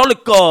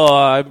 Católico.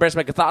 I embrace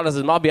my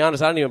Catholicism. I'll be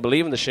honest, I don't even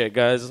believe in the shit,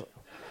 guys.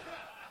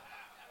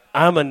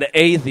 I'm an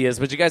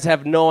atheist, but you guys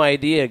have no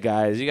idea,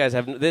 guys.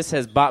 This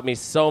has bought me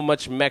so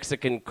much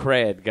Mexican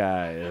cred,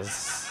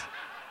 guys.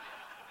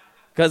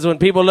 Because when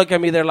people look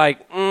at me, they're like,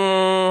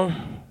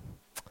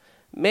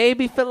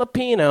 maybe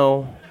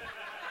Filipino.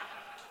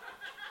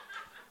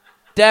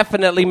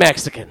 Definitely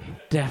Mexican.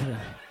 Definitely.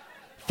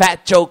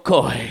 Fat Joe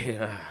Coy.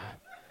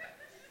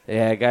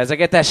 Yeah, guys, I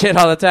get that shit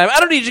all the time. I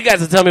don't need you guys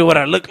to tell me what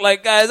I look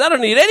like, guys. I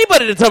don't need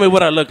anybody to tell me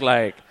what I look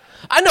like.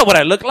 I know what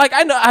I look like.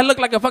 I know I look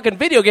like a fucking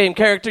video game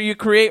character you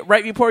create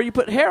right before you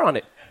put hair on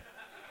it.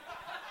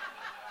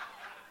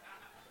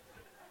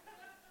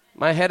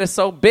 My head is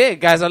so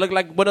big, guys. I look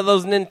like one of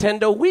those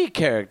Nintendo Wii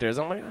characters.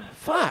 I'm like,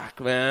 fuck,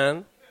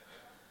 man.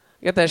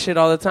 I get that shit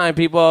all the time.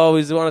 People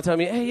always want to tell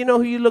me, hey, you know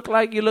who you look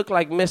like? You look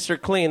like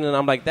Mr. Clean. And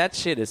I'm like, that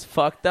shit is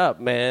fucked up,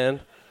 man.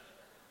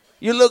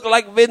 You look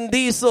like Vin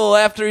Diesel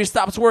after he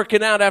stops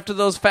working out after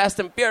those Fast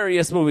and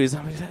Furious movies.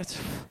 I mean,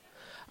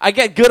 I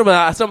get good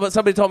about that.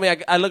 Somebody told me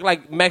I look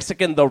like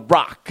Mexican The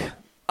Rock.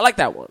 I like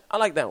that one. I'm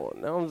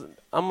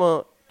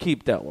going to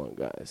keep that one,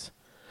 guys.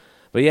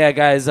 But yeah,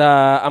 guys,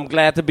 I'm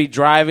glad to be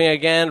driving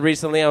again.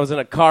 Recently, I was in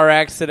a car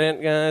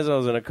accident, guys.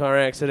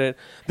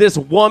 This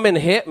woman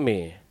hit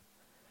me.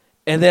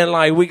 And then,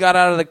 like, we got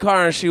out of the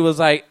car, and she was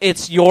like,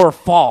 it's your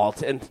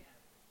fault. And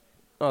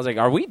I was like,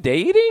 are we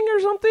dating or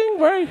something?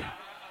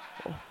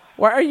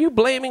 Why are you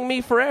blaming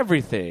me for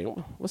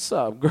everything? What's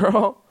up,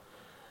 girl?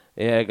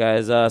 Yeah,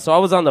 guys, so I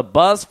was on the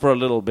bus for a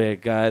little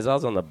bit, guys.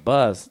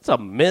 It's a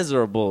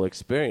miserable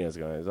experience,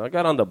 guys. I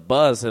got on the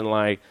bus, and,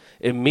 like,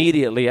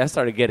 immediately I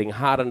started getting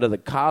hot under the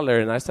collar,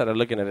 and I started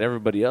looking at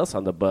everybody else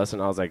on the bus,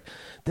 and I was like,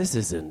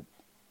 these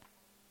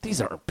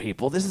aren't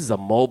people. This is a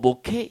mobile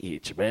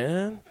cage,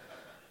 man.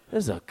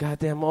 This is a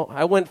goddamn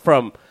I went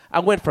from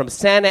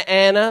Santa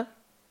Ana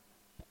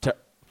to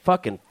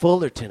fucking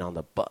Fullerton on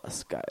the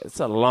bus, guys.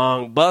 It's a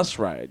long bus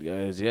ride,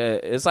 guys. Yeah,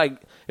 it's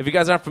like, if you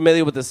guys aren't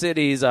familiar with the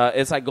cities,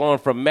 it's like going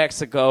from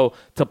Mexico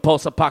to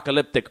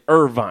post-apocalyptic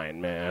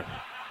Irvine, man.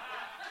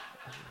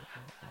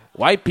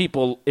 White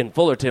people in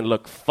Fullerton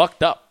look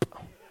fucked up.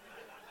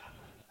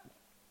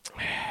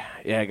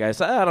 Yeah,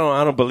 guys, I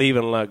don't believe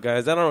in luck,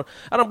 guys. I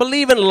don't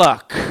believe in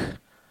luck.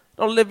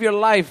 Don't live your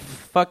life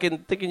fucking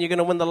thinking you're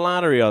gonna win the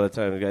lottery all the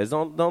time, guys.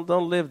 Don't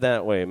live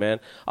that way, man.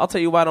 I'll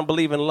tell you why I don't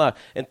believe in luck.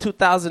 In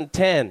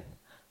 2010,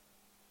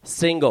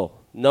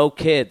 single, no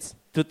kids.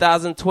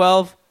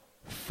 2012,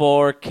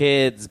 4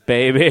 kids,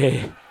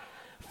 baby.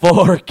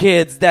 4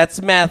 kids.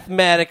 That's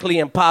mathematically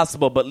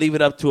impossible, but leave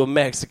it up to a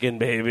Mexican,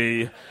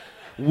 baby.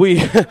 We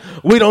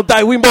don't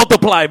die, we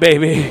multiply,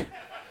 baby.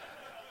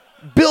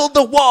 Build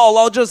the wall,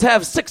 I'll just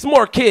have 6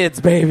 more kids,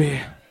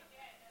 baby.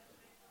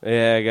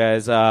 Yeah,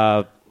 guys,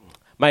 I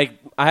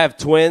have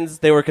twins.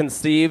 They were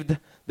conceived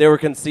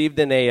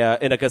in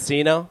a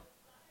casino.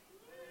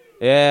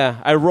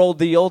 Yeah, I rolled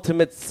the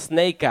ultimate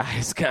snake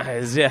eyes,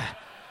 guys. Yeah,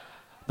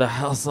 the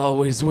house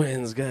always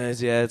wins,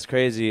 guys. Yeah, it's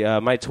crazy.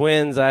 My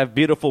twins, I have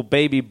beautiful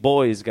baby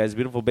boys, guys.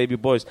 Beautiful baby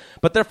boys,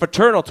 but they're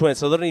fraternal twins,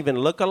 so they don't even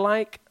look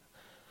alike.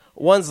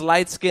 One's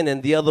light skinned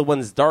and the other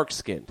one's dark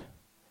skinned,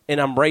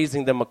 and I'm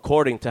raising them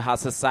according to how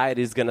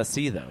society's gonna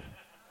see them.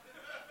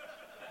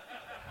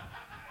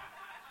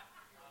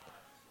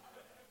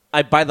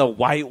 I buy the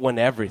white one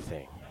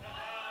everything.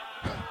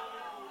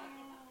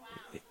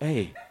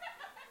 Hey,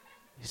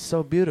 he's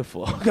so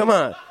beautiful. Come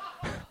on.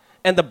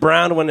 And the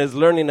brown one is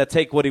learning to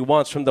take what he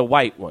wants from the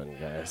white one,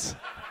 guys.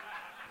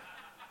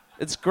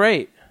 It's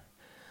great.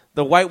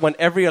 The white one,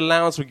 every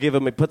allowance we give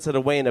him, he puts it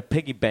away in a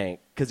piggy bank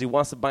because he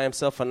wants to buy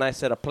himself a nice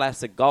set of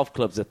plastic golf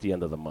clubs at the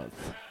end of the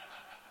month.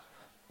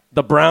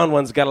 The brown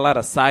one's got a lot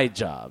of side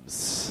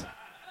jobs.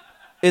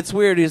 It's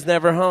weird, he's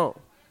never home.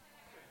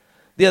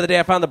 The other day,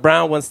 I found the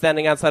brown one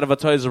standing outside of a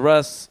Toys R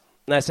Us,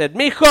 and I said,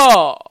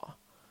 "Mijo,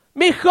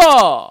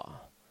 mijo,"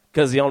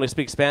 because he only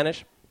speaks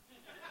Spanish.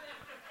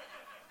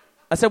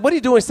 I said, "What are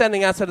you doing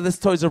standing outside of this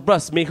Toys R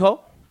Us,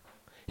 mijo?"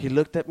 He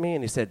looked at me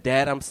and he said,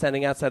 "Dad, I'm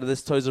standing outside of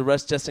this Toys R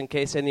Us just in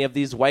case any of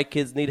these white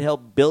kids need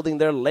help building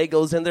their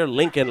Legos and their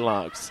Lincoln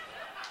Logs."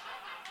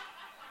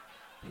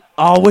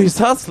 Always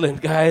hustling,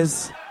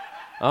 guys.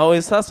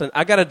 Always hustling.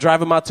 I got to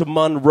drive him out to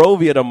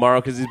Monrovia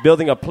tomorrow because he's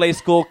building a play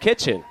school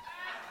kitchen.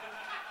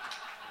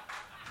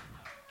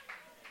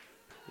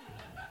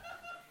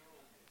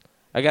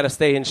 I got to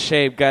stay in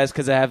shape, guys,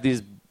 because I have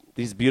these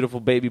beautiful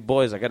baby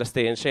boys. I got to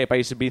stay in shape. I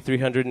used to be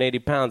 380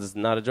 pounds. It's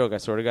not a joke. I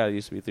swear to God, I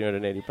used to be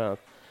 380 pounds.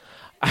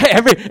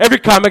 Every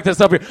comic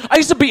that's up here, I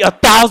used to be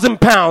 1,000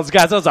 pounds,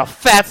 guys. I was a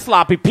fat,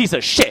 sloppy piece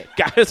of shit,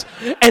 guys.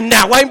 And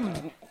now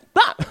I'm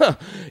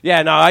not.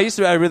 Yeah, no, I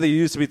really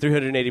used to be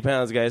 380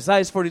 pounds, guys.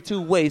 Size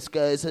 42 waist,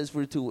 guys. Size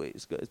 42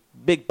 waist, guys.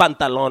 Big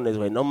pantalones,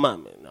 güey. No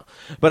mames, no.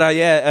 But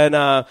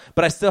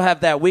but I still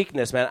have that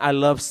weakness, man. I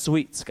love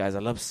sweets, guys. I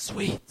love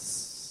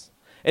sweets.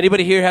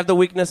 Anybody here have the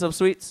weakness of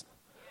sweets?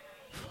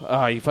 Oh,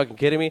 are you fucking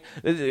kidding me?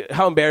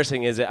 How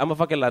embarrassing is it? I'm a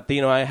fucking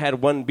Latino. I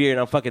had one beer and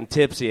I'm fucking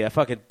tipsy. I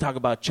fucking talk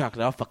about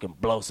chocolate. I'll fucking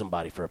blow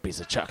somebody for a piece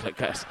of chocolate,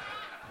 guys.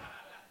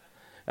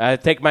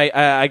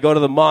 I go to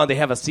the mall and they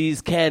have a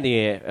See's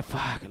candy.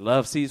 Fuck, I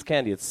love See's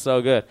candy. It's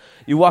so good.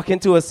 You walk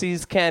into a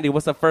See's candy,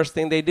 what's the first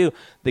thing they do?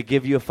 They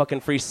give you a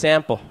fucking free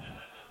sample.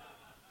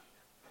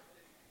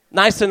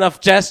 Nice enough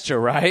gesture,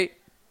 right?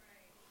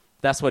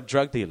 That's what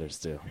drug dealers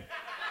do.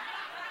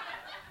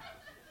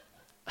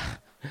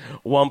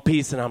 One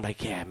piece, and I'm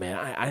like, yeah,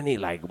 man, I need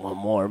like one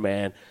more,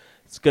 man.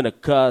 It's gonna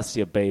cost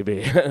you,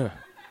 baby.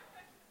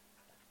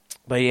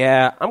 But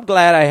yeah, I'm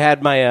glad I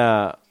had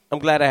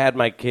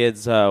my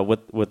kids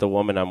with the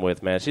woman I'm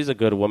with, man. She's a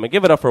good woman.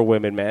 Give it up for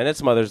women, man.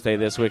 It's Mother's Day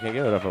this weekend.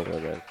 Give it up for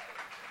women.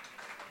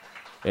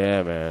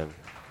 Yeah, man.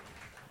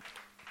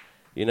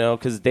 You know,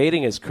 because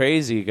dating is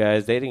crazy,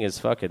 guys. Dating is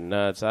fucking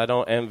nuts. I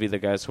don't envy the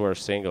guys who are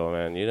single,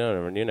 man. You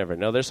never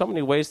know. There's so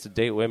many ways to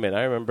date women.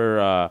 I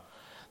remember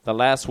the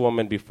last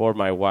woman before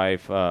my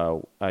wife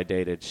I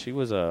dated, she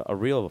was a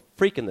real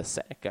freak in the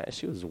sack, guys.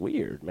 She was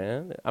weird,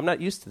 man. I'm not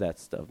used to that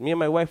stuff. Me and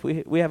my wife,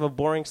 we have a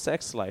boring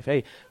sex life.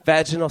 Hey,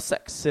 vaginal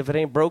sex. If it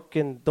ain't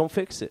broken, don't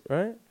fix it,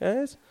 right,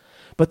 guys?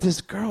 But this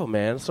girl,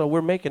 man, so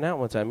we're making out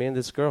one time, me and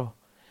this girl.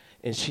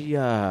 And she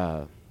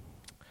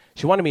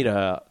wanted me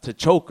to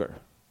choke her.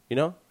 You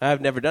know,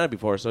 I've never done it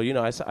before, so, you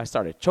know, I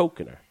started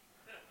choking her.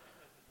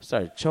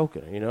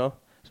 You know.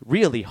 It's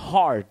really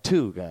hard,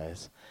 too,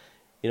 guys.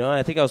 You know,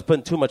 I think I was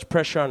putting too much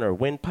pressure on her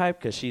windpipe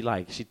because she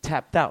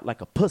tapped out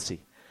like a pussy.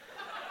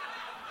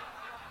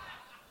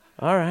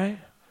 All right.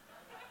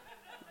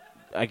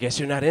 I guess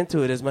you're not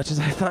into it as much as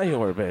I thought you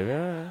were, baby. All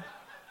right.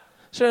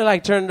 She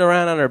turned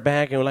around on her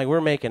back and we're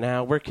making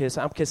out.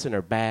 I'm kissing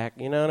her back.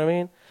 You know what I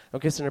mean?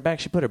 I'm kissing her back.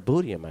 She put her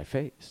booty in my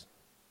face.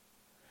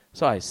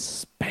 So I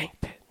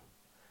spanked it.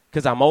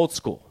 Because I'm old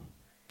school.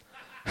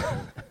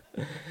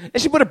 And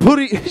she put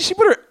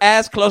her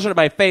ass closer to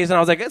my face, and I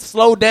was like,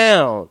 slow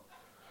down.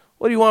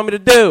 What do you want me to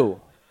do?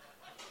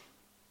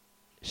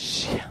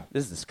 This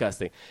is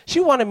disgusting. She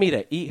wanted me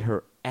to eat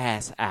her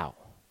ass out.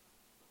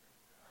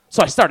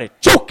 So I started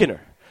choking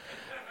her.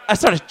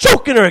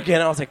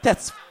 Again. I was like,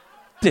 that's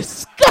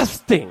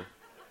disgusting.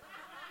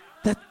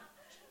 That's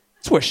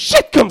where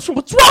shit comes from.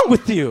 What's wrong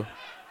with you?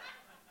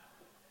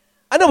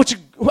 I know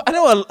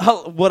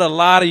what a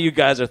lot of you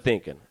guys are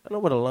thinking.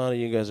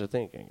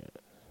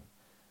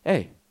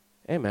 Hey,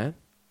 man.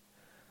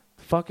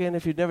 Fucking,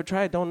 if you've never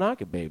tried, don't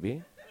knock it,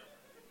 baby.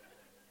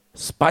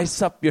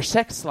 Spice up your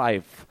sex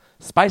life.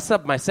 Spice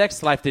up my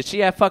sex life. Did she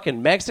have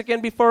fucking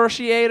Mexican before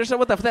she ate or something?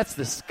 What the? That's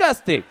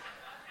disgusting.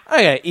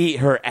 I gotta eat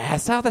her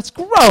ass out. That's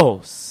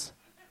gross.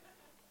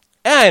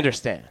 I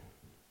understand.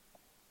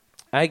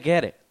 I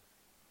get it.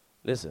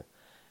 Listen,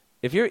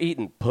 if you're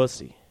eating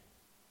pussy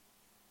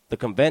the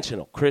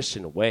conventional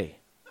Christian way,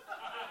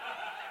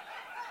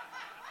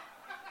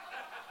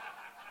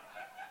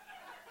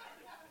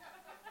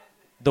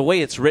 the way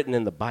it's written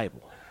in the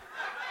Bible,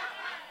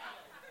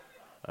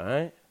 all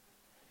right?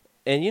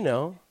 And, you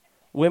know,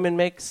 women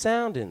make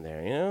sound in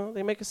there, you know?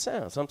 They make a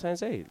sound. Sometimes,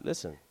 hey,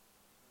 listen,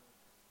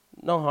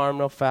 no harm,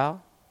 no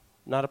foul,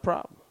 not a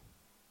problem.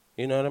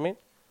 You know what I mean?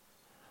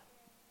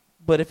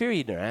 But if you're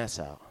eating her ass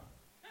out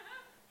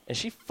and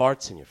she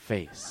farts in your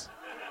face,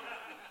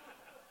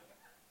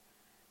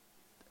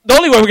 the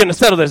only way we're going to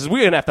settle this is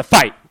we're going to have to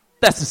fight.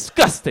 That's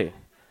disgusting.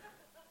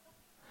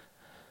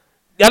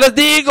 Ya les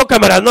digo,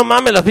 camaradas, no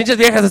mames, las pinches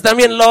viejas están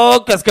bien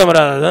locas,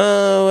 camaradas.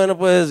 Ah, bueno,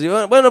 pues,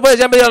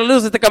 ya me dio la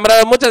luz este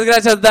camarada. Muchas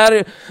gracias,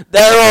 Daryl.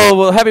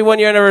 Well, happy 1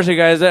 year anniversary,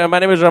 guys. My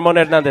name is Ramon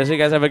Hernandez. You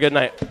guys have a good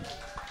night.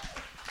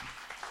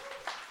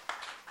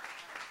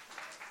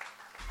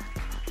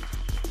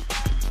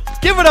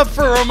 Give it up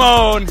for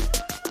Ramon.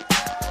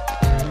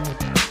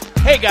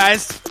 Hey,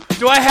 guys,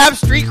 do I have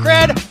street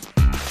cred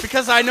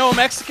because I know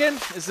Mexican?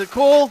 Is it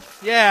cool?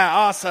 Yeah,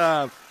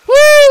 awesome.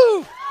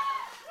 Woo!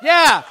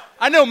 Yeah,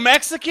 I know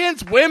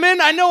Mexicans,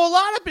 women. I know a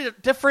lot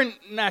of different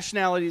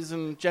nationalities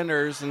and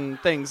genders and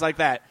things like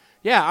that.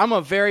 Yeah, I'm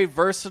a very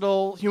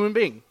versatile human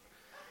being.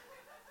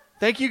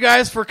 Thank you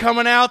guys for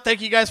coming out.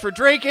 Thank you guys for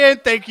drinking.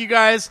 Thank you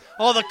guys,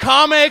 all the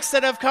comics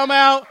that have come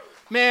out.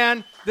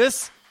 Man,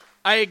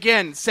 I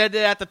again said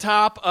it at the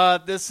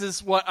top. This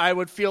is what I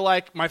would feel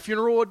like my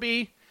funeral would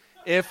be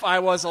if I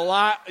was a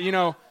lot, you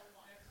know.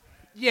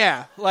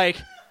 Yeah, like,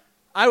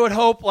 I would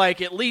hope,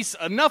 like, at least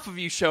enough of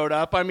you showed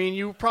up. I mean,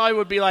 you probably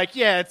would be like,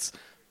 yeah,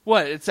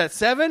 it's at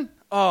 7?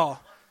 Oh,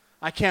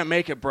 I can't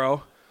make it,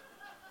 bro.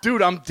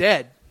 Dude, I'm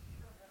dead.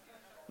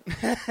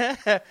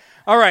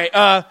 All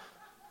right,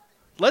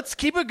 let's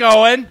keep it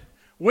going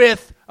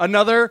with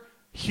another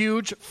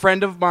huge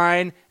friend of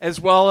mine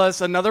as well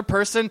as another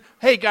person.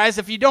 Hey, guys,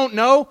 if you don't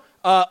know,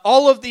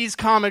 all of these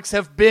comics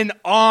have been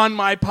on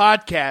my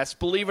podcast,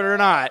 believe it or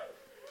not.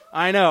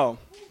 I know.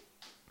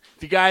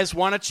 If you guys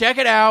want to check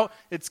it out,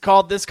 it's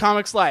called This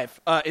Comics Life,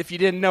 if you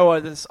didn't know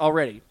this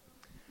already.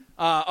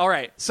 All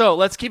right, so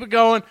let's keep it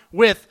going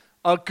with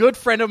a good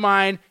friend of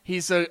mine.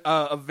 He's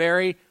a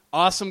very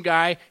awesome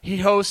guy. He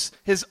hosts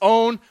his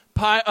own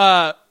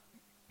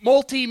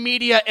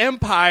multimedia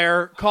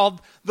empire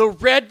called the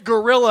Red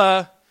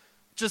Gorilla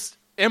just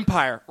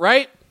Empire,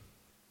 right?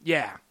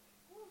 Yeah.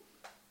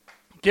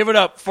 Give it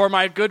up for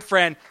my good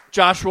friend,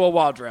 Joshua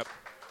Waldrop.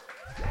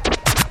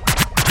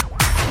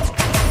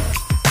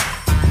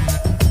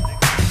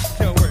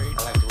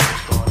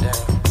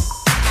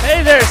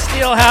 Hey there,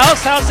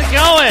 Steelhouse. How's it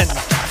going?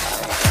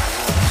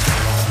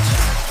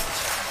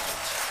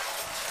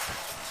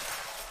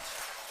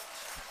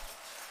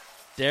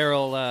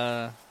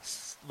 Daryl,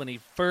 when he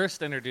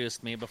first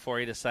introduced me, before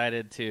he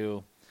decided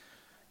to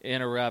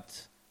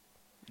interrupt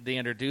the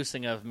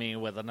introducing of me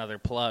with another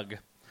plug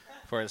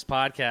for his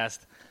podcast,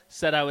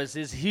 said I was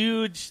a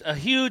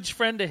huge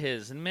friend of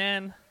his. And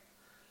man,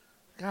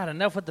 God,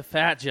 enough with the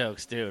fat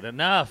jokes, dude.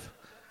 Enough.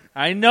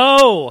 I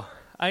know.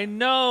 I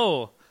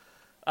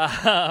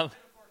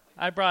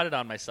brought it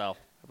on myself.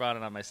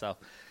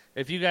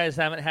 If you guys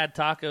haven't had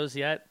tacos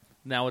yet,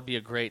 now would be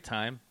a great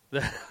time.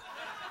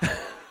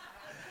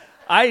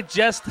 I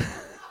just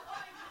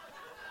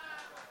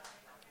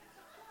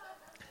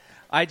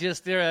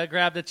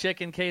grabbed a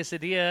chicken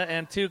quesadilla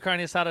and 2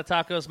 carne asada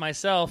tacos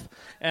myself.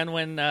 And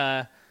when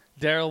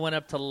Daryl went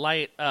up to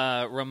light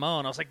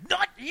Ramon, I was like,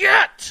 not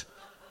yet!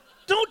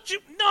 Don't you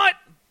not?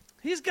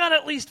 He's got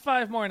at least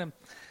 5 more in him.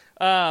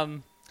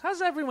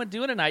 How's everyone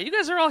doing tonight? You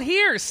guys are all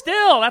here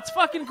still. That's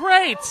fucking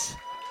great.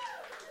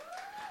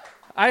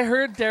 I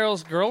heard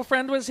Daryl's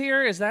girlfriend was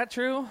here. Is that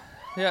true?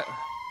 Yeah.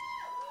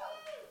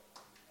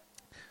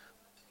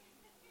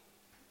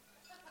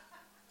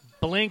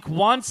 Blink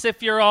once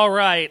if you're all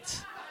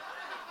right.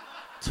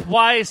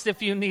 Twice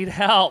if you need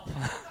help.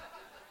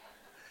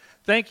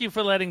 Thank you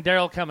for letting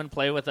Daryl come and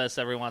play with us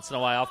every once in a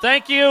while.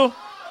 Thank you.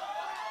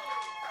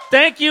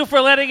 Thank you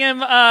for letting him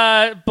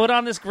put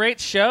on this great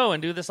show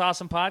and do this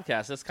awesome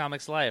podcast, This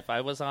Comics Life. I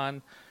was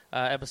on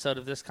episode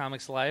of This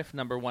Comics Life,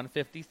 number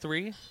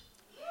 153.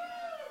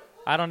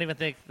 I don't even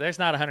think, there's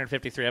not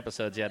 153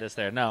 episodes yet, is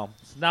there? No,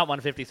 it's not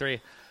 153.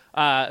 It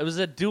was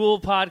a dual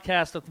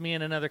podcast with me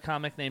and another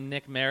comic named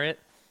Nick Merritt.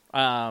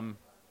 And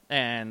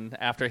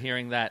after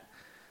hearing that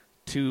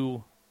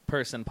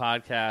 2-person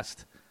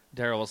podcast,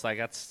 Daryl was like,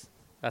 that's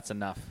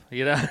enough.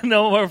 You know,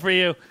 no more for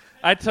you.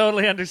 I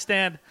totally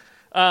understand.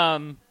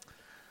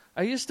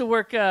 I used to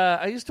work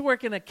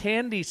in a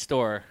candy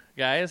store,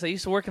 guys. I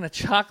used to work in a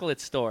chocolate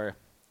store.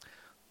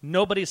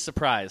 Nobody's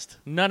surprised.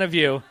 None of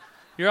you.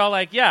 You're all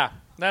like, yeah,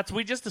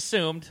 we just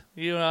assumed.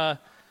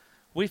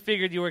 We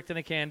figured you worked in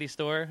a candy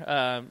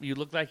store. You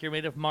look like you're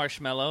made of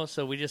marshmallow,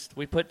 so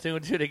we put 2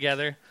 and 2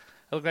 together.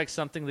 I look like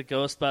something the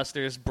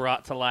Ghostbusters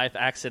brought to life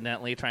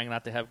accidentally, trying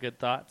not to have good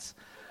thoughts.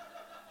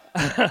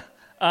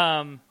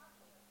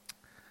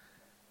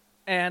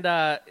 And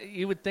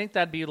you would think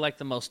that'd be like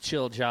the most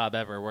chill job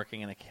ever,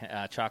 working in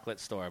a chocolate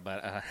store,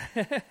 but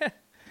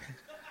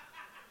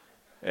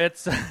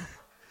it's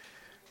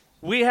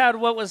we had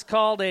what was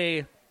called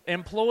a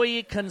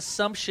employee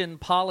consumption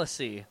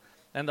policy,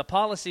 and the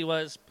policy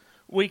was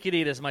we could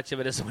eat as much of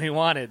it as we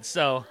wanted.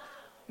 So,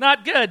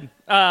 not good.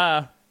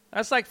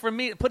 That's like, for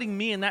me, putting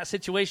me in that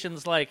situation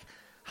is like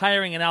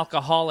hiring an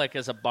alcoholic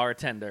as a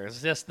bartender.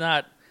 It's just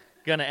not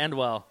gonna end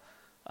well.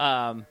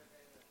 I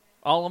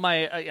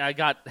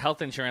got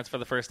health insurance for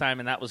the first time,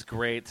 and that was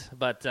great.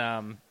 But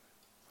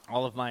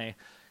all of my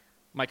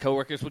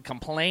coworkers would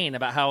complain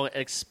about how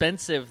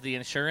expensive the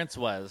insurance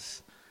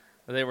was.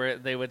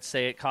 They would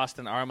say it cost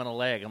an arm and a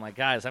leg. I'm like,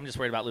 guys, I'm just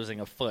worried about losing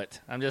a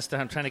foot. I'm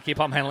trying to keep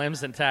all my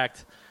limbs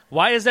intact.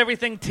 Why is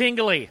everything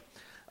tingly?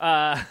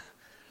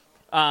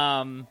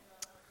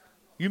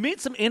 You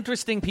meet some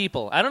interesting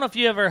people. I don't know if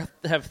you ever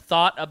have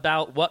thought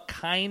about what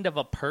kind of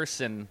a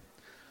person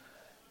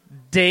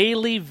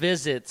daily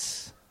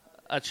visits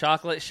a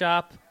chocolate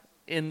shop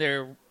in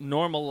their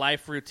normal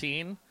life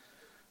routine.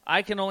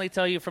 I can only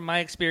tell you from my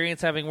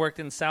experience, having worked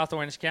in South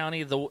Orange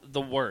County, the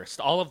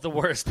worst. All of the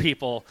worst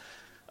people,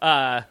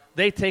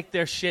 they take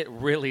their shit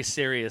really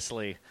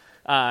seriously.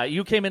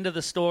 You came into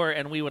the store,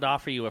 and we would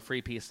offer you a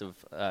free piece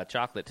of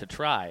chocolate to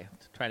try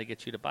to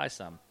get you to buy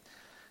some.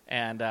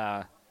 And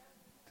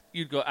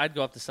I'd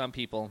go up to some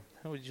people,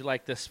 would you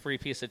like this free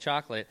piece of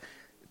chocolate?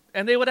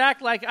 And they would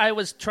act like I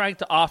was trying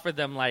to offer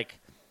them, like,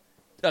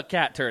 a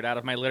cat turd out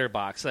of my litter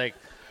box. Like,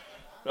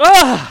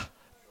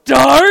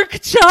 dark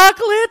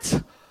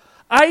chocolate?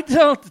 I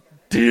don't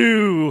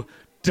do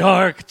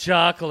dark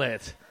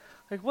chocolate.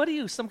 Like, what are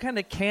you, some kind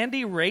of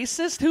candy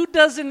racist?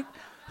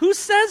 Who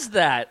says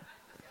that?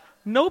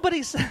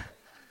 Nobody says.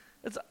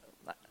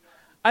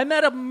 I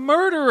met a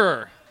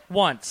murderer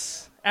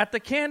once at the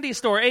candy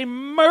store. A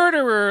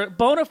murderer,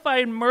 bona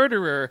fide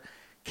murderer,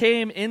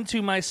 came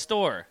into my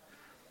store.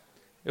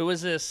 It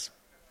was this.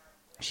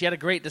 She had a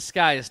great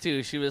disguise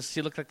too. She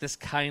looked like this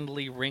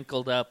kindly,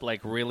 wrinkled up,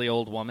 like really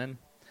old woman.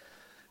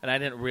 And I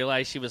didn't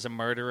realize she was a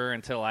murderer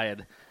until I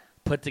had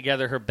put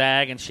together her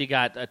bag, and she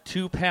got a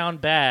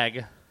 2-pound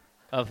bag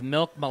of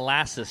milk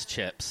molasses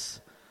chips.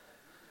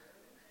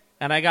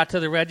 And I got to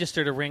the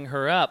register to ring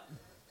her up,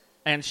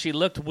 and she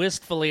looked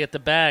wistfully at the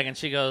bag, and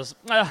she goes,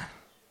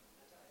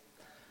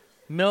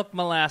 milk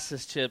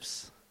molasses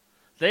chips.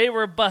 They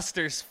were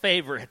Buster's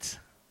favorite.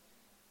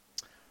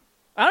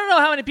 I don't know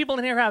how many people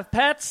in here have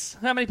pets,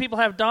 how many people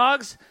have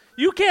dogs.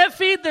 You can't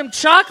feed them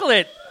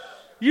chocolate.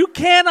 You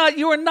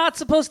are not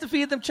supposed to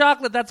feed them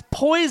chocolate. That's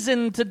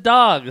poison to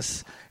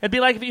dogs. It'd be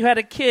like if you had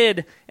a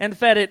kid and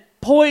fed it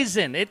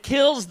poison. It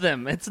kills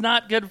them. It's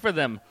not good for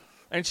them.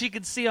 And she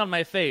could see on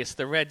my face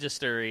the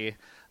registry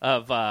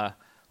of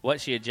what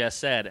she had just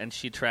said, and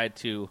she tried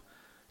to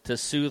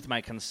soothe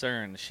my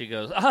concerns. She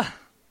goes,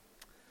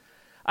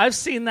 I've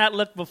seen that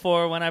look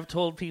before when I've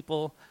told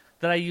people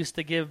that I used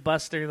to give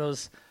Buster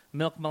those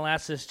milk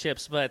molasses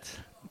chips, but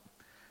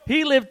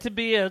he lived to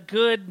be a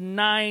good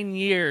 9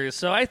 years,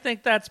 so I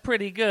think that's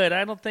pretty good.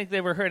 I don't think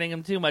they were hurting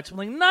him too much. I'm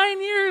like,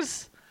 9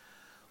 years?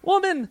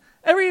 Woman,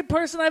 every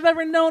person I've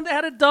ever known that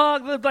had a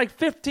dog lived like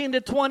 15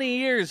 to 20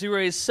 years. You were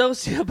a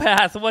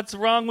sociopath. What's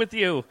wrong with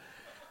you?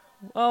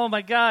 Oh,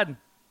 my God.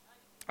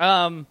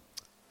 I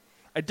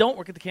don't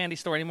work at the candy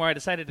store anymore. I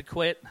decided to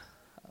quit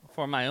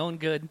for my own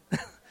good.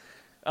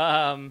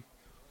 Now,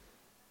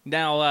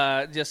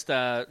 just,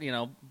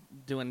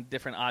 doing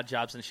different odd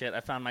jobs and shit.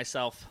 I found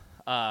myself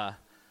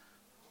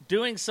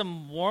doing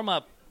some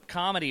warm-up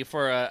comedy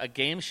for a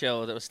game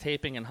show that was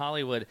taping in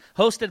Hollywood,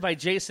 hosted by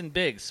Jason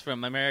Biggs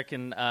from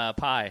American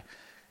Pie.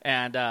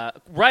 And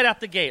right out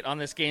the gate on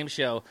this game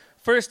show,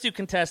 first two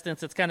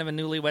contestants, it's kind of a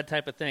newlywed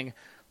type of thing.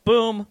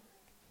 Boom,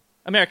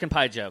 American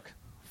Pie joke.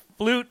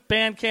 Flute,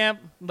 band camp,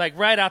 like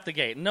right out the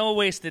gate. No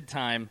wasted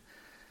time.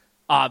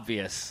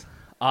 Obvious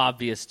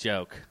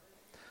joke.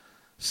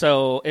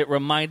 So it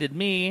reminded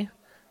me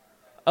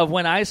of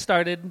when I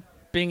started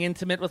being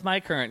intimate with my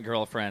current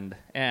girlfriend,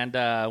 and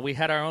we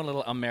had our own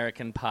little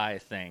American Pie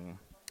thing.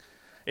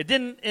 It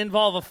didn't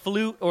involve a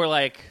flute or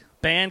like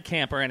band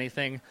camp or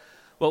anything,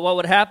 but what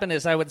would happen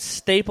is I would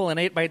staple an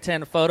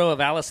 8x10 photo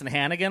of Allison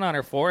Hannigan on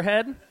her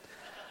forehead.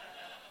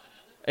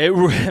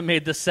 It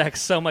made the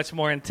sex so much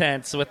more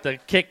intense with the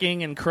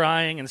kicking and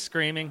crying and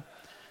screaming.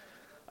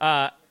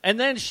 And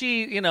then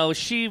she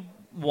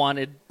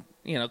wanted,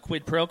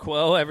 quid pro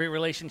quo, every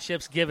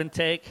relationship's give and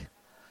take.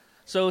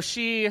 So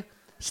she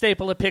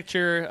stapled a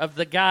picture of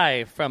the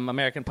guy from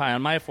American Pie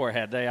on my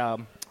forehead.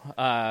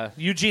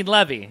 Eugene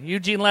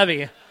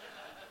Levy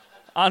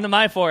onto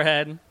my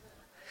forehead.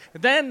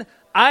 Then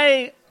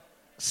I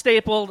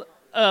stapled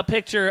a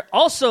picture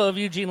also of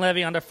Eugene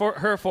Levy onto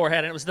her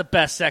forehead, and it was the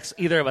best sex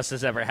either of us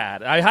has ever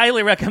had. I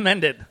highly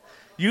recommend it.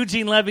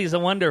 Eugene Levy's a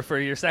wonder for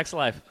your sex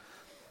life.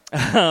 We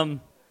have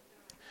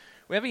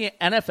any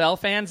NFL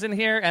fans in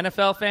here?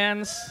 NFL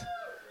fans?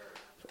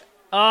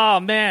 Oh,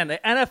 man, the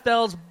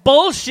NFL's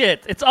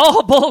bullshit. It's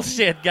all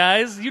bullshit,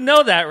 guys. You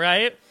know that,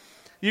 right?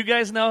 You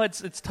guys know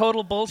it's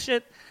total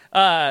bullshit.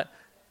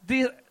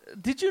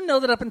 Did you know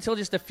that up until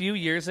just a few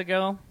years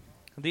ago,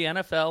 the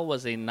NFL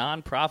was a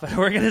non-profit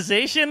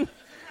organization?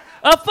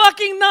 A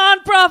fucking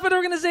non-profit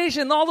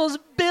organization. All those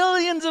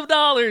billions of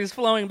dollars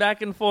flowing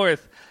back and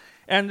forth.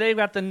 And they've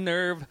got the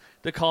nerve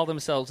to call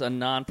themselves a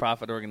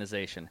non-profit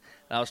organization.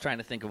 And I was trying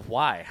to think of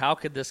why. How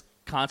could this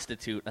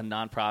constitute a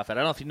non-profit? I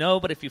don't know if you know,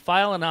 but if you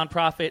file a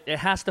non-profit, it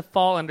has to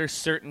fall under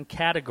certain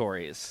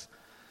categories.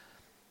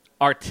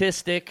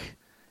 Artistic,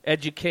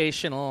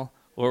 educational,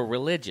 or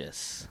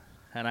religious.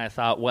 And I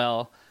thought,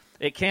 well,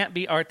 it can't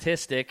be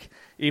artistic,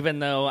 even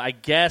though I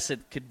guess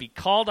it could be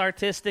called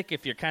artistic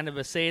if you're kind of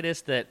a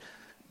sadist, that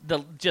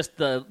the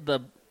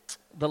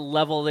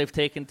level they've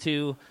taken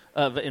to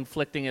of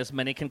inflicting as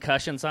many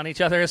concussions on each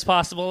other as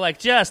possible, like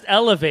just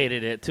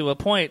elevated it to a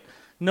point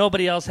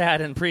nobody else had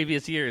in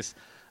previous years.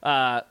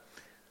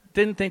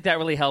 Didn't think that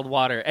really held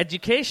water.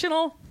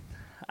 Educational?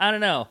 I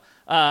don't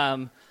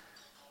know.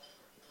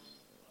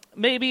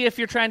 Maybe if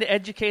you're trying to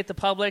educate the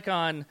public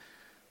on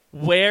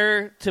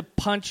where to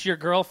punch your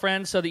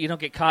girlfriend so that you don't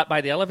get caught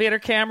by the elevator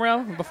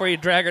camera before you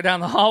drag her down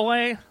the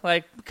hallway.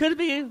 Like, could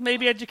be,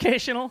 maybe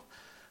educational.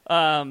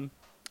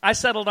 I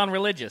settled on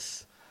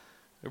religious.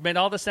 It made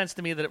all the sense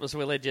to me that it was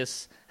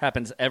religious.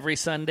 Happens every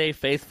Sunday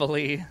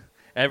faithfully.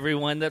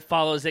 Everyone that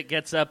follows it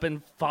gets up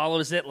and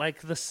follows it like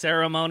the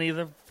ceremony,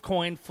 the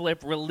coin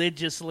flip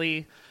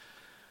religiously.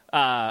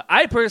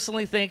 I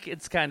personally think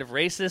it's kind of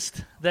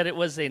racist that it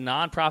was a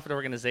non-profit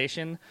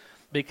organization,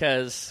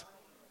 because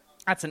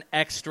that's an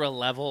extra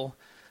level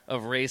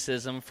of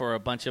racism for a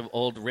bunch of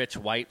old rich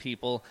white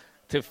people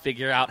to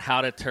figure out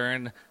how to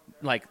turn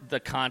like the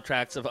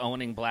contracts of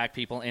owning black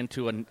people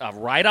into a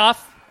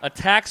write-off, a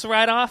tax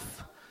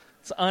write-off.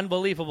 It's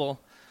unbelievable.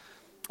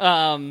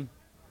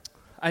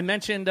 I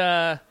mentioned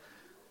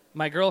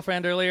my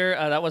girlfriend earlier.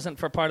 That wasn't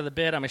for part of the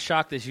bit. I'm as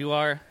shocked as you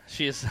are.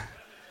 She's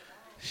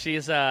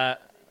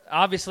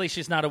obviously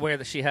she's not aware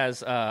that she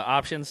has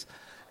options,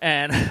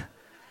 and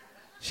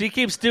she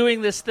keeps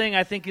doing this thing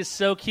I think is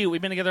so cute.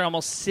 We've been together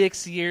almost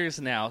 6 years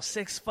now.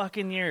 6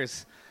 fucking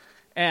years.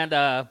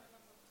 And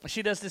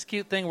she does this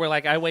cute thing where,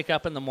 like, I wake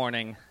up in the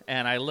morning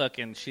and I look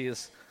and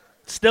she's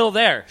still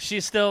there.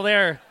 She's still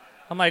there.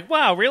 I'm like,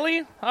 wow, really?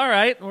 All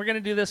right, we're going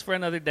to do this for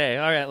another day.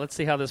 All right, let's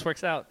see how this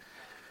works out.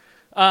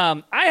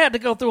 I had to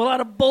go through a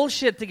lot of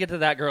bullshit to get to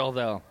that girl,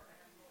 though.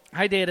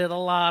 I dated a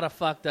lot of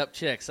fucked up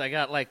chicks. I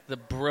got, like, the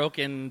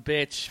broken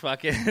bitch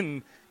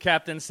fucking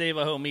Captain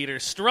Save-A-Ho meter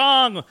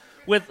strong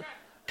with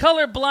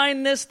color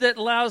blindness that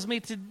allows me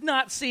to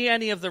not see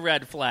any of the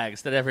red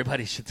flags that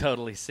everybody should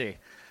totally see.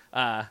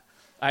 I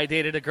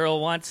dated a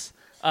girl once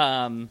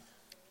who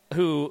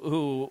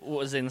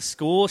was in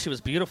school. She was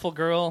a beautiful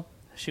girl.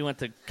 She went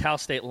to Cal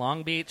State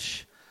Long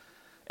Beach,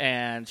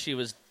 and she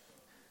was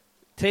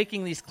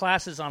taking these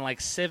classes on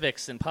like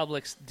civics and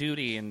public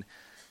duty, and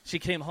she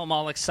came home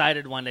all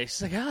excited one day.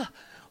 She's like,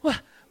 well,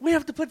 we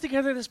have to put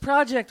together this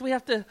project. We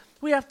have to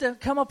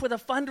come up with a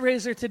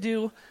fundraiser to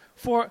do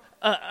for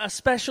a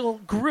special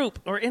group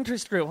or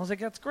interest group. I was like,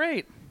 that's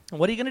great.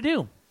 What are you going to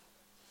do?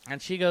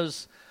 And she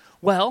goes,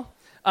 well,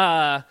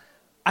 I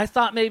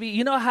thought maybe,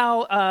 you know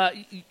how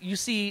you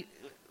see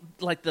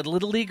like the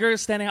little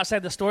leaguers standing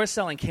outside the store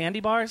selling candy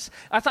bars?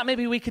 I thought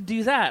maybe we could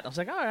do that. I was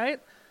like, all right.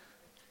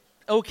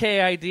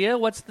 Okay idea.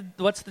 What's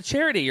the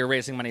charity you're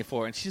raising money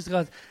for? And she's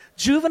going,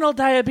 juvenile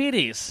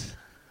diabetes.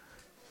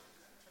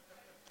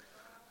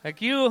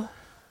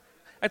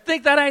 I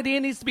think that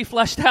idea needs to be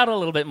fleshed out a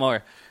little bit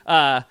more.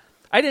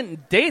 I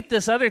didn't date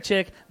this other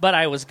chick, but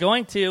I was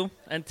going to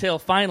until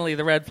finally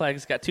the red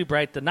flags got too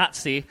bright to not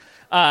see.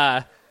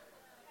 I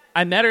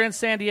met her in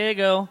San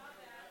Diego.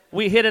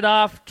 We hit it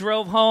off,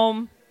 drove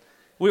home.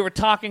 We were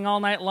talking all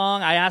night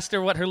long. I asked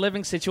her what her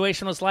living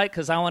situation was like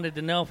because I wanted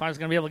to know if I was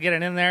going to be able to get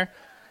it in there.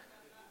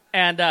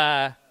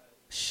 And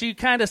she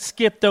kind of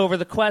skipped over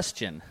the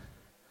question.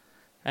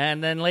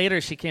 And then later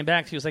she came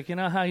back. She was like, you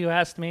know how you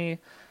asked me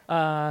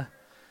where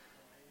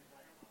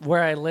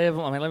I live,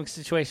 my living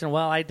situation?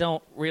 Well, I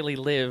don't really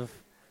live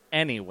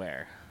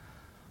anywhere.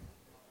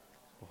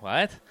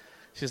 What?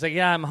 She's like,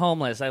 yeah, I'm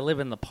homeless. I live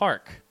in the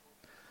park.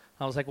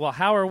 I was like, well,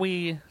 how are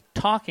we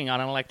talking on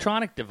an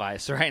electronic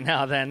device right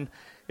now then?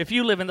 If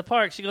you live in the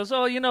park. She goes,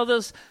 oh, you know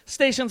those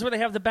stations where they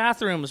have the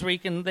bathrooms where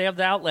they have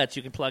the outlets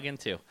you can plug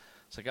into.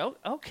 It's like, oh,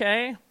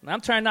 okay.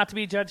 I'm trying not to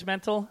be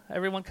judgmental.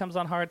 Everyone comes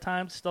on hard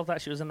times. Still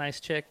thought she was a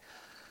nice chick.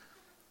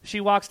 She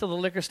walks to the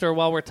liquor store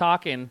while we're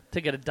talking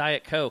to get a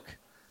Diet Coke.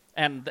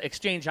 And the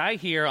exchange I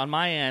hear on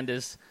my end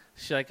is,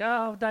 she's like,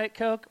 oh, Diet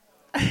Coke.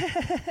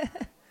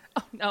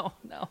 Oh, no.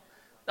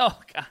 Oh,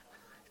 God.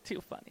 Too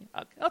funny.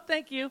 Okay. Oh,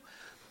 thank you.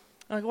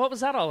 I'm like, what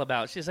was that all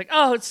about? She's like,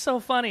 oh, it's so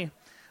funny.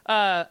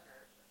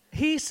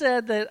 He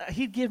said that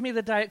he'd give me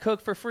the Diet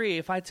Coke for free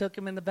if I took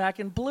him in the back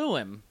and blew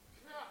him.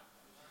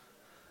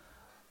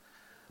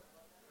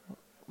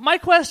 My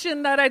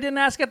question that I didn't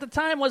ask at the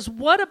time was,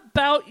 what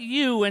about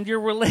you and your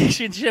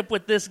relationship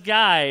with this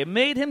guy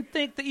made him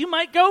think that you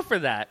might go for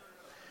that?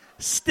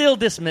 Still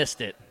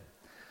dismissed it.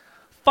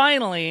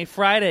 Finally,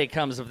 Friday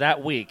comes of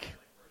that week,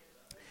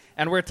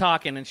 and we're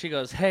talking, and she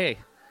goes, hey,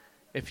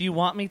 if you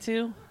want me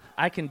to,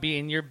 I can be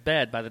in your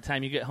bed by the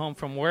time you get home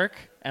from work,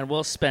 and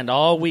we'll spend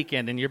all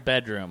weekend in your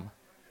bedroom.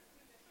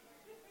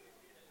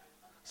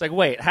 It's like,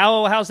 wait,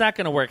 how's that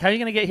going to work? How are you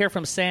going to get here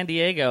from San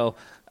Diego,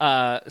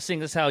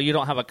 seeing as how you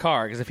don't have a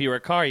car? Because if you were a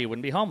car, you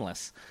wouldn't be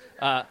homeless.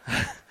 And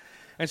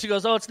she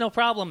goes, oh, it's no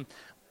problem.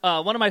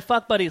 One of my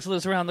fuck buddies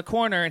lives around the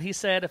corner, and he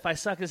said if I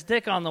suck his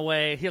dick on the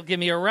way, he'll give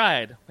me a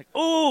ride. I'm like,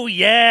 oh,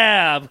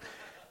 yeah.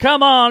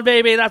 Come on,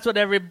 baby. That's what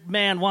every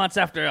man wants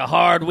after a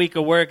hard week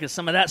of work is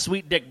some of that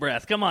sweet dick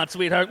breath. Come on,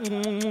 sweetheart.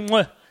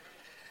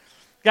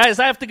 Guys,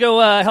 I have to go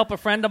help a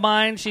friend of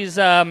mine. She's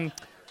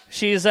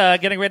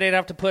getting ready to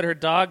have to put her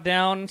dog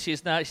down. She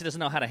doesn't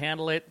know how to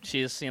handle it.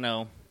 She's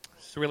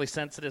really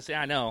sensitive.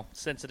 Yeah, I know,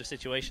 sensitive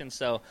situation.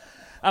 So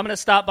I'm going to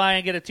stop by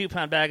and get a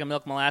 2-pound bag of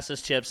milk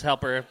molasses chips,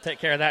 help her take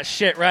care of that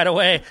shit right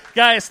away.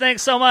 Guys,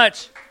 thanks so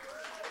much.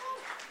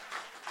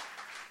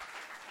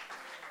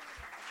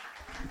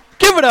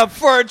 Give it up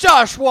for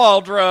Josh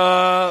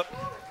Waldrop.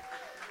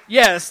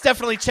 Yes,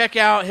 definitely check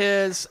out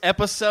his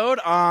episode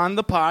on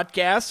the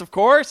podcast, of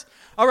course.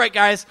 All right,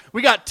 guys,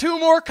 we got 2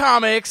 more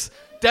comics.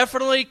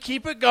 Definitely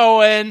keep it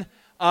going.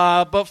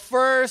 But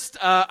first,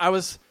 I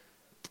was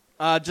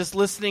just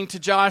listening to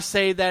Josh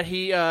say that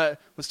he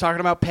was talking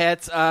about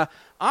pets.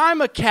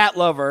 I'm a cat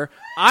lover.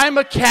 I'm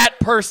a cat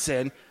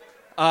person.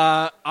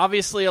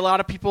 Obviously, a lot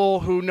of people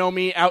who know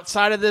me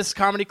outside of this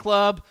comedy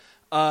club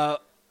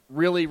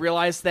really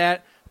realize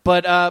that.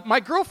 But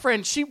my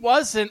girlfriend, she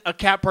wasn't a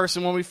cat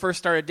person when we first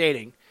started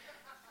dating.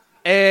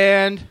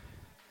 And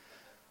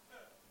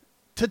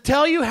to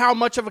tell you how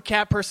much of a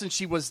cat person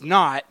she was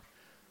not,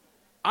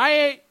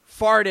 I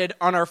farted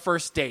on our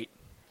first date.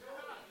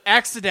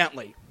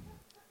 Accidentally.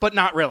 But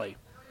not really.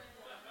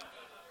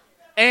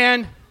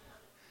 And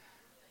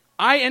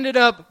I ended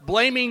up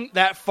blaming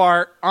that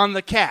fart on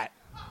the cat.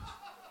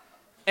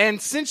 And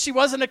since she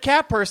wasn't a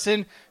cat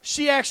person,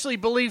 she actually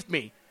believed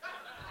me.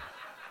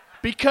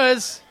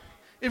 Because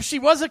if she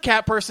was a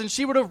cat person,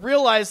 she would have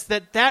realized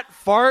that that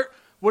fart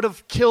would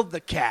have killed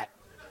the cat.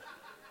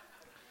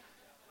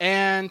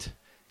 And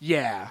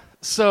yeah,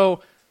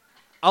 so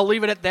I'll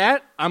leave it at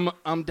that. I'm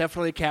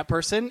definitely a cat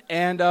person,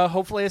 and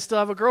hopefully I still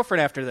have a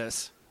girlfriend after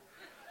this.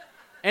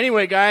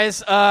 Anyway,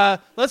 guys,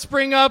 let's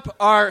bring up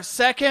our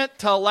second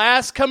to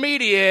last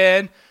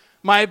comedian,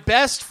 my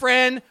best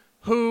friend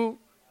who,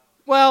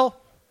 well,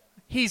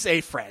 he's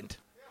a friend.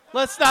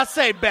 Let's not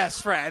say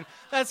best friend.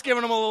 That's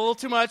giving him a little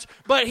too much.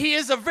 But he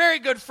is a very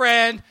good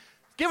friend.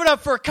 Give it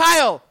up for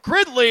Kyle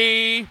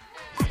Gridley.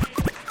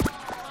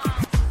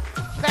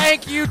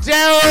 Thank you,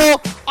 Daryl.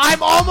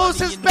 I'm almost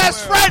his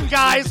best friend,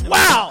 guys.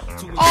 Wow.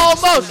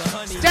 Almost.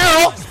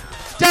 Daryl,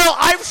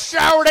 I've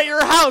showered at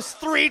your house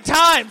 3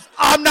 times.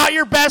 I'm not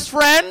your best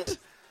friend?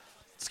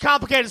 It's a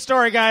complicated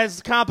story, guys.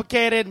 It's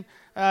complicated.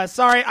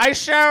 Sorry, I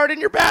showered in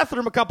your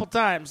bathroom a couple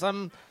times.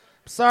 I'm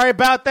sorry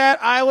about that.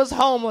 I was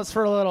homeless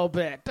for a little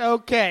bit.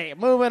 Okay,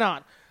 moving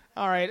on.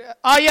 All right.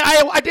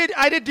 I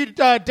did do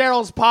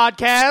Daryl's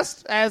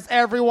podcast, as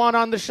everyone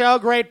on the show.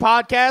 Great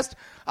podcast.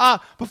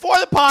 Before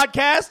the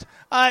podcast,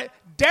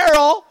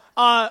 Daryl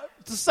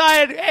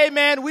decided, hey,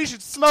 man, we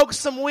should smoke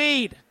some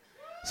weed.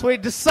 So he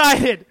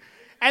decided.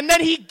 And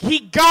then he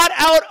got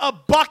out a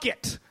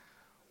bucket.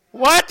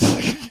 What?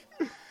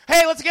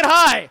 Hey, let's get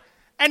high.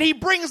 And he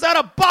brings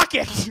out a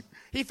bucket.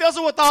 He fills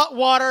it with hot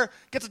water,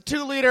 gets a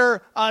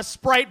 2-liter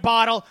Sprite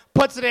bottle,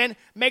 puts it in,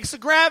 makes a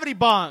gravity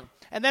bong.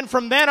 And then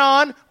from then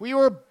on, we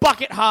were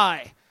bucket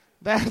high.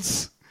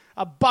 That's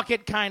a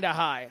bucket kind of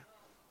high.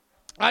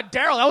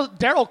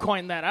 Daryl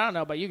coined that. I don't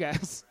know about you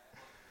guys.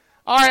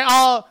 All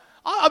right,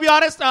 I'll be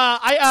honest.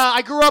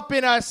 I grew up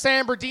in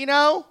San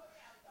Bernardino.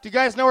 Do you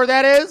guys know where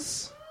that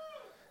is?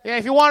 Yeah,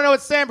 if you want to know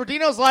what San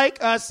Bernardino's like,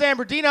 San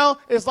Bernardino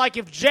is like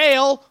if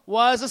jail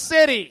was a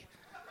city.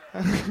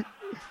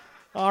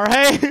 All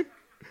right.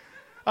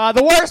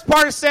 The worst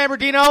part of San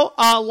Bernardino,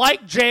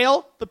 like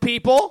jail, the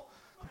people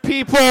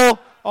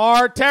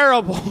are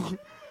terrible.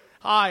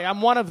 Hi,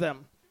 I'm one of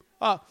them.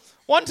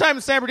 One time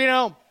in San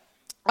Bernardino,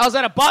 I was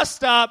at a bus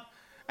stop,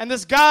 and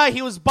this guy,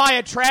 he was by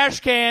a trash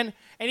can,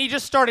 and he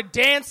just started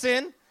dancing.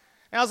 And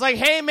I was like,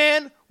 hey,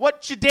 man,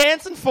 what you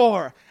dancing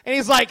for? And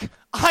he's like,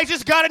 I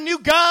just got a new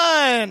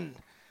gun.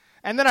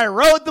 And then I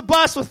rode the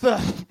bus with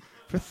him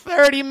for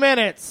 30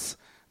 minutes.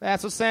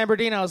 That's what San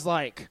Bernardino's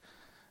like.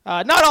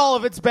 Not all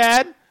of it's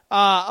bad.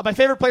 My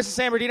favorite place in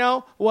San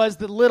Bernardino was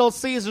the Little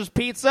Caesars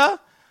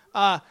Pizza.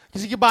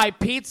 Because you could buy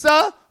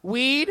pizza,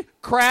 weed,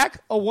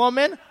 crack, a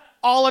woman,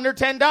 all under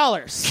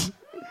 $10.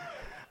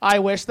 I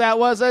wish that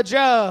was a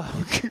joke.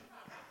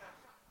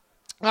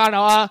 I don't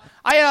know.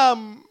 I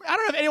don't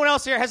know if anyone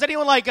else here has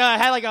anyone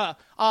had like a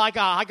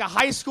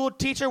high school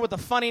teacher with a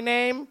funny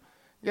name.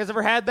 You guys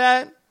ever had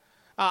that?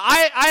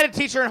 I had a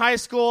teacher in high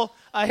school.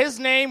 His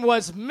name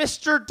was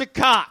Mr.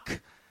 DeCock.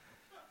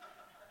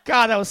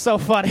 God, that was so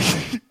funny.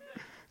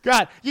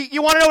 God,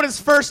 you want to know what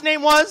his first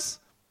name was?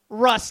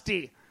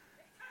 Rusty.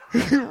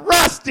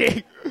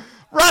 Rusty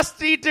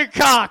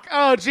DeCock.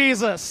 Oh,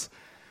 Jesus.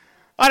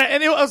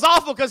 And it was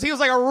awful because he was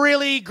like a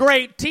really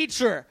great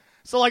teacher.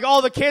 So like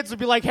all the kids would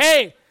be like,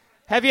 hey,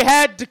 have you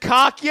had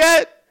DeCock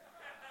yet?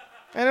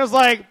 And it was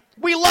like,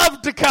 we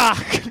love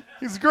DeCock.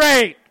 He's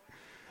great.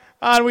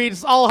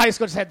 And all high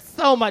school just had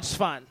so much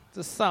fun.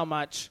 Just so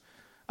much.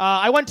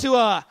 I went to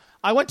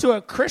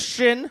a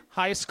Christian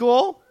high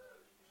school.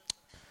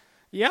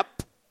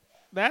 Yep.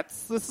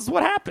 This is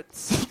what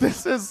happens.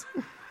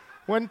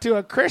 Went to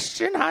a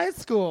Christian high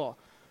school.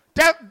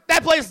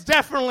 That place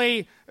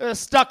definitely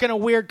stuck in a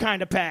weird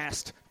kind of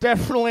past.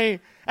 Definitely.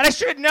 And I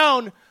should have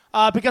known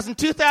because in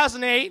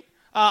 2008,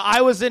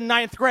 I was in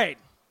 9th grade.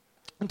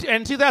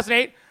 In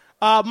 2008,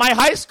 my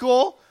high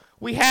school,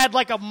 we had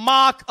like a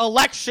mock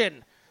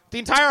election. The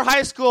entire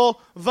high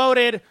school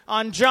voted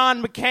on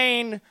John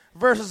McCain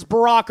versus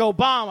Barack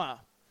Obama.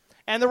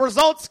 And the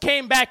results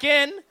came back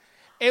in.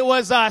 It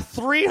was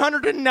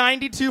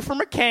 392 for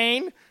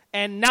McCain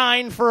and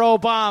 9 for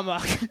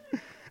Obama.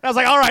 I was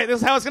like, all right,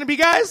 this is how it's going to be,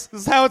 guys?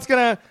 This is how it's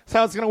going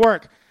to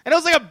work. And it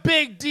was like a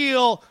big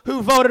deal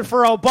who voted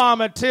for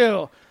Obama,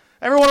 too.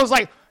 Everyone was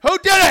like, who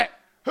did it?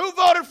 Who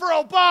voted for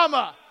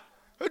Obama?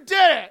 Who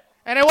did it?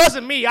 And it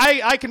wasn't me.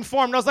 I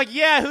conformed. I was like,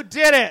 yeah, who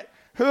did it?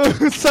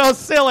 Who's so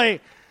silly?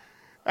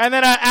 And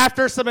then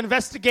after some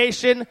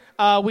investigation,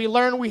 we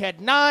learned we had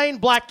 9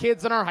 black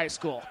kids in our high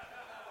school.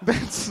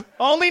 That's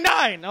only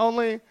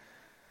 9.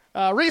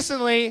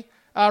 Recently,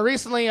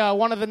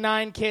 one of the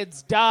 9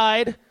 kids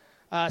died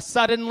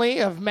suddenly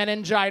of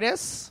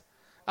meningitis.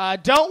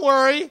 Don't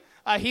worry,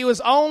 he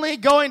was only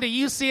going to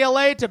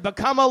UCLA to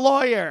become a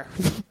lawyer.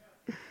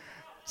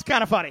 It's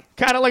kind of funny,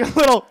 kind of like a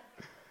little.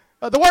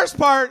 The worst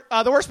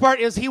part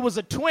is he was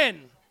a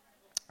twin.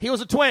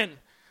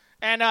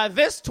 And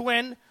this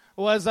twin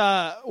was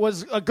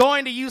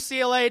going to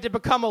UCLA to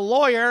become a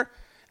lawyer,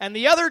 and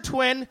the other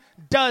twin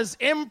does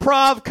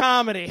improv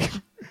comedy.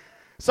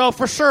 So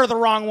for sure the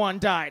wrong one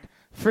died.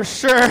 For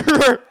sure.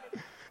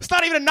 It's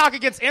not even a knock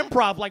against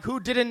improv. Like, who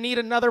didn't need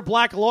another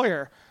black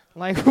lawyer?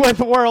 Like, when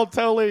the world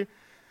totally,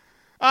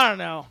 I don't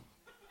know.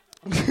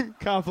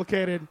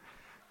 Complicated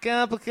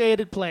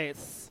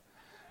place.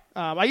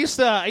 I used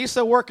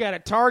to work at a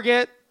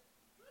Target.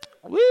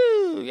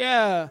 Woo,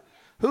 yeah.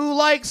 Who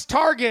likes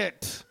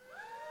Target?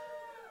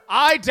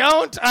 I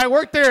don't. I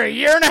worked there a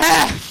year and a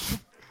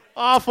half.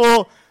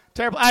 Awful,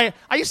 terrible. I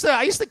used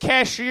to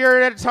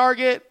cashier at a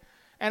Target,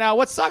 and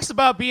what sucks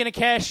about being a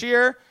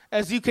cashier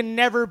is you can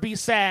never be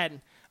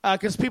sad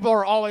because people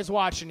are always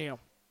watching you.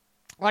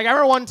 Like, I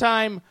remember one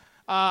time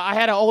I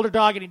had an older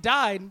dog and he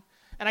died,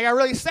 and I got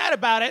really sad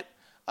about it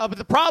But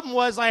the problem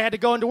was I had to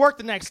go into work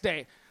the next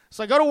day.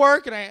 So I go to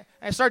work, and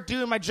I start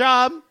doing my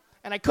job,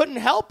 and I couldn't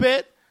help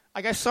it.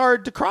 Like, I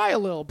started to cry a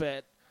little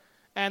bit.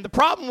 And the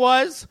problem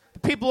was the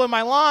people in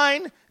my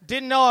line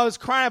didn't know I was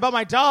crying about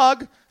my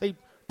dog. They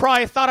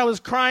probably thought I was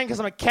crying because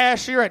I'm a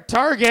cashier at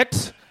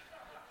Target,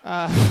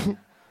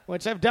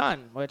 which I've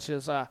done, which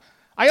is...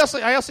 I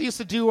also used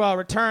to do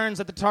returns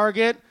at the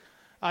Target.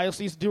 I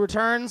also used to do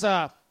returns.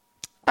 I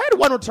had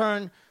one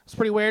return. It was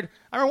pretty weird.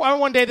 I remember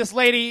one day this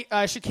lady,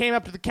 she came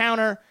up to the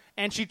counter,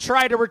 and she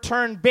tried to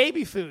return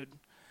baby food.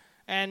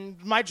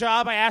 And my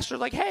job, I asked her,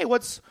 like, hey,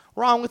 what's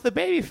wrong with the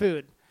baby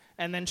food?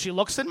 And then she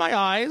looks in my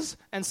eyes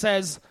and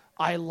says,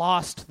 I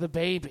lost the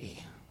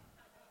baby.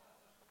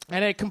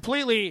 And it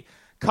completely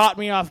caught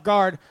me off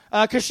guard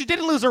because she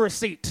didn't lose her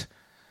receipt.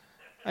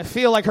 I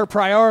feel like her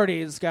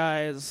priorities,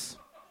 guys.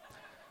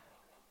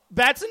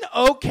 That's an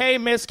okay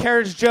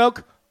miscarriage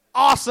joke.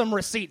 Awesome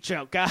receipt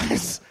joke,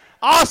 guys.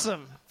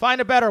 Awesome.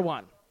 Find a better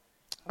one.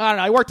 I don't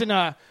know. I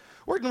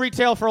worked in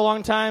retail for a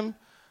long time,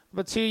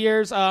 about 2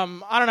 years. I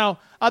don't know.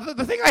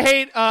 The thing I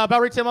hate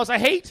about retail most, I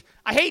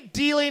hate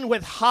dealing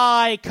with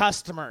high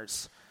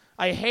customers.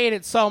 I hate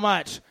it so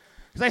much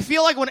because I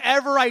feel like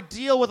whenever I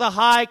deal with a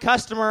high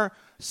customer,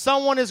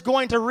 someone is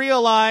going to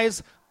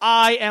realize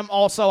I am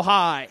also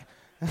high.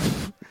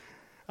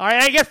 All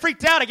right, I get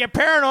freaked out. I get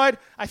paranoid.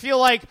 I feel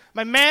like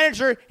my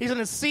manager, he's going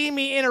to see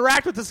me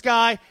interact with this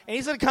guy, and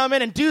he's going to come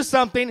in and do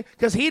something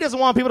because he doesn't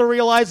want people to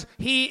realize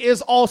he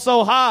is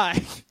also high.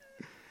 And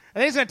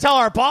then he's going to tell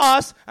our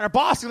boss, and our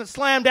boss is going to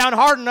slam down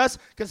hard on us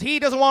because he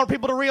doesn't want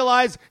people to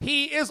realize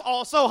he is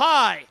also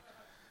high.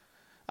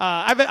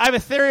 I have a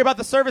theory about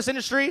the service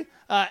industry.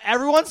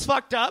 Everyone's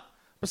fucked up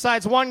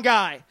besides one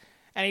guy.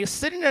 And he's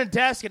sitting at a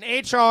desk in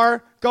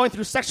HR going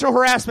through sexual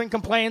harassment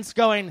complaints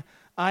going,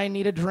 I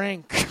need a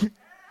drink.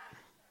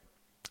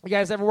 You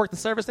guys ever worked the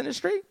service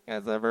industry? You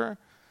guys ever?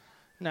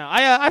 No.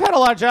 I've had a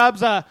lot of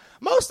jobs.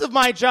 Most of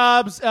my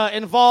jobs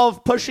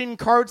involve pushing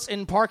carts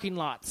in parking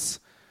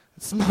lots.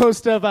 It's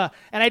most of, and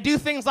I do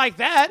things like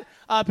that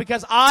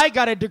because I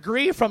got a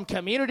degree from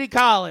community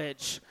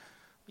college.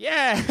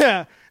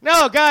 Yeah.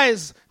 No,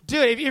 guys,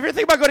 dude, if you're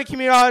thinking about going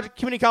to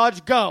community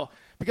college, go.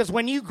 Because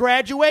when you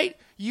graduate,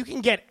 you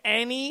can get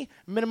any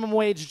minimum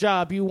wage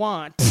job you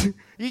want.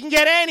 You can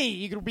get any.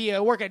 You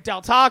can work at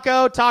Del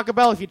Taco, Taco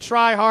Bell. If you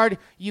try hard,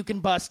 you can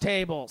bust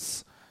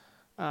tables.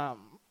 I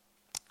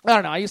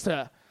don't know. I used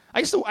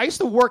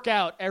to work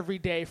out every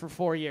day for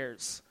 4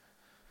 years.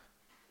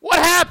 What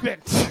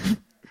happened?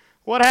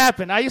 What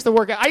happened? I used to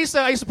work out. I used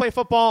to play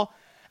football,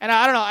 and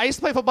I don't know. I used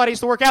to play football. I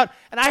used to work out,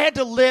 and I had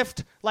to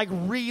lift like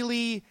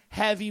really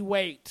heavy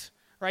weight.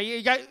 Right?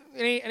 You got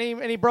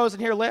any bros in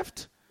here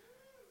lift?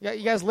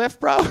 You guys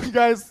lift, bro? You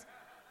guys.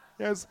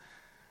 I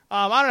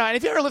don't know. And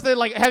if you ever lifted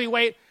like heavy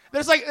weight,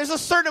 there's a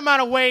certain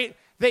amount of weight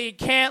that you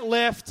can't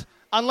lift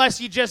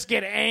unless you just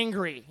get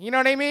angry. You know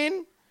what I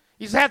mean?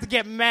 You just have to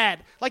get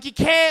mad. Like you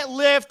can't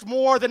lift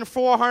more than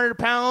 400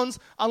 pounds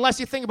unless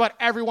you think about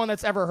everyone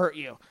that's ever hurt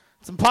you.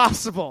 It's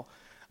impossible.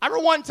 I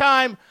remember one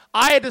time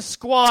I had to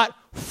squat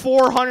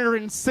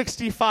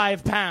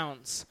 465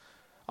 pounds.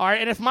 All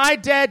right, and if my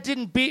dad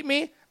didn't beat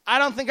me, I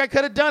don't think I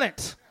could have done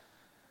it.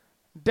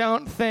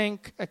 Don't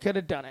think I could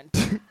have done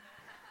it.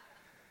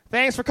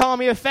 Thanks for calling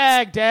me a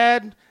fag,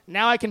 Dad.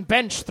 Now I can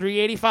bench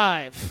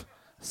 385.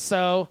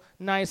 So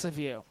nice of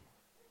you.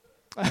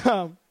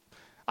 I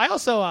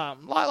also,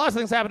 lots of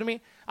things happen to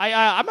me.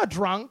 I'm a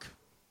drunk.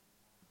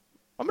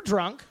 I'm a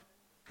drunk.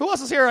 Who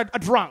else is here a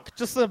drunk?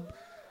 Just the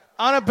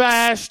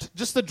unabashed,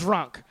 just the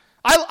drunk.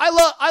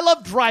 I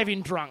love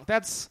driving drunk.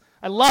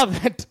 I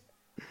love it.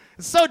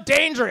 It's so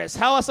dangerous.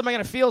 How else am I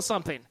going to feel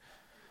something?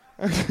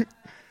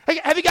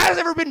 Have you guys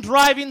ever been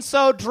driving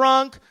so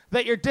drunk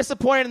that you're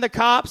disappointed in the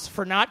cops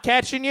for not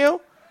catching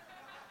you?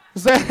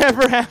 Does that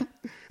ever happen?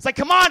 It's like,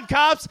 come on,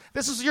 cops,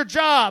 this is your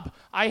job.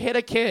 I hit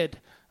a kid.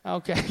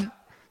 Okay,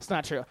 it's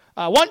not true.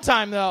 One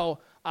time, though,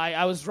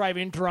 I was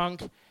driving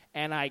drunk,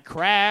 and I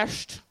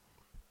crashed.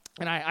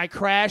 And I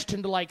crashed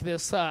into, like,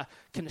 this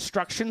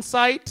construction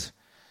site.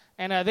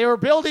 And they were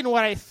building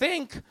what I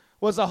think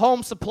was a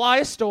home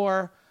supply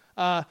store.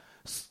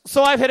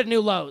 So I've hit a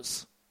new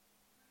Lowe's.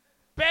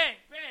 Bang,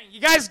 bang. You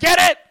guys get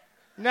it?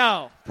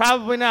 No,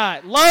 probably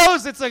not.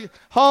 Lowe's, it's a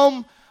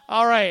home.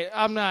 All right,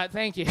 I'm not.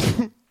 Thank you.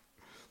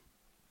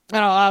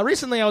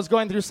 Recently, I was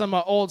going through some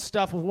old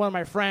stuff with one of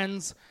my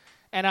friends,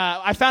 and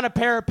I found a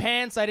pair of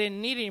pants I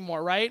didn't need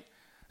anymore, right?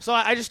 So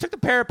I just took the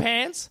pair of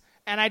pants,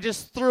 and I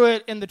just threw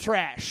it in the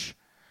trash.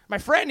 My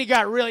friend, he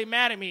got really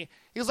mad at me.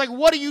 He was like,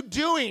 what are you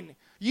doing?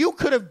 You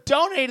could have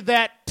donated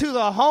that to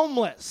the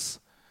homeless.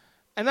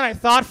 And then I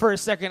thought for a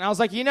second. I was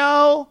like,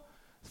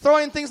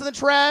 throwing things in the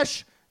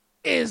trash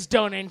is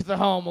donating to the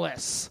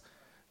homeless.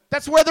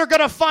 That's where they're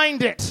going to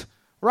find it,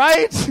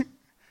 right?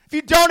 If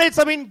you donate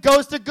something, it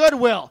goes to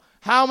Goodwill.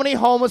 How many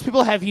homeless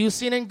people have you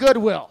seen in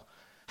Goodwill?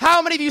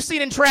 How many have you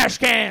seen in trash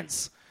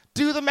cans?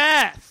 Do the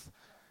math.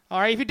 All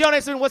right, if you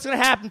donate something, what's going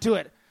to happen to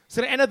it? It's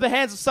going to end up in the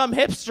hands of some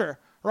hipster,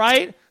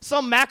 right?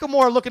 Some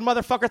Macklemore-looking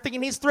motherfucker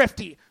thinking he's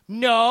thrifty.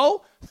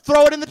 No,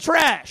 throw it in the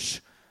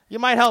trash. you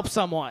might help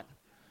someone.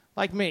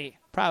 Like me,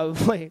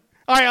 probably.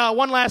 All right,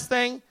 one last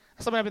thing.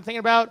 Something I've been thinking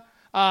about.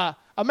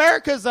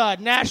 America's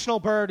national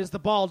bird is the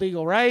bald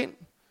eagle, right?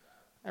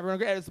 Everyone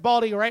agrees? It's the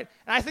bald eagle, right?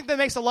 And I think that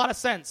makes a lot of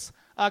sense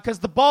because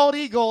the bald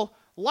eagle,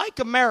 like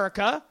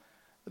America,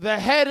 the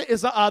head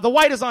is the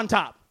white is on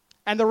top,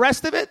 and the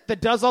rest of it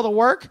that does all the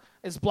work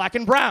is black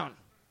and brown.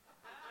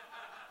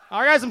 All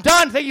right, guys, I'm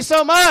done. Thank you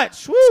so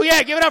much. Woo,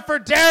 yeah, give it up for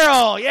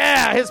Daryl.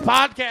 Yeah, his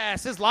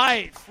podcast, his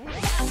life.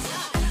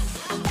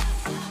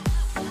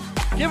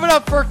 Give it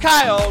up for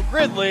Kyle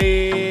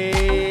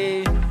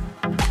Gridley.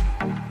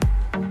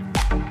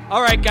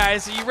 All right,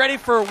 guys, are you ready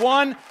for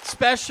one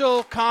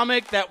special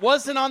comic that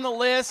wasn't on the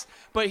list,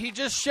 but he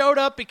just showed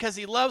up because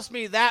he loves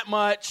me that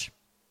much?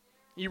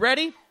 You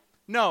ready?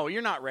 No,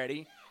 you're not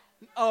ready.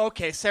 Oh,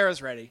 okay,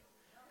 Sarah's ready.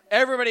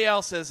 Everybody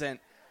else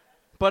isn't.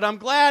 But I'm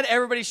glad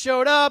everybody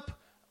showed up.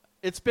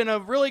 It's been a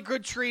really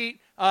good treat.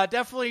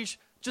 Definitely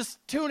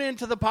just tune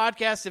into the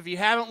podcast if you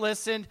haven't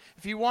listened.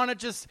 If you want to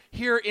just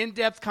hear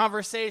in-depth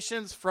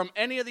conversations from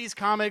any of these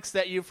comics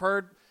that you've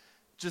heard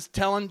just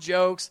telling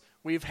jokes,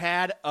 we've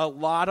had a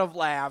lot of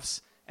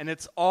laughs, and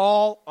it's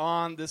all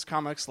on This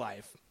Comic's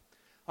Life.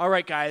 All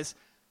right, guys,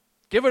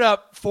 give it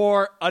up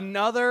for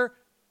another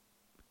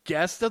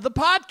guest of the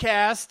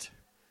podcast,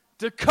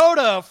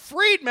 Dakota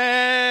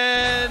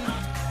Friedman.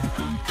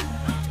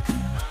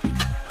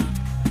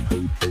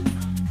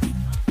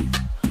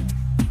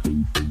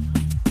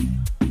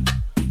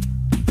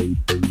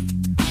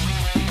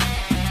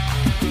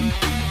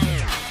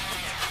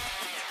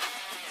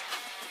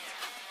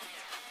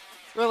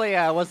 Really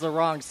was the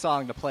wrong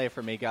song to play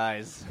for me,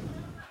 guys.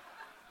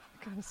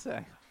 I gotta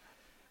say.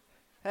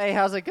 Hey,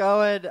 how's it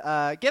going?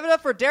 Give it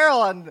up for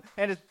Daryl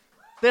and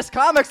This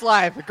Comic's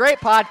Life, a great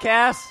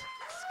podcast.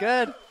 It's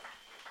good.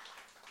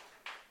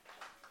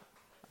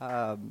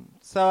 I've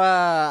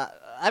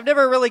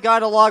never really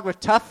gotten along with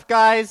tough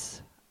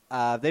guys.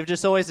 They've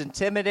just always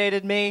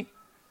intimidated me.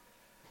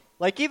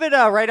 Like, even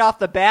right off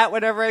the bat,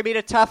 whenever I meet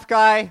a tough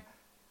guy,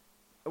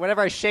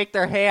 whenever I shake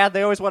their hand,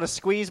 they always want to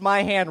squeeze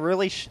my hand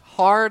really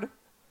hard.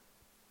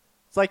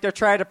 It's like they're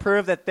trying to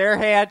prove that their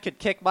hand could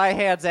kick my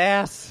hand's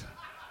ass.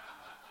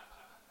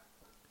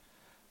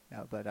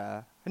 No, but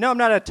I know I'm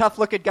not a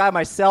tough-looking guy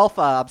myself.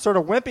 I'm sort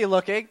of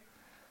wimpy-looking.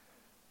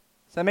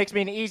 So that makes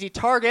me an easy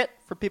target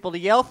for people to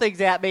yell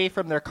things at me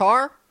from their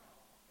car.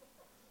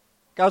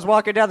 I was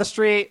walking down the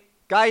street.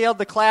 Guy yelled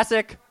the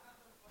classic,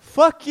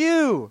 "Fuck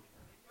you."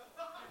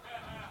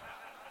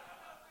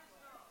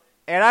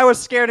 And I was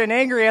scared and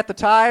angry at the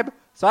time,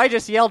 so I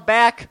just yelled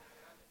back,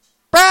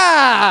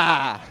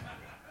 "Brah!"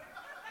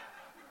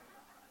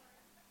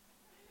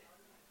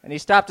 And he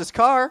stopped his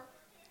car,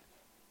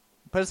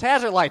 put his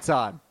hazard lights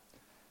on.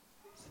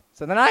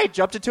 So then I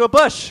jumped into a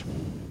bush.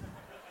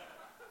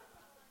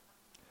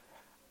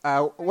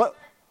 One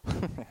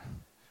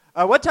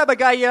time a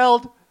guy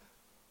yelled,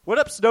 "What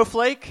up,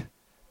 snowflake?"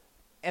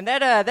 And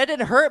that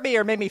didn't hurt me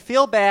or made me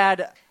feel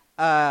bad.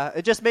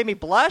 It just made me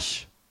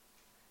blush.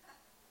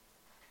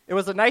 It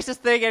was the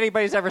nicest thing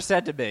anybody's ever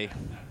said to me.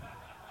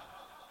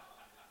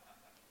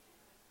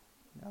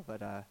 No,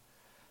 but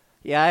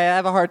yeah, I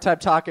have a hard time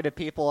talking to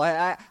people.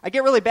 I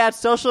get really bad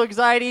social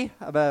anxiety.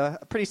 I'm a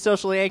pretty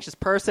socially anxious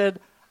person.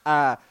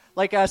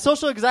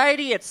 Social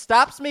anxiety, it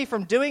stops me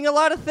from doing a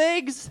lot of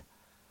things,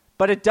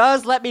 but it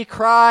does let me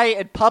cry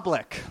in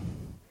public.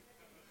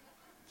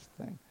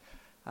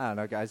 I don't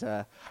know, guys.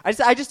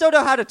 I just don't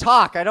know how to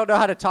talk. I don't know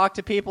how to talk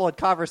to people in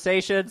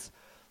conversations.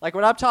 Like,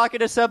 when I'm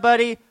talking to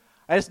somebody,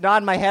 I just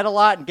nod my head a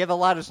lot and give a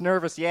lot of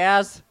nervous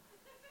yas.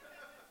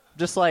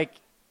 Just like,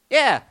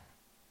 yeah.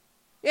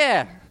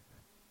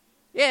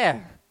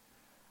 And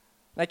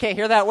I can't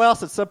hear that well,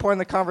 so at some point in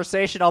the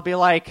conversation, I'll be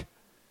like,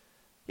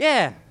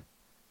 yeah.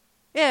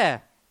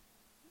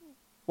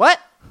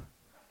 What?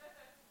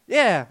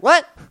 Yeah,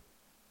 what?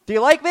 Do you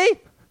like me?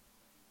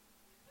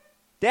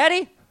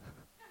 Daddy?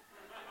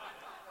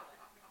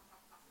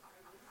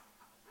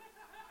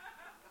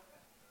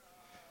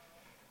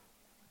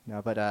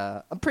 No, but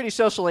I'm pretty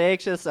socially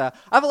anxious. I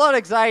have a lot of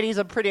anxieties.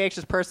 I'm a pretty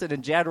anxious person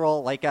in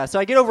general. So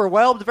I get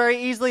overwhelmed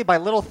very easily by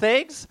little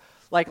things.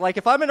 Like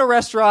if I'm in a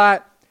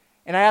restaurant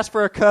and I ask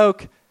for a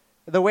Coke,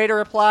 the waiter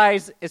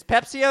replies, "Is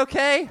Pepsi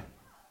okay?"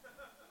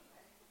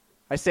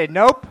 I say,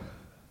 "Nope."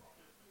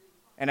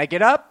 And I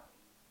get up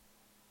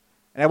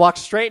and I walk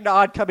straight into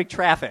oncoming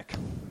traffic.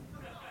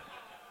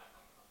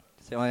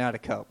 It's the only out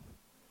of Coke.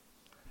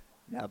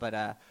 No, but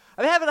I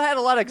haven't had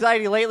a lot of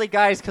anxiety lately,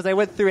 guys, because I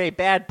went through a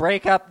bad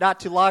breakup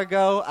not too long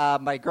ago.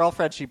 My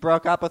girlfriend, she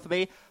broke up with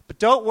me. But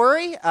don't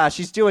worry,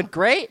 she's doing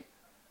great.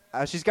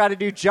 She's got a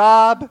new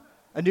job,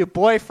 a new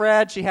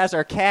boyfriend. She has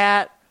our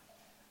cat.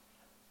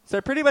 So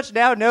I pretty much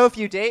now know if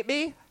you date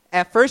me,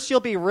 at first you'll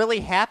be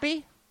really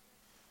happy,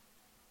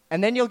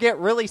 and then you'll get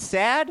really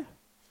sad,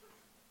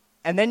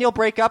 and then you'll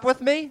break up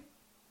with me,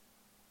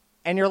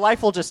 and your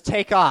life will just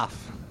take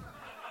off.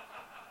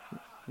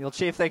 You'll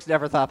achieve things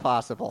never thought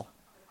possible.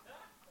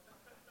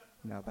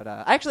 No, but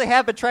I actually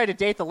have been trying to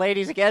date the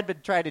ladies again,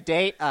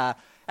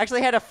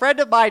 actually had a friend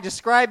of mine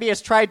describe me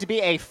as trying to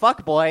be a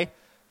fuckboy,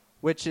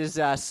 which is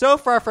so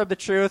far from the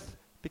truth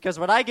because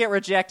when I get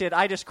rejected,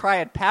 I just cry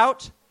and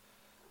pout.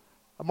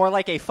 I'm more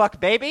like a fuck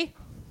baby.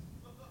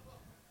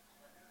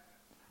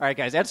 All right,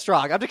 guys, that's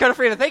strong. I'm Dakota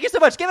Freeman. Thank you so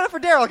much. Give it up for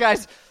Daryl,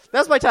 guys.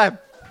 That's my time.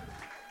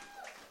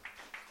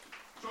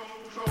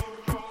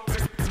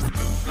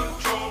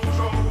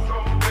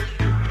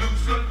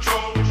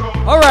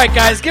 All right,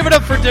 guys, give it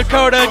up for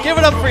Dakota. Give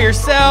it up for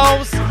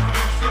yourselves.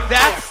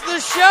 That's the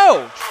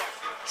show.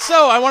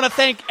 So I want to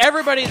thank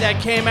everybody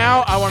that came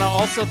out. I want to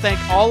also thank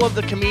all of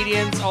the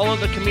comedians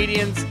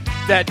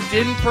that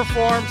didn't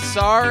perform.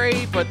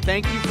 Sorry, but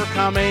thank you for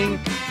coming.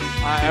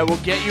 I will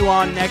get you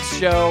on next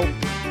show.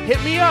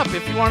 Hit me up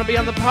if you want to be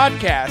on the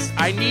podcast.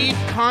 I need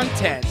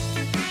content.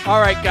 All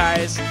right,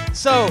 guys.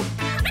 So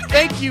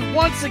thank you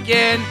once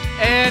again,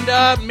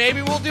 and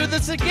maybe we'll do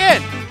this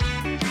again.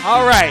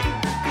 All right.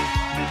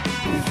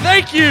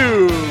 Thank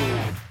you.